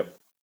 Yep.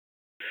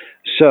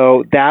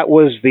 So that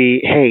was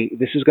hey,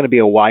 this is going to be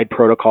a wide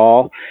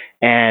protocol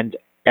and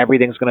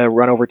everything's going to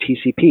run over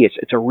TCP.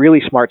 It's a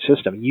really smart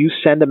system. You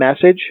send a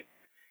message,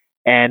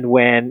 and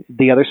when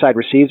the other side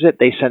receives it,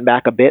 they send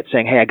back a bit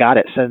saying, hey, I got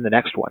it, send the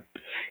next one.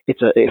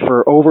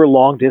 For over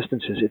long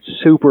distances, it's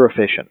super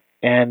efficient,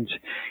 and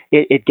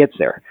it gets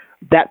there.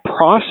 That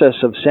process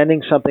of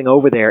sending something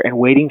over there and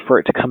waiting for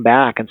it to come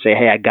back and say,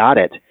 hey, I got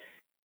it,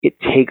 it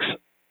takes,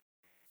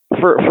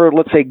 for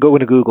let's say, go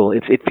into Google,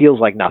 it feels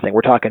like nothing.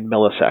 We're talking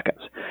milliseconds.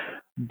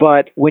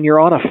 But when you're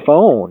on a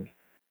phone,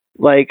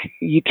 like,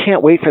 you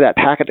can't wait for that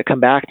packet to come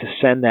back to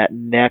send that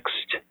next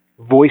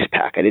voice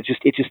packet. It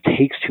just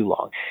takes too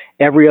long.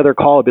 Every other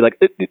call would be like,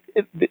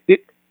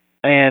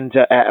 and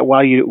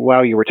while you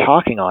were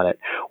talking on it,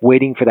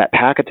 waiting for that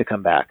packet to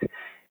come back.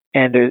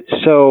 And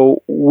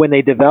so when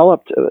they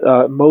developed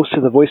most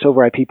of the voice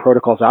over IP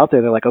protocols out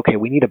there, they're like, okay,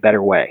 we need a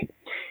better way.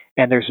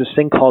 And there's this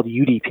thing called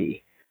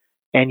UDP.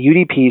 And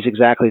UDP is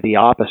exactly the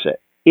opposite.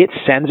 It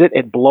sends it,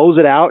 it blows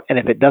it out, and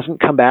if it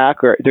doesn't come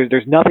back, or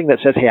there's nothing that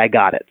says, hey, I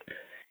got it.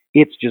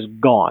 It's just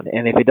gone.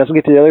 And if it doesn't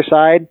get to the other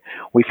side,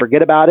 we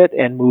forget about it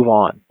and move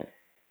on.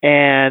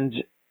 And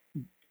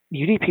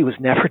UDP was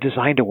never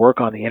designed to work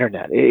on the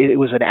internet. It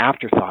was an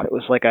afterthought. It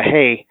was like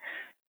hey,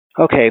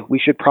 okay, we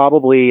should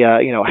probably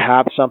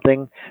have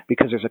something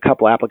because there's a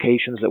couple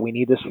applications that we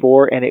need this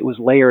for, and it was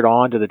layered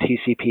on to the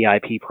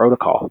TCP/IP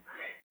protocol.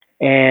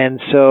 And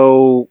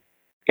so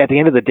at the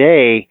end of the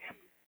day,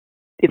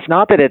 it's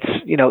not that it's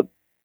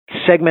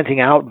segmenting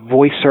out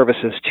voice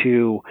services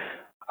to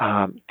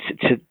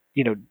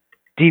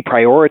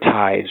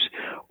deprioritize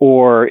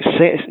or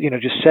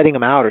just setting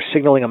them out or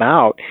signaling them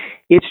out.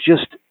 It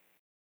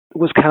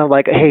was kind of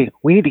like, hey,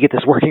 we need to get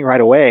this working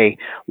right away.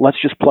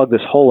 Let's just plug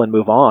this hole and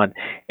move on.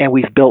 And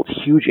we've built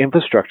huge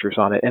infrastructures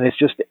on it. And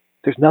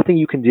there's nothing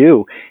you can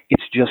do.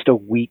 It's just a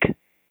weak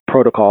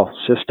protocol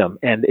system,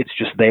 and it's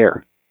just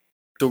there.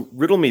 So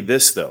riddle me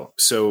this, though.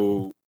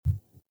 So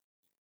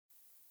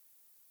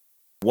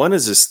one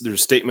is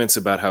there's statements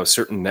about how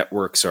certain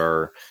networks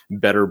are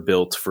better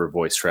built for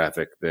voice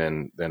traffic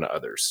than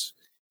others.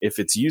 If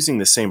it's using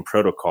the same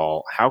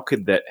protocol, how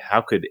could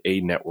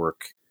a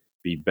network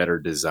be better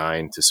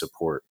designed to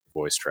support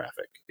voice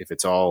traffic? Is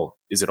it all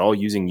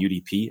using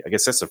UDP? I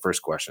guess that's the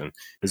first question.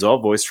 Is all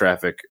voice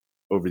traffic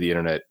over the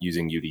internet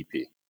using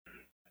UDP?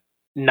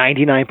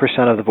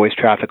 99% of the voice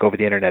traffic over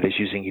the internet is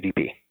using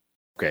UDP.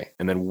 Okay.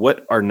 And then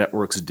what are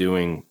networks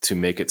doing to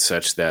make it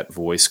such that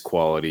voice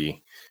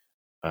quality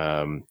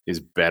is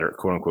better,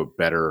 quote unquote,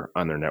 better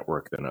on their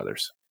network than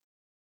others?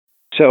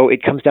 So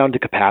it comes down to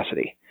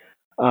capacity.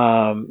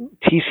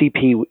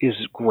 TCP is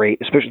great,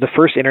 especially the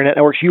first internet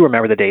networks. You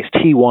remember the days.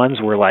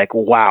 T1s were like,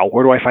 wow,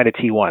 where do I find a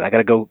T1? I got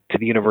to go to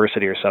the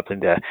university or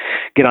something to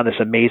get on this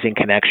amazing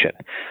connection.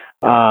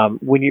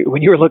 When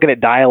you were looking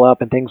at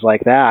dial-up and things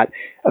like that,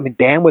 I mean,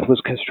 bandwidth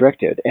was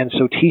constricted. And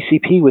so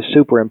TCP was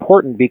super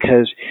important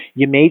because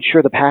you made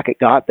sure the packet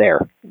got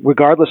there,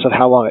 regardless of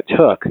how long it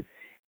took,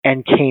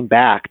 and came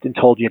back and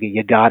told you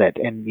you got it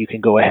and you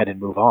can go ahead and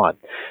move on.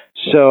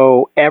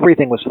 So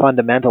everything was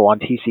fundamental on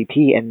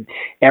TCP, and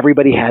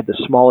everybody had the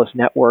smallest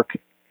network,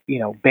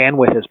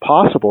 bandwidth as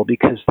possible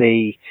because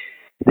they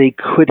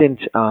couldn't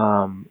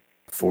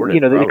afford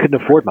it. They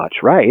couldn't afford much.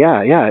 Right.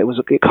 Yeah.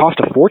 It cost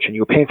a fortune.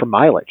 You were paying for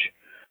mileage.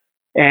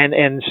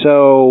 And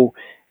so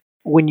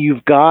when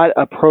you've got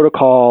a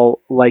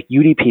protocol like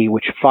UDP,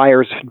 which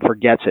fires and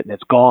forgets it and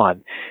it's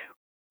gone,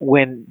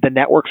 when the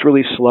network's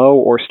really slow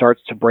or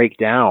starts to break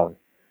down,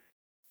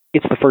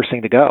 it's the first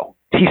thing to go.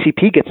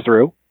 TCP gets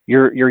through,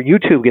 your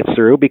YouTube gets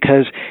through,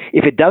 because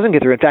if it doesn't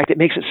get through, in fact, it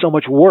makes it so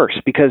much worse,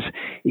 because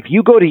if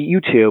you go to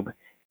YouTube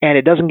and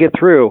it doesn't get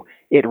through,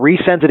 it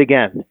resends it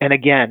again and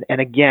again and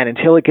again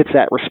until it gets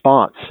that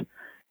response.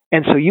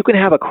 And so you can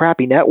have a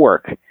crappy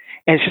network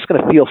and it's just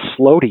going to feel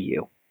slow to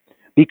you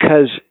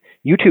because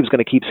YouTube's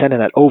going to keep sending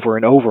that over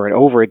and over and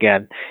over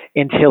again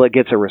until it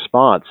gets a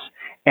response.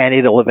 And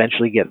it'll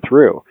eventually get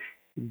through.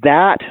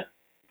 That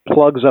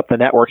plugs up the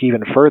network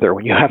even further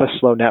when you have a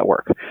slow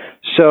network.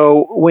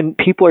 So when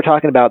people are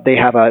talking about they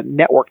have a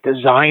network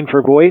designed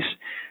for voice,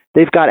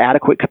 they've got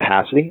adequate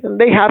capacity.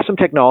 And they have some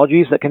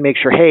technologies that can make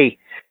sure, hey,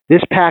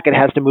 this packet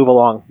has to move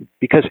along,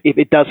 because if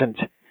it doesn't,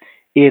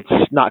 it's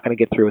not going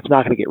to get through. It's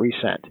not going to get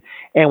resent.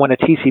 And when a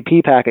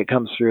TCP packet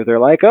comes through, they're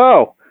like,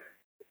 oh,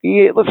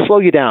 yeah, let's slow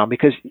you down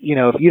because,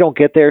 if you don't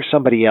get there,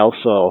 somebody else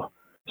will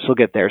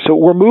get there. So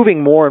we're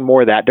moving more and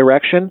more that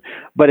direction.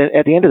 But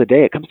at the end of the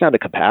day, it comes down to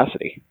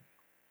capacity.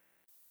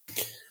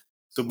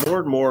 So more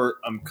and more,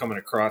 I'm coming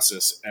across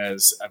this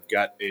as I've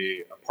got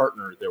a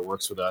partner that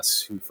works with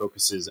us who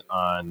focuses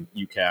on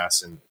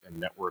UCaaS and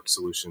network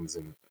solutions,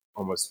 and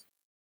almost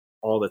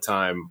all the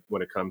time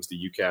when it comes to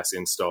UCaaS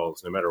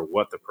installs, no matter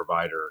what the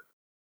provider,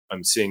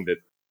 I'm seeing that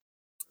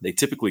they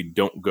typically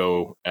don't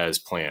go as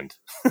planned.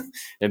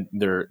 And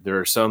there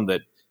are some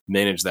that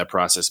manage that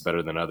process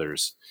better than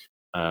others.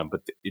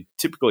 But it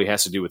typically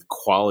has to do with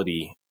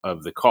quality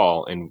of the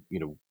call. And,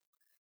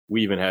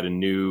 we even had a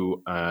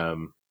new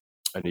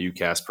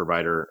UCaaS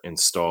provider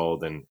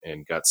installed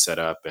and got set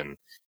up, and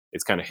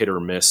it's kind of hit or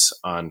miss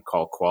on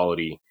call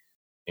quality.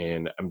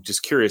 And I'm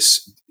just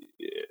curious,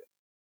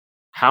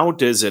 how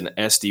does an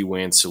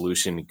SD-WAN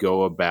solution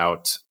go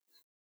about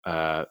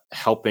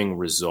helping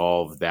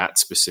resolve that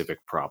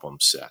specific problem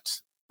set,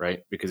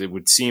 right? Because it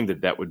would seem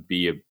that would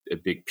be a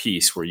big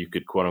piece where you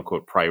could, quote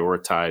unquote,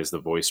 prioritize the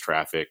voice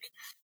traffic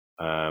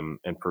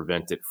and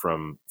prevent it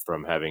from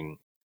having,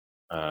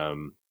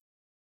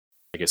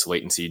 I guess,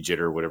 latency,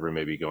 jitter, whatever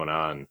may be going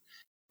on.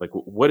 Like,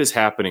 what is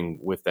happening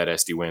with that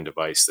SD-WAN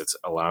device that's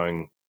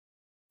allowing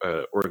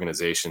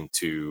organization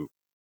to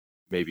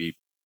maybe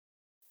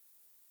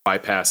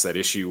bypass that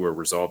issue or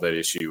resolve that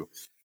issue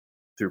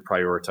through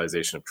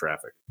prioritization of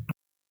traffic?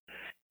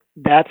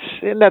 That's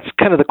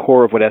kind of the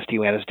core of what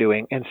SD-WAN is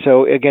doing. And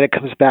so again, it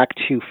comes back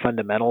to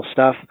fundamental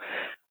stuff.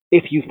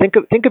 If you think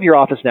of your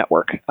office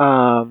network,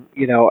 part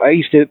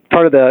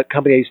of the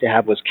company I used to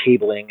have was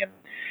cabling and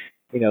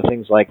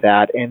things like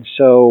that. And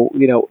so,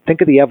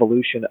 think of the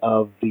evolution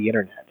of the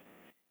internet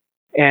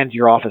and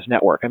your office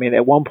network. I mean,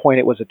 at one point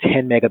it was a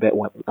 10 megabit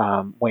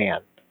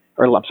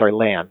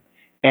LAN.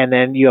 And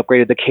then you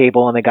upgraded the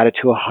cable and they got it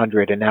to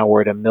 100, and now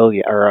we're at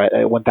 1,000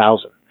 or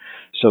 1,000.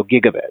 So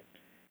gigabit.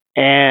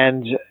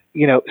 And,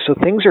 so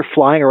things are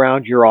flying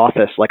around your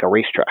office like a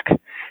racetrack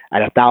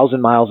at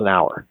 1,000 miles an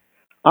hour.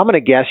 I'm going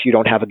to guess you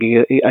don't have a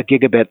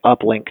gigabit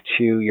uplink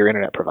to your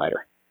internet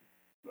provider.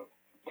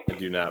 I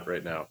do not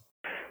right now.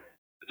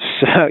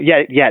 So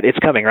yeah, it's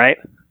coming, right?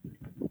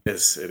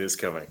 Yes, it is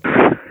coming.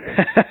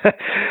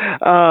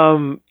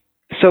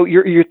 So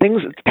your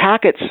things,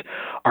 packets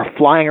are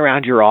flying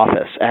around your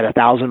office at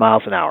 1,000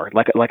 miles an hour,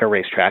 like a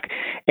racetrack.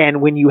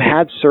 And when you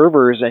had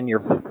servers and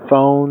your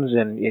phones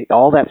and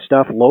all that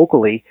stuff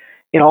locally,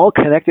 it all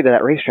connected to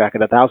that racetrack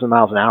at 1,000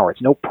 miles an hour.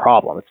 It's no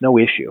problem. It's no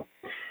issue.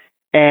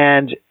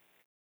 And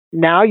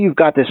now you've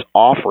got this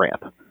off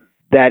ramp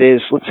that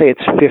is, let's say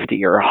it's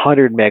 50 or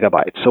 100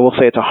 megabytes. So we'll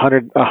say it's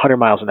 100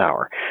 miles an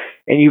hour.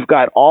 And you've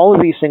got all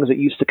of these things that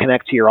used to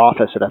connect to your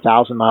office at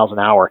 1,000 miles an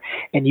hour,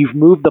 and you've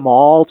moved them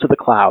all to the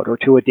cloud or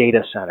to a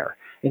data center,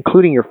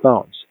 including your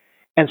phones.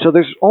 And so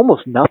there's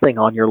almost nothing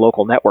on your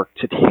local network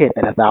to hit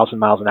at 1,000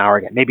 miles an hour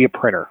again, maybe a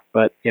printer,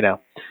 but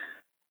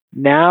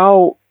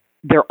now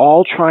they're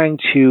all trying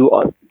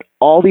to,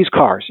 all these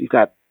cars, you've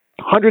got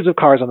hundreds of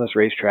cars on this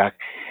racetrack,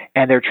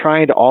 and they're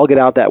trying to all get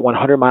out that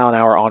 100 mile an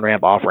hour on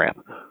ramp, off ramp.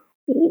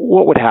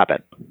 What would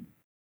happen?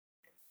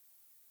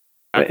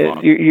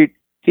 You're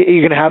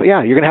gonna have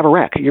a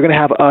wreck. You're gonna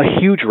have a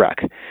huge wreck,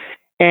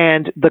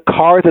 and the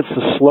car that's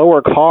the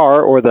slower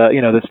car, or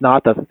that's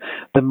not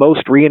the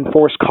most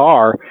reinforced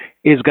car,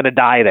 is gonna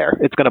die there.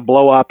 It's gonna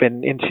blow up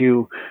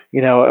into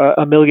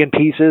a million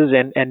pieces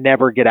and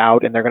never get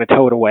out, and they're gonna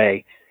tow it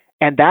away.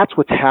 And that's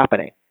what's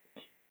happening.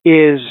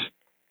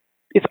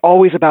 It's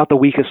always about the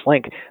weakest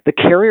link. The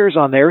carriers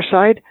on their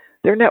side,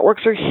 their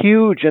networks are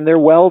huge and they're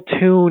well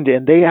tuned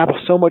and they have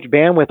so much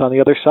bandwidth on the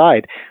other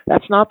side.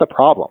 That's not the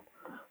problem.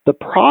 The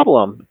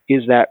problem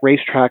is that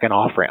racetrack and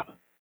off ramp.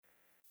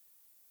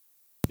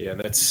 Yeah,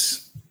 that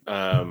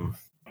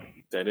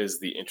is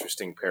the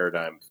interesting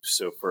paradigm.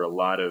 So for a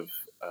lot of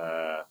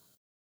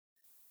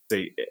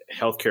say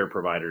healthcare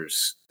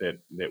providers that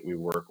we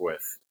work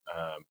with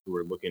who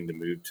are looking to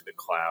move to the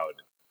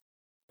cloud,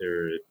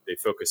 they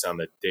focus on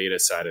the data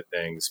side of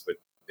things, but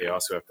they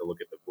also have to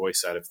look at the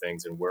voice side of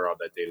things and where all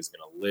that data is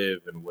going to live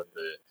and what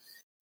the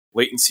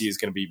latency is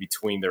going to be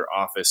between their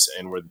office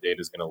and where the data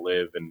is going to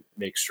live, and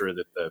make sure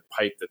that the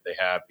pipe that they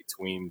have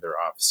between their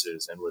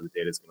offices and where the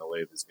data is going to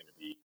live is going to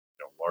be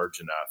large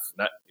enough.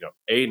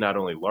 Not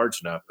only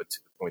large enough, but to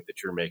the point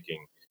that you're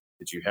making,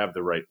 that you have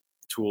the right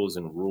tools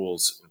and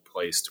rules in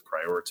place to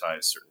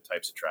prioritize certain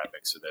types of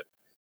traffic so that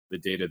the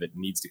data that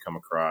needs to come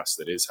across,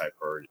 that is high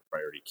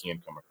priority,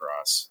 can come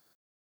across.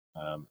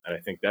 And I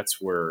think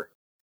that's where,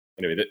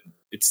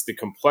 it's the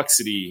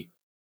complexity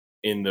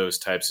in those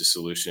types of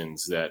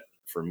solutions that,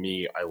 for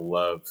me, I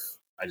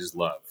just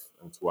love.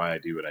 And that's why I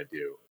do what I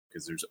do,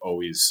 because there's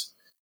always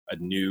a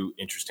new,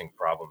 interesting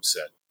problem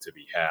set to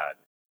be had.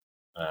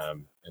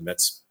 And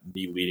that's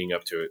me leading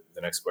up to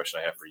the next question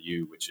I have for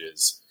you, which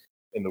is,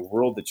 in the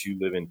world that you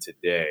live in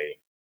today,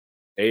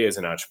 A, as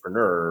an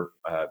entrepreneur,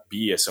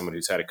 B, as someone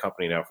who's had a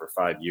company now for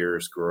 5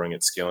 years, growing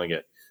it, scaling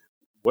it,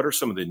 what are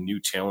some of the new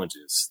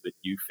challenges that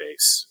you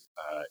face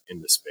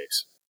in this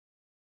space?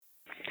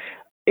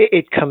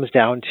 It comes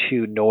down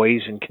to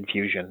noise and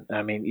confusion.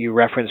 I mean, you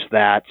referenced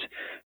that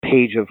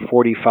page of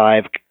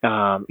 45,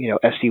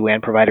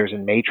 SD-WAN providers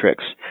in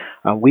Matrix.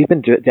 We've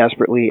been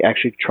desperately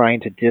actually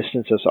trying to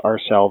distance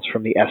ourselves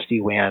from the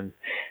SD-WAN,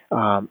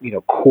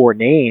 core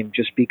name,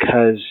 just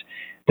because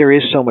there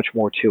is so much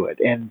more to it.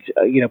 And,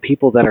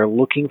 people that are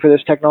looking for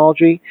this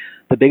technology,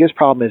 the biggest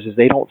problem is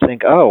they don't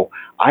think, oh,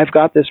 I've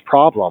got this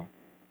problem,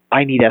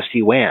 I need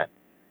SD-WAN.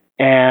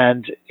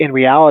 And in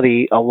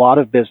reality, a lot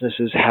of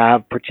businesses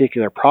have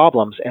particular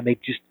problems, and they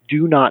just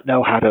do not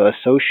know how to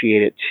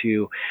associate it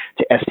to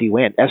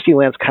SD-WAN.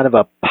 SD-WAN's kind of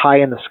a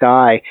pie in the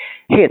sky.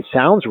 Hey, it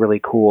sounds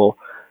really cool,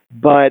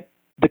 but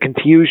the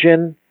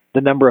confusion, the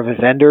number of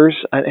vendors,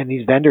 and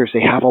these vendors, they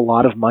have a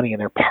lot of money,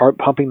 and they're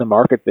pumping the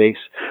market base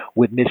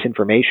with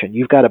misinformation.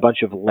 You've got a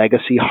bunch of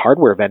legacy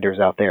hardware vendors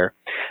out there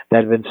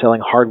that have been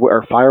selling hardware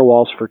or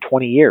firewalls for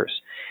 20 years.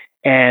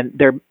 And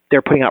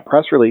they're putting out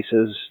press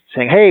releases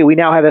saying, "Hey, we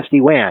now have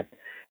SD-WAN."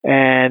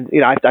 And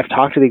I've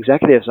talked to the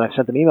executives and I've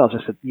sent them emails.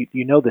 I said,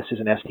 "This is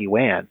an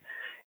SD-WAN,"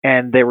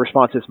 and their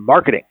response is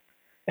marketing.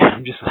 And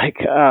I'm just like,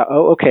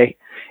 "Oh, okay."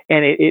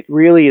 And it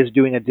really is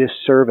doing a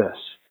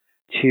disservice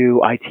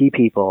to IT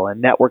people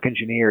and network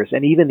engineers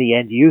and even the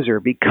end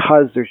user,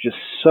 because there's just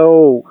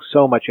so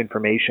much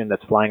information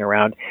that's flying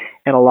around,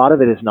 and a lot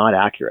of it is not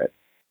accurate.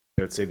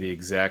 I would say the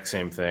exact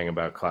same thing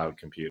about cloud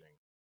computing.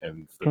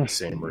 And for the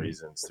same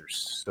reasons,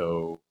 there's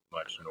so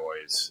much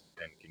noise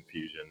and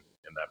confusion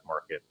in that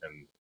market.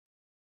 And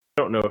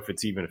I don't know if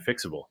it's even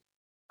fixable.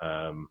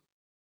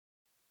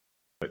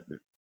 But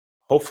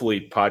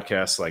hopefully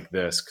podcasts like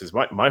this, because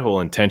my whole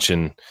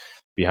intention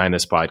behind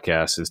this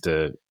podcast is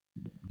to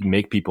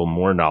make people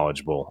more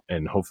knowledgeable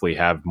and hopefully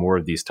have more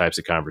of these types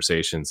of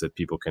conversations that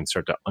people can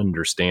start to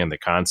understand the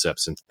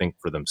concepts and think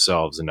for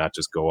themselves and not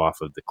just go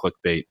off of the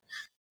clickbait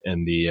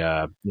and the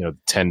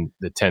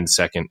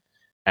 10-second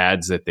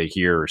ads that they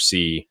hear or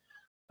see,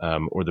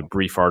 or the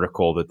brief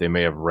article that they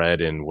may have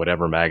read in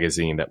whatever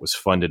magazine that was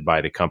funded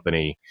by the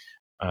company,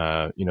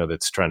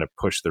 that's trying to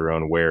push their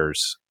own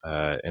wares,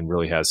 and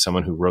really has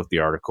someone who wrote the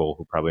article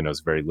who probably knows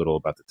very little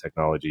about the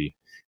technology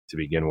to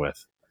begin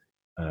with.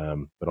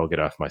 But I'll get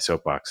off my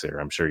soapbox there.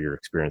 I'm sure you're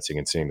experiencing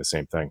and seeing the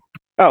same thing.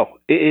 Oh,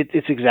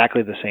 it's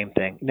exactly the same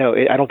thing. No,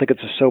 I don't think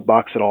it's a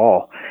soapbox at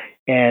all.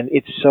 And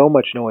it's so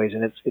much noise,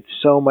 and it's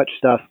so much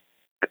stuff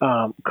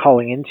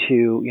calling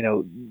into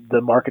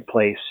the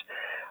marketplace.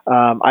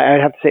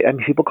 I'd have to say,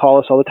 people call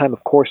us all the time,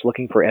 of course,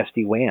 looking for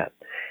SD-WAN,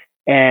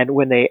 and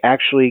when they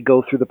actually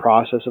go through the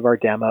process of our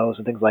demos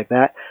and things like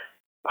that,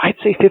 I'd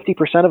say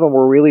 50% of them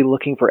were really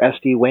looking for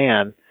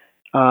SD-WAN,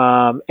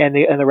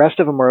 and the rest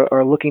of them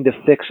are looking to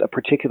fix a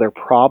particular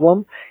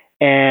problem,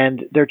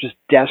 and they're just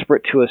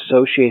desperate to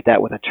associate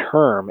that with a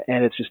term,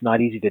 and it's just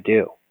not easy to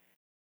do.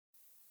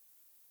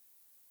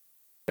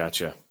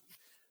 Gotcha.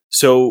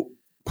 So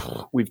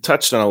we've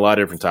touched on a lot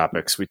of different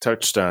topics. We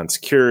touched on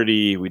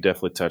security. We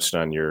definitely touched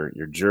on your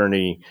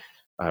journey.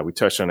 We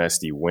touched on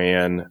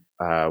SD-WAN.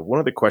 One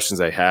of the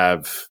questions I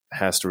have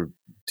has to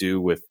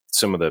do with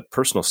some of the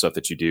personal stuff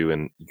that you do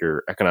in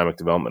your economic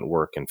development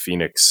work in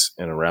Phoenix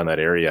and around that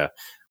area.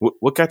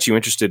 What got you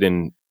interested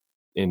in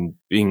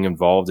being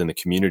involved in the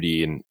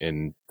community and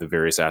in the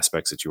various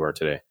aspects that you are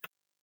today?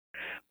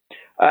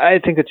 I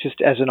think it's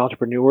just as an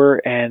entrepreneur,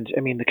 and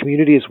the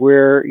community is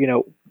where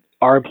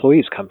our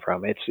employees come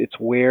from. It's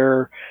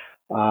where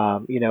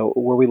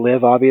where we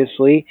live,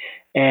 obviously,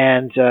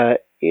 and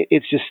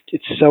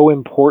it's so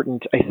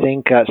important. I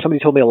think somebody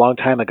told me a long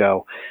time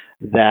ago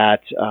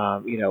that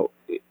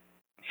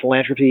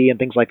philanthropy and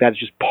things like that is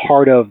just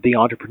part of the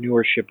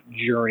entrepreneurship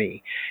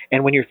journey.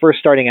 And when you're first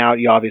starting out,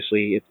 you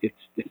obviously it's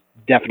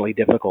definitely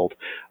difficult,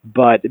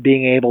 but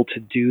being able to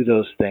do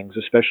those things,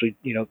 especially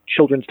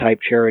children's type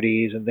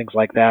charities and things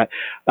like that,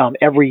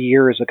 every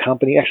year as a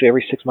company, actually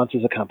every 6 months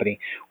as a company,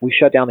 we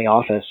shut down the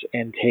office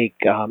and take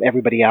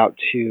everybody out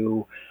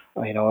to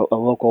a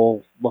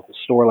local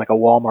store like a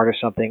Walmart or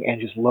something,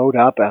 and just load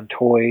up on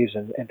toys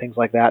and things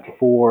like that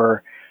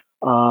for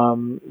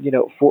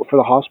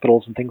the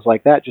hospitals and things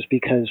like that, just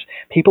because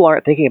people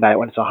aren't thinking about it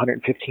when it's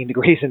 115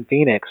 degrees in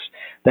Phoenix,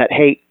 that,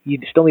 hey, you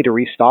still need to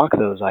restock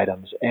those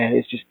items. And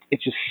it's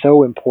just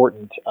so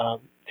important.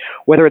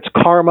 Whether it's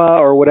karma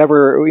or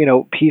whatever,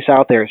 piece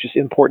out there, it's just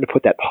important to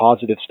put that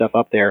positive stuff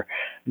up there,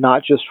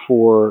 not just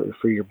for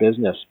your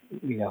business,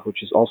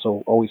 which is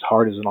also always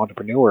hard as an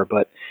entrepreneur,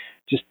 but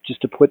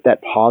just to put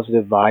that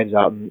positive vibes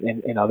out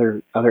in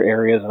other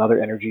areas and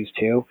other energies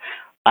too.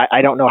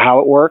 I don't know how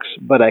it works,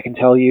 but I can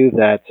tell you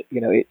that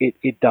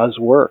it does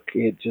work.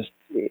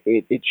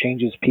 It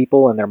changes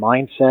people and their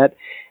mindset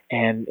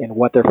and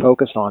what they're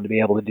focused on to be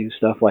able to do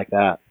stuff like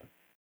that.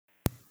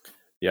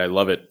 Yeah, I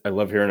love it. I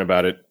love hearing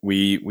about it.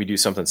 We do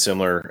something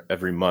similar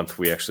every month.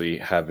 We actually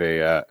have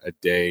a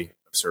day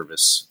of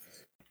service,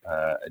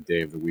 a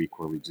day of the week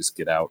where we just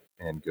get out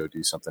and go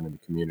do something in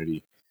the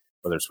community,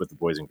 whether it's with the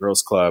Boys and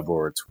Girls Club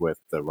or it's with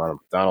the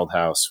Ronald McDonald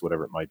House,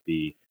 whatever it might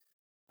be.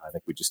 I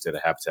think we just did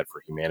a Habitat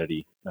for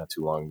Humanity not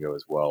too long ago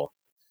as well.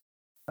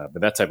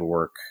 But that type of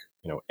work,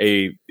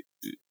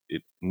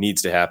 it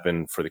needs to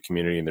happen for the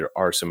community, and there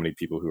are so many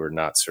people who are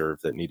not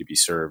served that need to be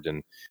served.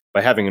 And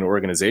by having an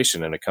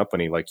organization and a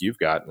company like you've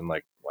got and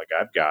like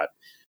I've got,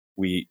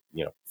 we,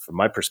 from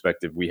my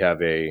perspective, we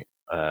have an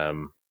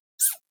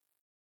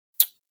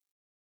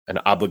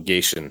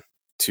obligation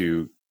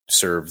to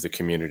serve the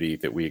community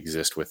that we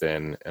exist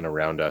within and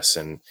around us.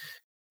 And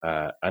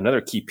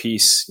another key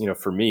piece,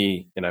 for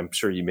me, and I'm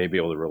sure you may be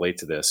able to relate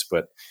to this,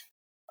 but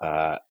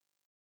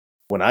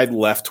when I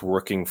left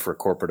working for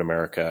corporate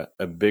America,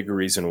 a big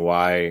reason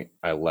why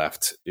I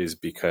left is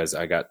because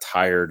I got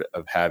tired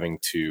of having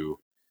to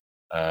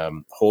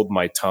hold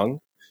my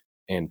tongue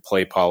and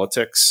play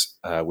politics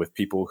with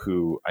people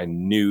who I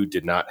knew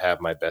did not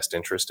have my best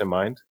interest in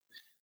mind.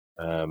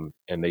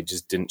 And they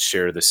just didn't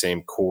share the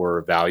same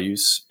core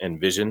values and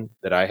vision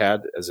that I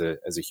had as a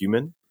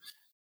human.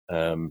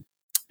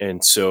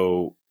 And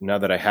so now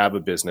that I have a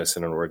business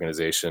and an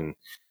organization,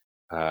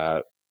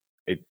 I've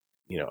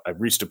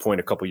reached a point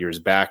a couple years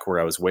back where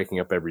I was waking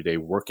up every day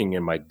working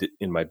in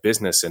my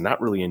business and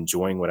not really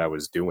enjoying what I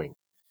was doing.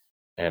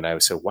 And I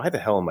said, why the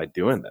hell am I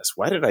doing this?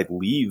 Why did I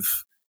leave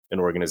an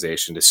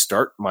organization to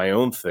start my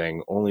own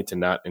thing only to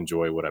not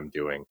enjoy what I'm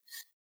doing?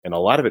 And a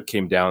lot of it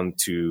came down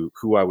to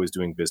who I was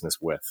doing business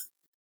with.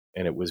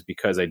 And it was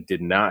because I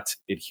did not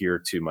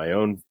adhere to my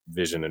own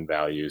vision and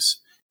values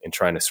and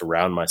trying to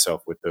surround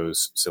myself with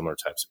those similar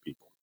types of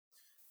people.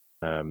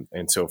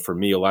 And so for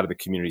me, a lot of the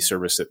community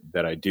service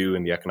that I do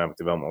and the economic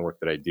development work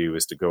that I do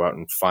is to go out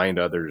and find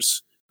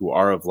others who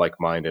are of like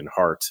mind and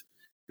heart,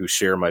 who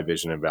share my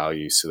vision and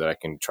values so that I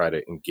can try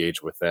to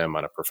engage with them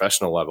on a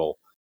professional level.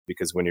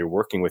 Because when you're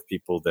working with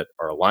people that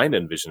are aligned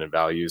in vision and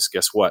values,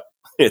 guess what?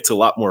 It's a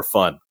lot more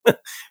fun.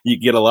 You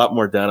get a lot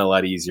more done a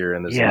lot easier,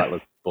 and there's a lot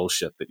less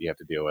bullshit that you have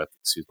to deal with.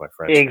 Excuse my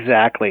French.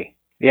 Exactly.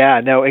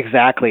 Yeah, no,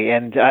 exactly.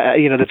 And,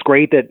 that's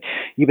great that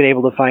you've been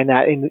able to find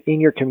that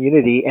in your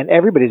community, and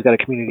everybody's got a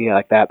community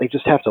like that. They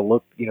just have to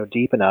look,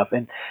 deep enough.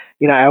 And,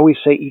 I always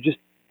say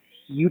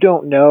you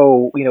don't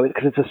know,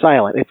 because it's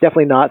it's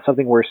definitely not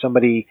something where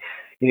somebody,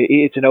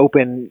 it's an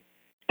open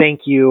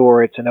thank you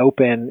or it's an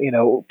open,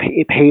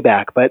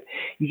 payback, but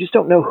you just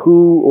don't know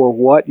who or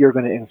what you're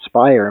going to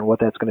inspire and what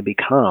that's going to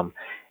become.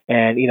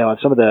 And, on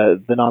some of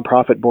the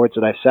nonprofit boards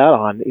that I've sat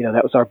on,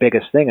 that was our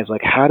biggest thing is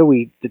like, how do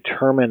we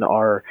determine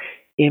our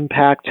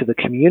impact to the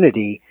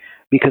community,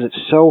 because it's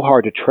so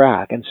hard to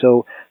track. And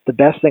so the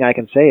best thing I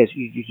can say is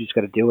you just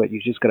got to do it.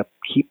 You just got to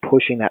keep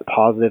pushing that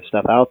positive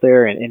stuff out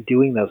there and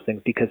doing those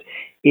things, because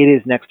it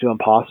is next to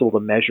impossible to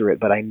measure it,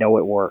 but I know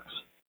it works.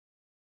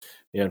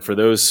 Yeah, and for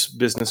those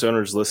business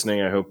owners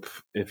listening, I hope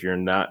if you're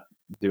not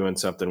doing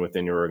something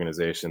within your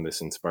organization,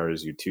 this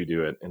inspires you to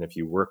do it. And if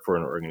you work for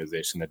an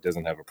organization that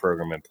doesn't have a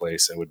program in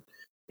place, I would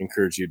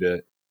encourage you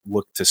to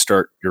look to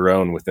start your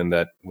own within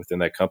that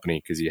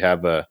company, because you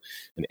have an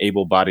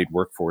able-bodied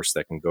workforce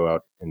that can go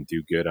out and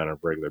do good on a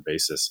regular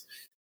basis.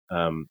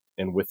 And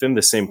within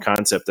the same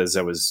concept, as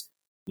I was,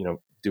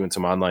 doing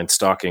some online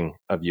stalking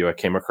of you, I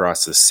came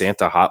across the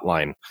Santa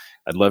Hotline.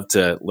 I'd love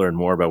to learn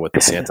more about what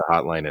the Santa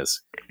Hotline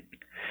is.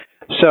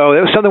 So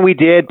it was something we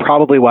did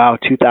probably,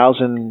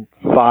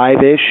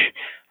 2005-ish,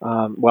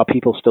 while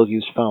people still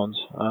use phones,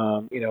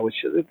 which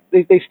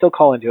they still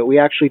call into it. We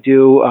actually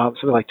do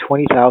something like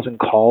 20,000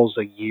 calls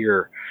a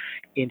year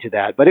into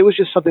that. But it was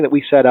just something that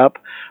we set up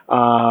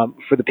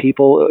for the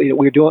people. We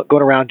were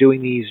going around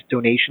doing these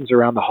donations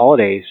around the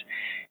holidays,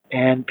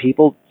 and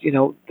people,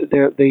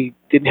 they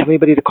didn't have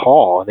anybody to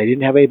call, and they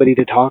didn't have anybody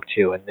to talk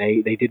to, and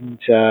they didn't.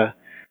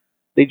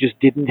 They just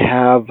didn't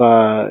have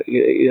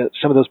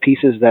some of those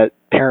pieces that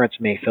parents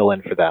may fill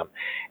in for them.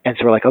 And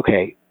so we're like,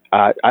 okay,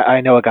 I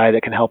know a guy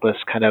that can help us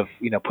kind of,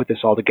 put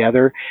this all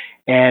together.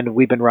 And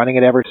we've been running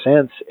it ever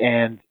since.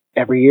 And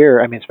every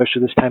year,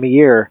 especially this time of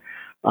year,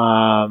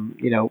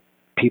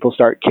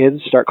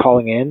 kids start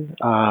calling in.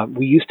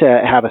 We used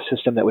to have a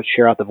system that would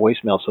share out the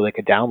voicemail so they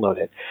could download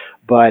it.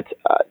 But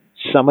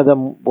some of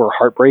them were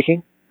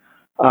heartbreaking.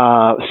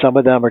 Some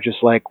of them are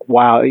just like,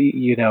 wow,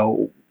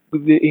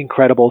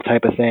 incredible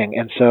type of thing.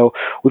 And so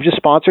we've just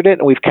sponsored it,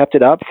 and we've kept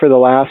it up for the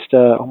last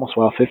almost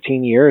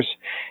 15 years.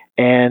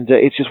 And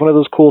it's just one of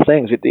those cool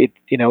things. It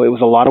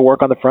was a lot of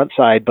work on the front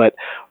side, but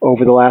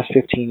over the last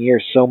 15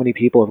 years, so many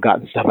people have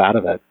gotten stuff out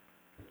of it.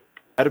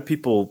 How do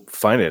people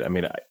find it?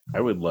 I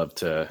would love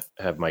to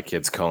have my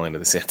kids call into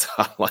the Santa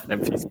Hotline.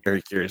 I'd be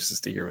very curious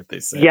just to hear what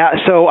they say. Yeah,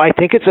 so I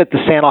think it's at the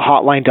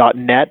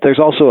santahotline.net. There's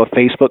also a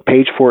Facebook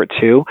page for it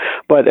too.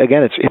 But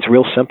again, it's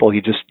real simple.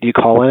 You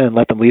call in and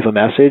let them leave a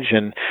message.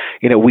 And,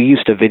 we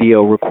used to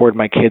video record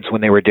my kids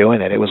when they were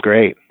doing it. It was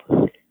great.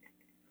 I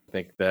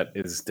think that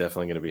is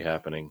definitely going to be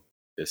happening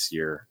this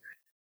year.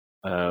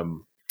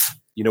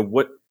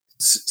 What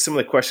some of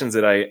the questions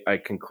that I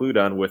conclude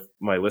on with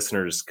my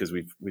listeners, because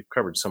we've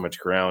covered so much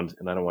ground,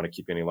 and I don't want to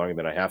keep any longer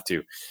than I have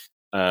to.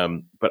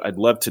 But I'd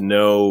love to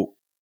know,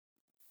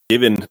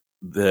 given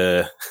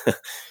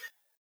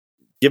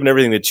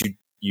everything that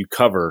you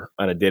cover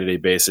on a day-to-day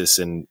basis,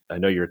 and I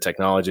know you're a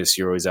technologist,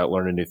 you're always out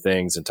learning new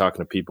things and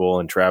talking to people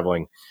and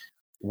traveling.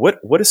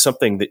 What is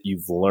something that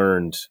you've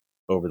learned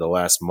over the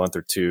last month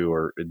or two,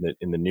 or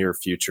in the near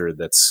future,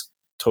 that's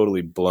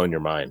totally blown your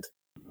mind?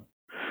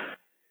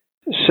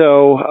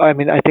 So, I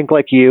mean, I think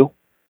like you,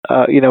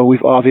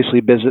 we've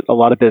obviously visited a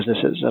lot of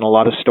businesses and a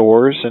lot of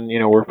stores, and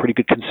we're pretty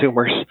good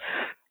consumers.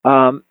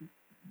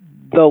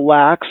 The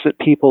lacks that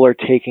people are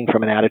taking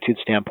from an attitude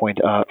standpoint,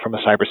 from a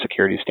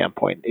cybersecurity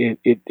standpoint,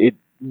 it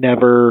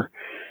never,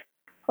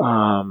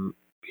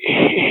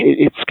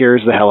 it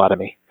scares the hell out of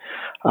me.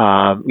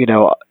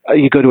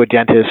 You go to a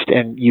dentist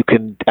and you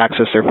can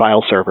access their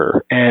file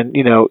server, and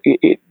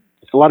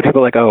a lot of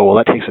people are like, oh, well,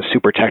 that takes a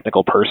super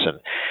technical person,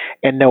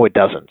 and no, it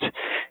doesn't.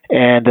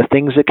 And the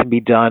things that can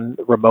be done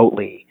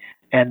remotely,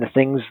 and the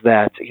things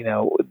that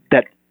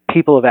that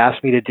people have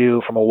asked me to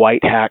do from a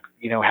white hat,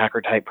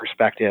 hacker type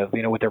perspective,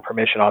 with their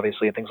permission,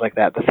 obviously, and things like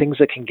that. The things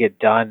that can get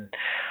done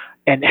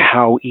and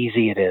how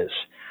easy it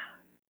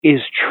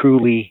is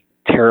truly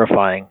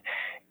terrifying.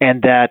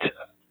 And that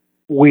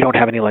we don't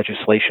have any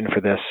legislation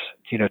for this,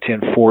 to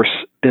enforce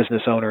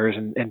business owners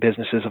and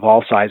businesses of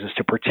all sizes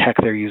to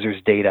protect their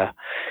users' data.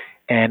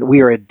 And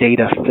we are a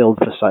data-filled,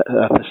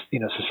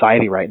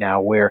 society right now,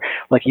 where,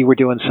 like you were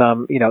doing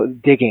some,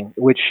 digging,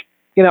 which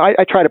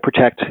I try to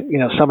protect,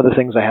 some of the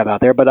things I have out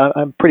there, but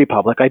I'm pretty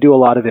public. I do a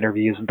lot of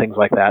interviews and things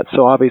like that.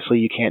 So obviously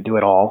you can't do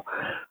it all,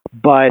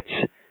 but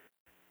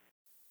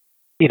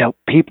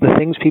the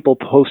things people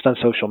post on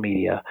social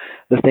media,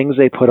 the things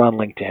they put on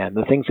LinkedIn,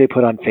 the things they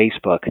put on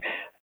Facebook,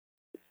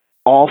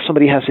 all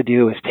somebody has to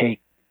do is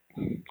take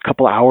a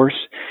couple hours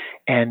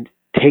and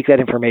take that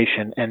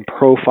information and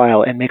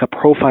profile and make a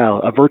profile,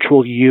 a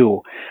virtual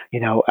you,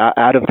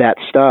 out of that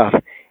stuff.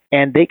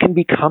 And they can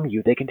become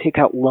you. They can take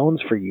out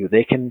loans for you.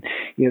 They can,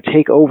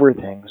 take over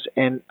things.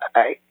 And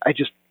I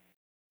just,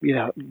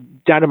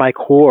 down to my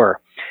core,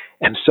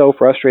 am so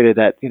frustrated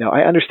that,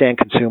 I understand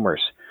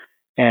consumers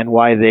and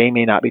why they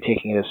may not be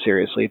taking it as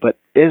seriously, but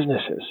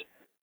businesses,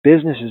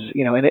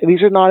 and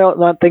these are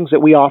not things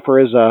that we offer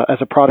as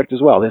a product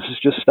as well. This is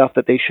just stuff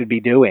that they should be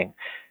doing.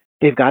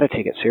 They've got to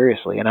take it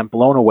seriously. And I'm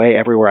blown away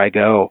everywhere I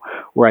go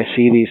where I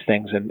see these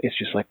things. And it's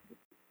just like,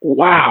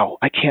 wow,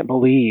 I can't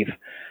believe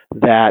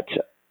that's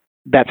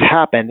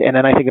happened. And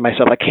then I think to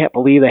myself, I can't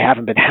believe they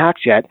haven't been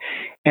hacked yet.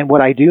 And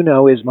what I do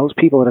know is most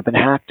people that have been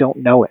hacked don't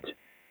know it.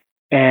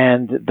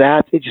 And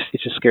that, it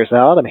just scares the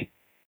hell out of me.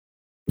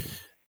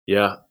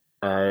 Yeah.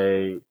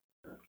 I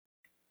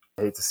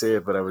hate to say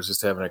it, but I was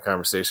just having a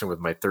conversation with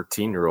my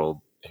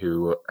 13-year-old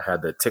who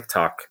had the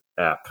TikTok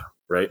app,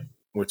 right?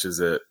 Which is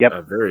a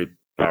very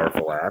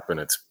powerful app, and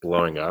it's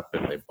blowing up,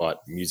 and they bought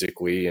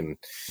Musical.ly and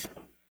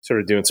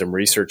sort of doing some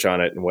research on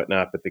it and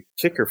whatnot. But the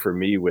kicker for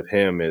me with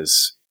him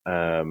is,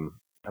 I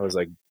was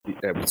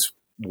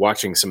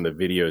watching some of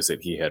the videos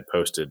that he had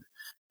posted,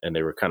 and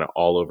they were kind of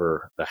all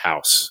over the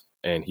house.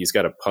 And he's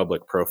got a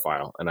public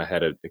profile, and I had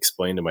to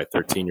explain to my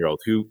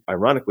 13-year-old, who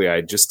ironically I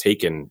had just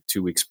taken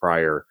 2 weeks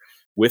prior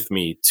with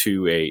me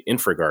to a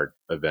InfraGard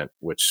event,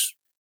 which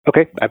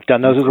I've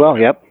done those as well.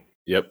 Yep.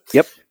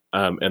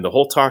 And the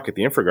whole talk at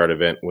the InfraGard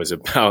event was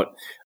about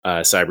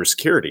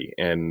cybersecurity,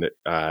 and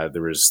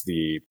there was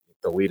the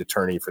lead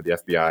attorney for the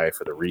FBI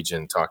for the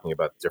region talking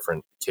about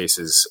different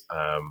cases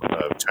of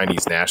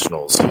Chinese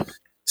nationals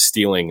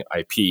stealing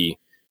IP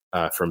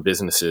from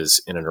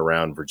businesses in and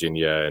around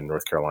Virginia and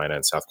North Carolina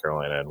and South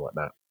Carolina and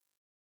whatnot,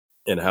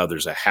 and how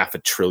there's a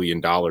 $500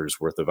 billion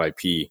worth of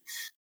IP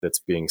that's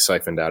being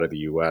siphoned out of the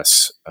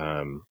U.S.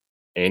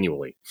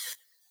 Annually,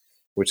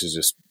 which is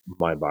just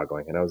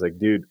mind-boggling. And I was like,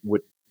 dude,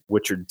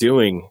 what you're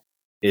doing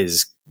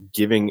is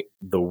giving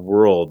the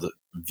world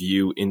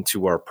view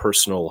into our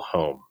personal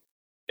home.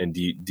 And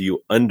do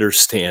you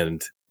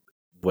understand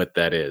what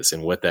that is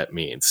and what that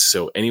means?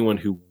 So anyone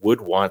who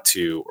would want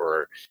to,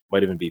 or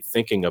might even be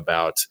thinking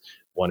about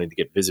wanting to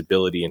get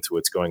visibility into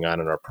what's going on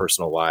in our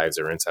personal lives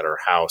or inside our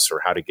house or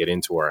how to get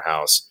into our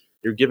house,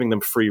 you're giving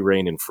them free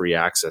reign and free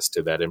access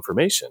to that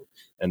information.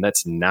 And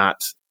that's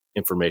not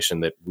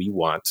information that we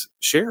want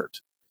shared.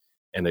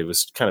 And I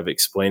was kind of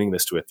explaining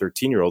this to a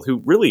 13-year-old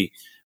who really,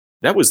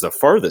 that was the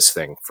farthest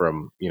thing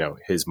from,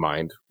 his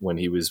mind when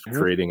he was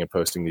creating and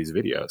posting these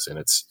videos.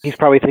 And he's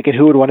probably thinking,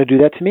 who would want to do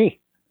that to me?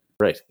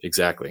 Right.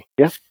 Exactly.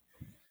 Yeah.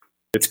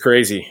 It's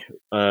crazy.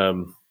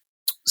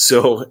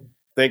 So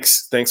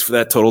thanks for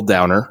that total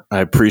downer. I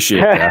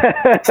appreciate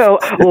that. So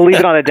we'll leave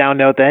it on a down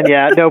note then.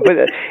 Yeah, no, but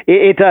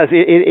it does.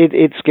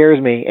 It scares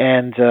me.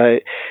 And,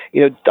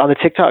 on the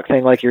TikTok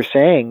thing, like you're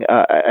saying,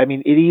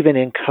 it even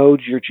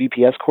encodes your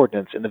GPS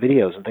coordinates in the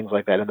videos and things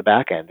like that in the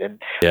back end.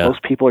 And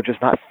most people are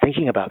just not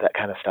thinking about that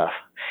kind of stuff.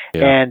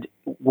 Yeah. And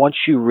once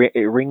you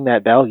ring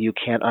that bell, you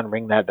can't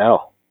unring that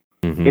bell.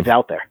 Mm-hmm. It's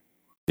out there.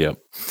 Yep.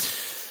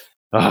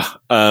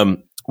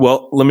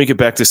 Well, let me get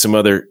back to some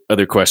other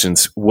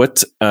questions.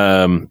 What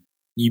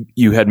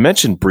you had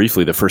mentioned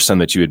briefly the first time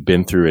that you had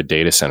been through a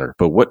data center,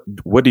 but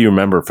what do you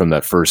remember from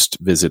that first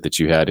visit that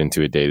you had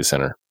into a data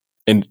center?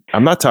 And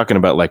I'm not talking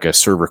about like a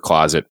server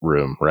closet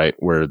room, right,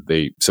 where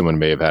someone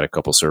may have had a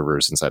couple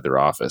servers inside their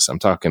office. I'm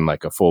talking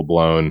like a full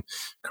blown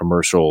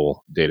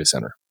commercial data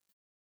center.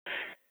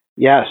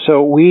 Yeah,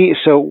 so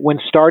when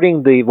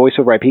starting the voice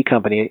over IP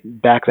company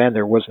back then,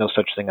 there was no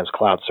such thing as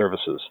cloud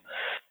services.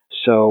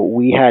 So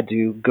we had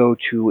to go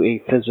to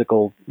a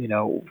physical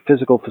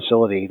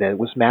facility that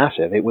was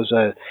massive. It was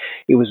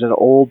an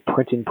old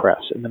printing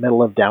press in the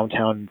middle of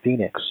downtown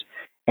Phoenix.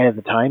 And at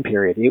the time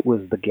period, it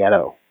was the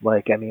ghetto.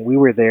 Like, I mean, we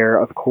were there.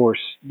 Of course,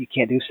 you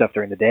can't do stuff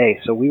during the day,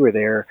 so we were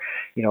there,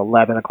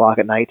 11 o'clock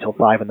at night till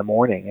 5 in the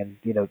morning, and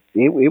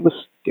it was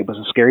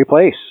a scary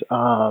place.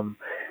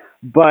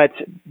 But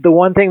the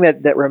one thing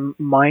that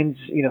reminds,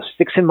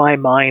 sticks in my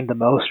mind the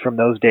most from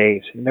those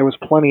days, and there was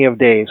plenty of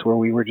days where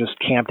we were just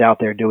camped out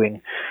there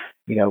doing,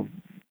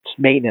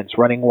 maintenance,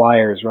 running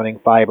wires, running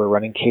fiber,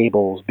 running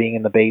cables, being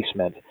in the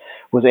basement,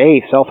 was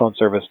cell phone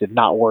service did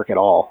not work at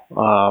all.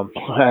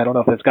 I don't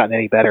know if it's gotten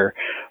any better,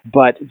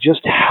 but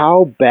just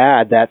how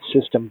bad that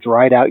system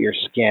dried out your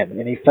skin,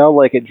 and it felt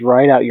like it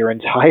dried out your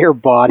entire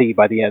body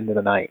by the end of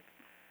the night.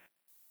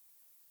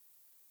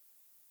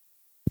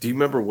 Do you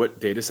remember what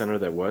data center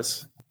that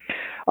was?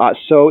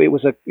 So it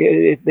was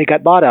they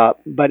got bought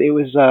up, but it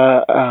was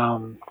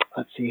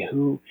let's see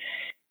who.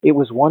 It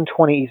was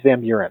 120 East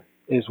Van Buren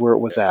is where it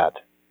was at,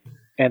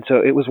 and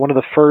so it was one of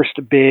the first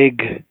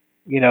big,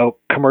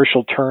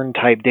 commercial turn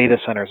type data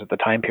centers at the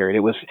time period.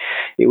 It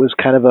was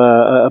kind of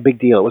a big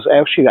deal. It was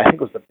actually, I think,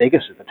 it was the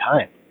biggest at the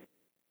time.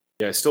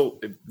 Yeah,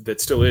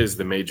 that still is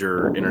the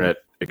major internet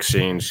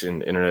exchange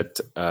and internet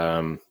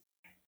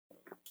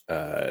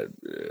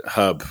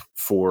hub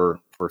for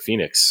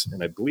Phoenix,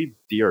 and I believe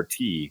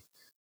DRT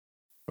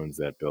owns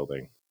that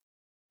building.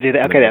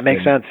 Okay, that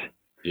makes sense.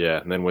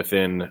 Yeah, and then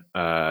within,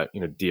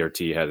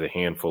 DRT has a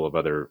handful of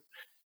other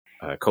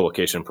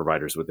co-location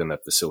providers within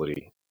that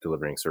facility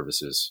delivering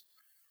services.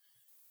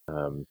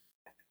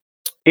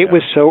 It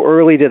was so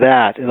early to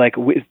that, like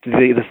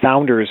the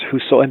founders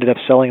who ended up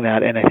selling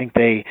that, and I think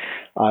they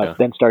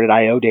then started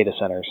IO data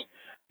centers.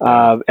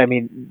 I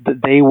mean,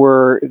 they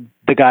were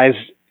the guys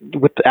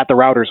at the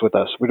routers with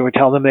us. We would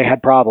tell them they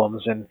had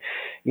problems, and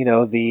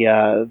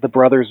the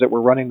brothers that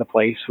were running the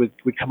place would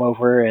come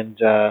over and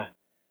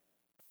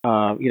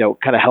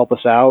kind of help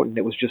us out. And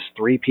it was just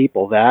 3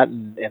 people, that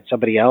and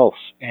somebody else,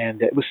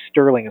 and it was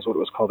Sterling is what it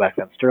was called back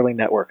then, Sterling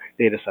Network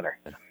Data Center.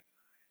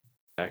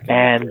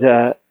 And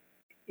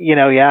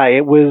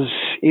it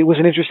was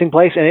an interesting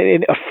place,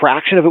 and a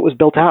fraction of it was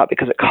built out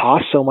because it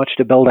cost so much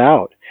to build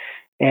out.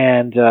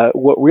 And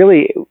what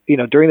really,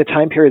 during the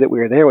time period that we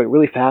were there, what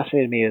really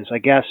fascinated me is, I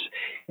guess,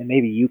 and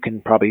maybe you can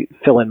probably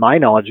fill in my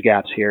knowledge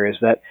gaps here, is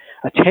that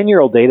a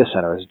 10-year-old data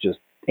center is just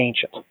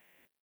ancient.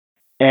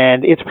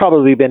 And it's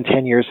probably been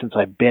 10 years since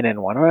I've been in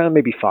one, or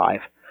maybe 5.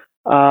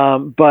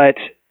 But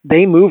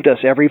they moved us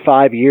every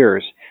 5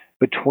 years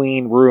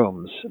between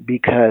rooms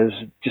because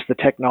just the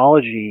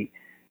technology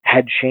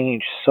had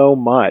changed so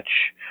much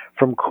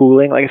from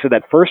cooling. Like I said,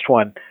 that first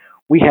one,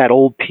 we had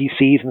old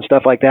PCs and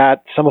stuff like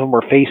that. Some of them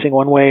were facing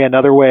one way,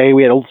 another way.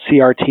 We had old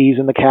CRTs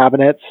in the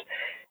cabinets.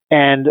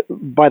 And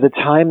by the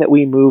time that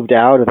we moved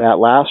out of that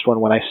last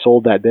one, when I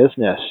sold that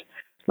business,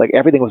 like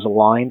everything was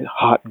aligned,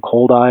 hot and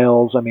cold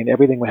aisles. I mean,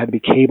 everything had to be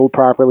cabled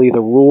properly. The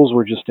rules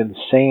were just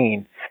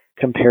insane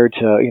compared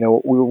to,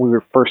 we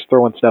were first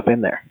throwing stuff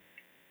in there.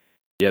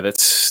 Yeah,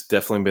 that's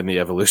definitely been the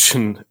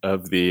evolution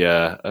of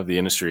the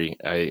industry.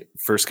 I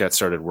first got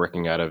started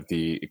working out of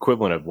the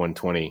equivalent of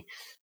 120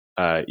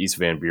 East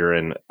Van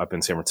Buren up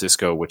in San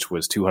Francisco, which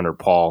was 200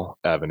 Paul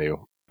Avenue,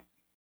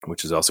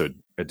 which is also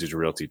a Digital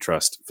Realty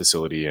Trust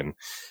facility. And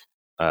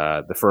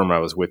the firm I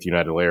was with,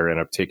 United Layer,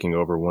 ended up taking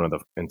over one of the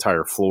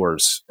entire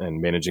floors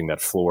and managing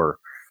that floor.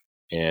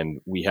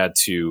 And we had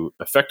to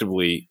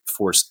effectively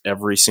force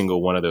every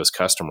single one of those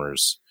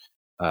customers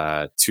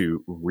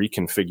to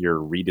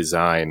reconfigure,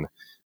 redesign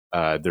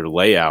their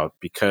layout,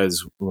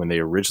 because when they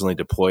originally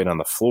deployed on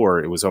the floor,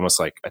 it was almost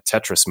like a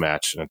Tetris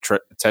match and a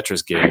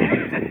Tetris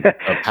game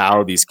of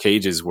how these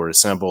cages were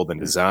assembled and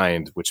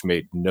designed, which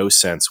made no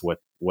sense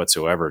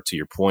whatsoever. To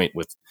your point,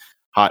 with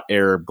hot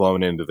air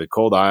blowing into the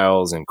cold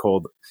aisles and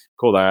cold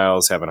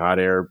aisles having hot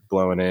air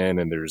blowing in,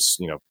 and there's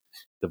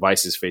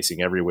devices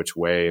facing every which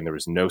way, and there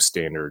was no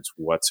standards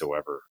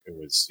whatsoever. It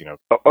was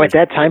at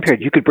that time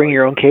period, you could bring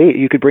your own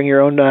you could bring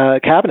your own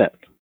cabinet.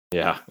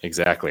 Yeah,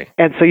 exactly.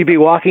 And so you'd be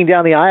walking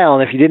down the aisle,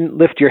 and if you didn't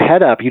lift your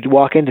head up, you'd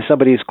walk into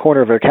somebody's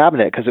corner of their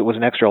cabinet because it was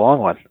an extra long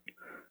one.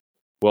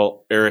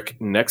 Well, Eric,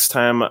 next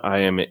time I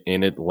am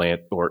in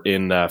Atlanta or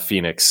in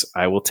Phoenix,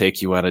 I will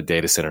take you on a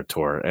data center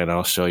tour, and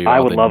I'll show you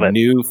all the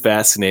new,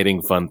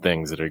 fascinating, fun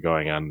things that are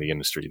going on in the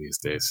industry these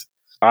days.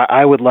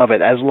 I would love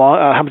it. As long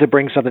I have to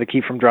bring something to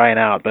keep from drying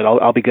out, but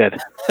I'll be good.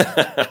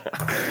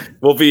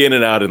 We'll be in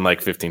and out in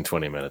like 15,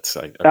 20 minutes.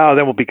 Then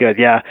we'll be good.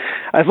 Yeah,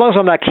 as long as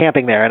I'm not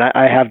camping there, and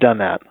I have done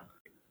that.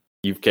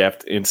 You've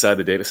camped inside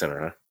the data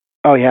center, huh?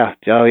 Oh yeah.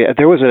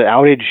 There was an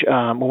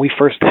outage when we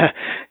first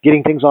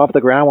getting things off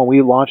the ground when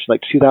we launched,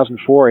 like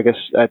 2004. I guess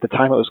at the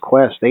time it was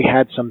Quest. They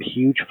had some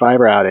huge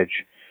fiber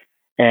outage,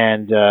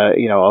 and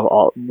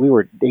we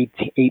were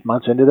 8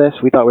 months into this.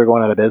 We thought we were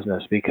going out of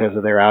business because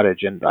of their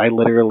outage, and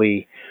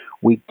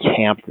we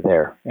camped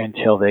there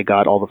until they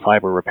got all the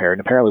fiber repaired.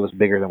 And apparently, it was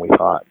bigger than we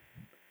thought.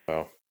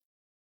 Wow.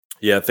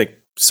 Yeah, I think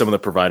some of the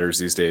providers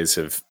these days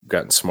have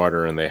gotten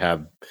smarter, and they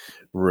have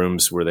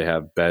rooms where they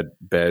have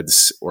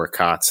beds or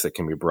cots that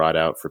can be brought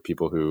out for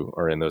people who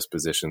are in those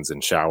positions,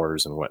 and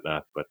showers and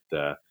whatnot. But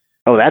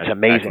that's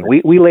amazing.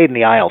 We laid in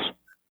the aisles.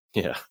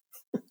 Yeah.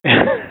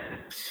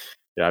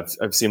 Yeah,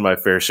 I've seen my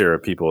fair share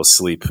of people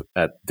asleep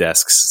at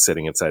desks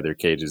sitting inside their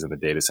cages in the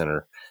data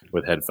center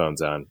with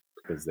headphones on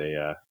because they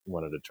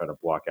wanted to try to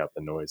block out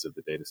the noise of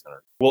the data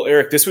center. Well,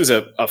 Eric, this was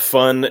a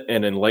fun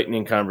and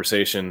enlightening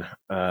conversation.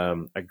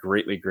 I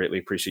greatly, greatly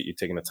appreciate you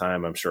taking the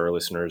time. I'm sure our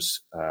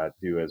listeners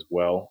do as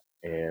well.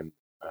 And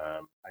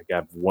I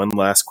got one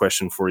last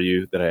question for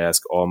you that I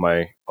ask all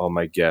my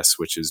guests,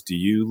 which is, do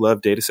you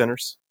love data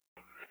centers?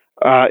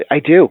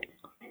 I do.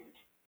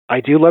 I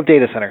do love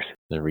data centers.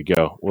 There we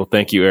go. Well,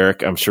 thank you,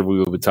 Eric. I'm sure we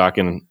will be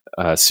talking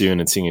soon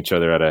and seeing each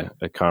other at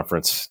a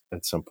conference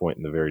at some point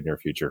in the very near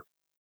future.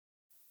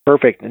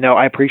 Perfect. No,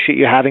 I appreciate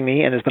you having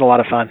me, and it's been a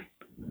lot of fun.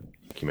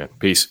 Thank you, man.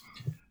 Peace.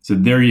 So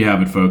there you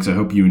have it, folks. I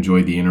hope you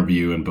enjoyed the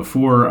interview. And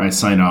before I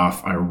sign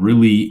off, I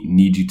really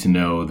need you to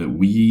know that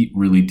we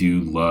really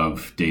do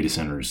love data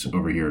centers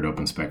over here at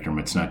Open Spectrum.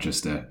 It's not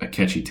just a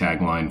catchy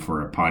tagline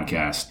for a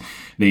podcast.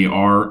 They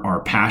are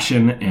our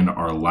passion and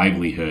our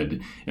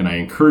livelihood. And I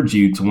encourage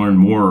you to learn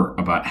more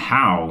about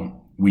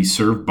how we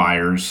serve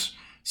buyers,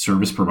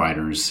 service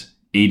providers,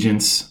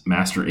 agents,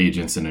 master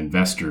agents, and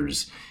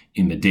investors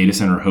in the data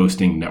center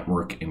hosting,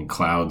 network, and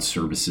cloud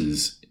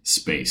services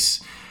space.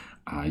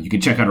 You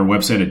can check out our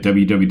website at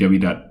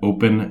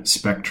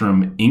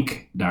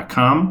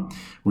www.openspectruminc.com,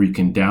 where you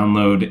can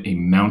download a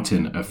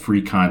mountain of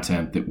free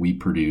content that we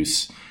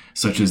produce,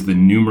 such as the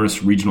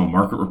numerous regional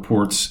market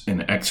reports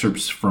and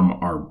excerpts from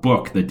our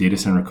book, The Data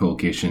Center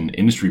Colocation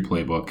Industry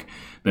Playbook,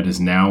 that is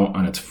now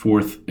on its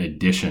 4th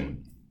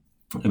edition.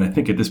 And I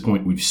think at this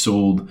point we've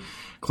sold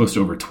close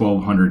to over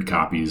 1,200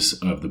 copies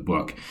of the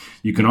book.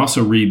 You can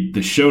also read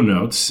the show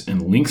notes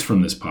and links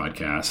from this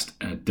podcast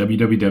at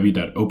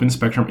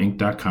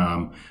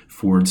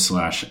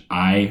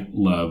www.openspectruminc.com/I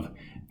love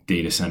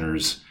data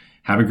centers.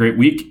 Have a great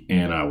week,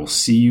 and I will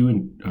see you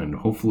and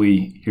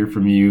hopefully hear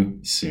from you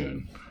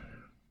soon.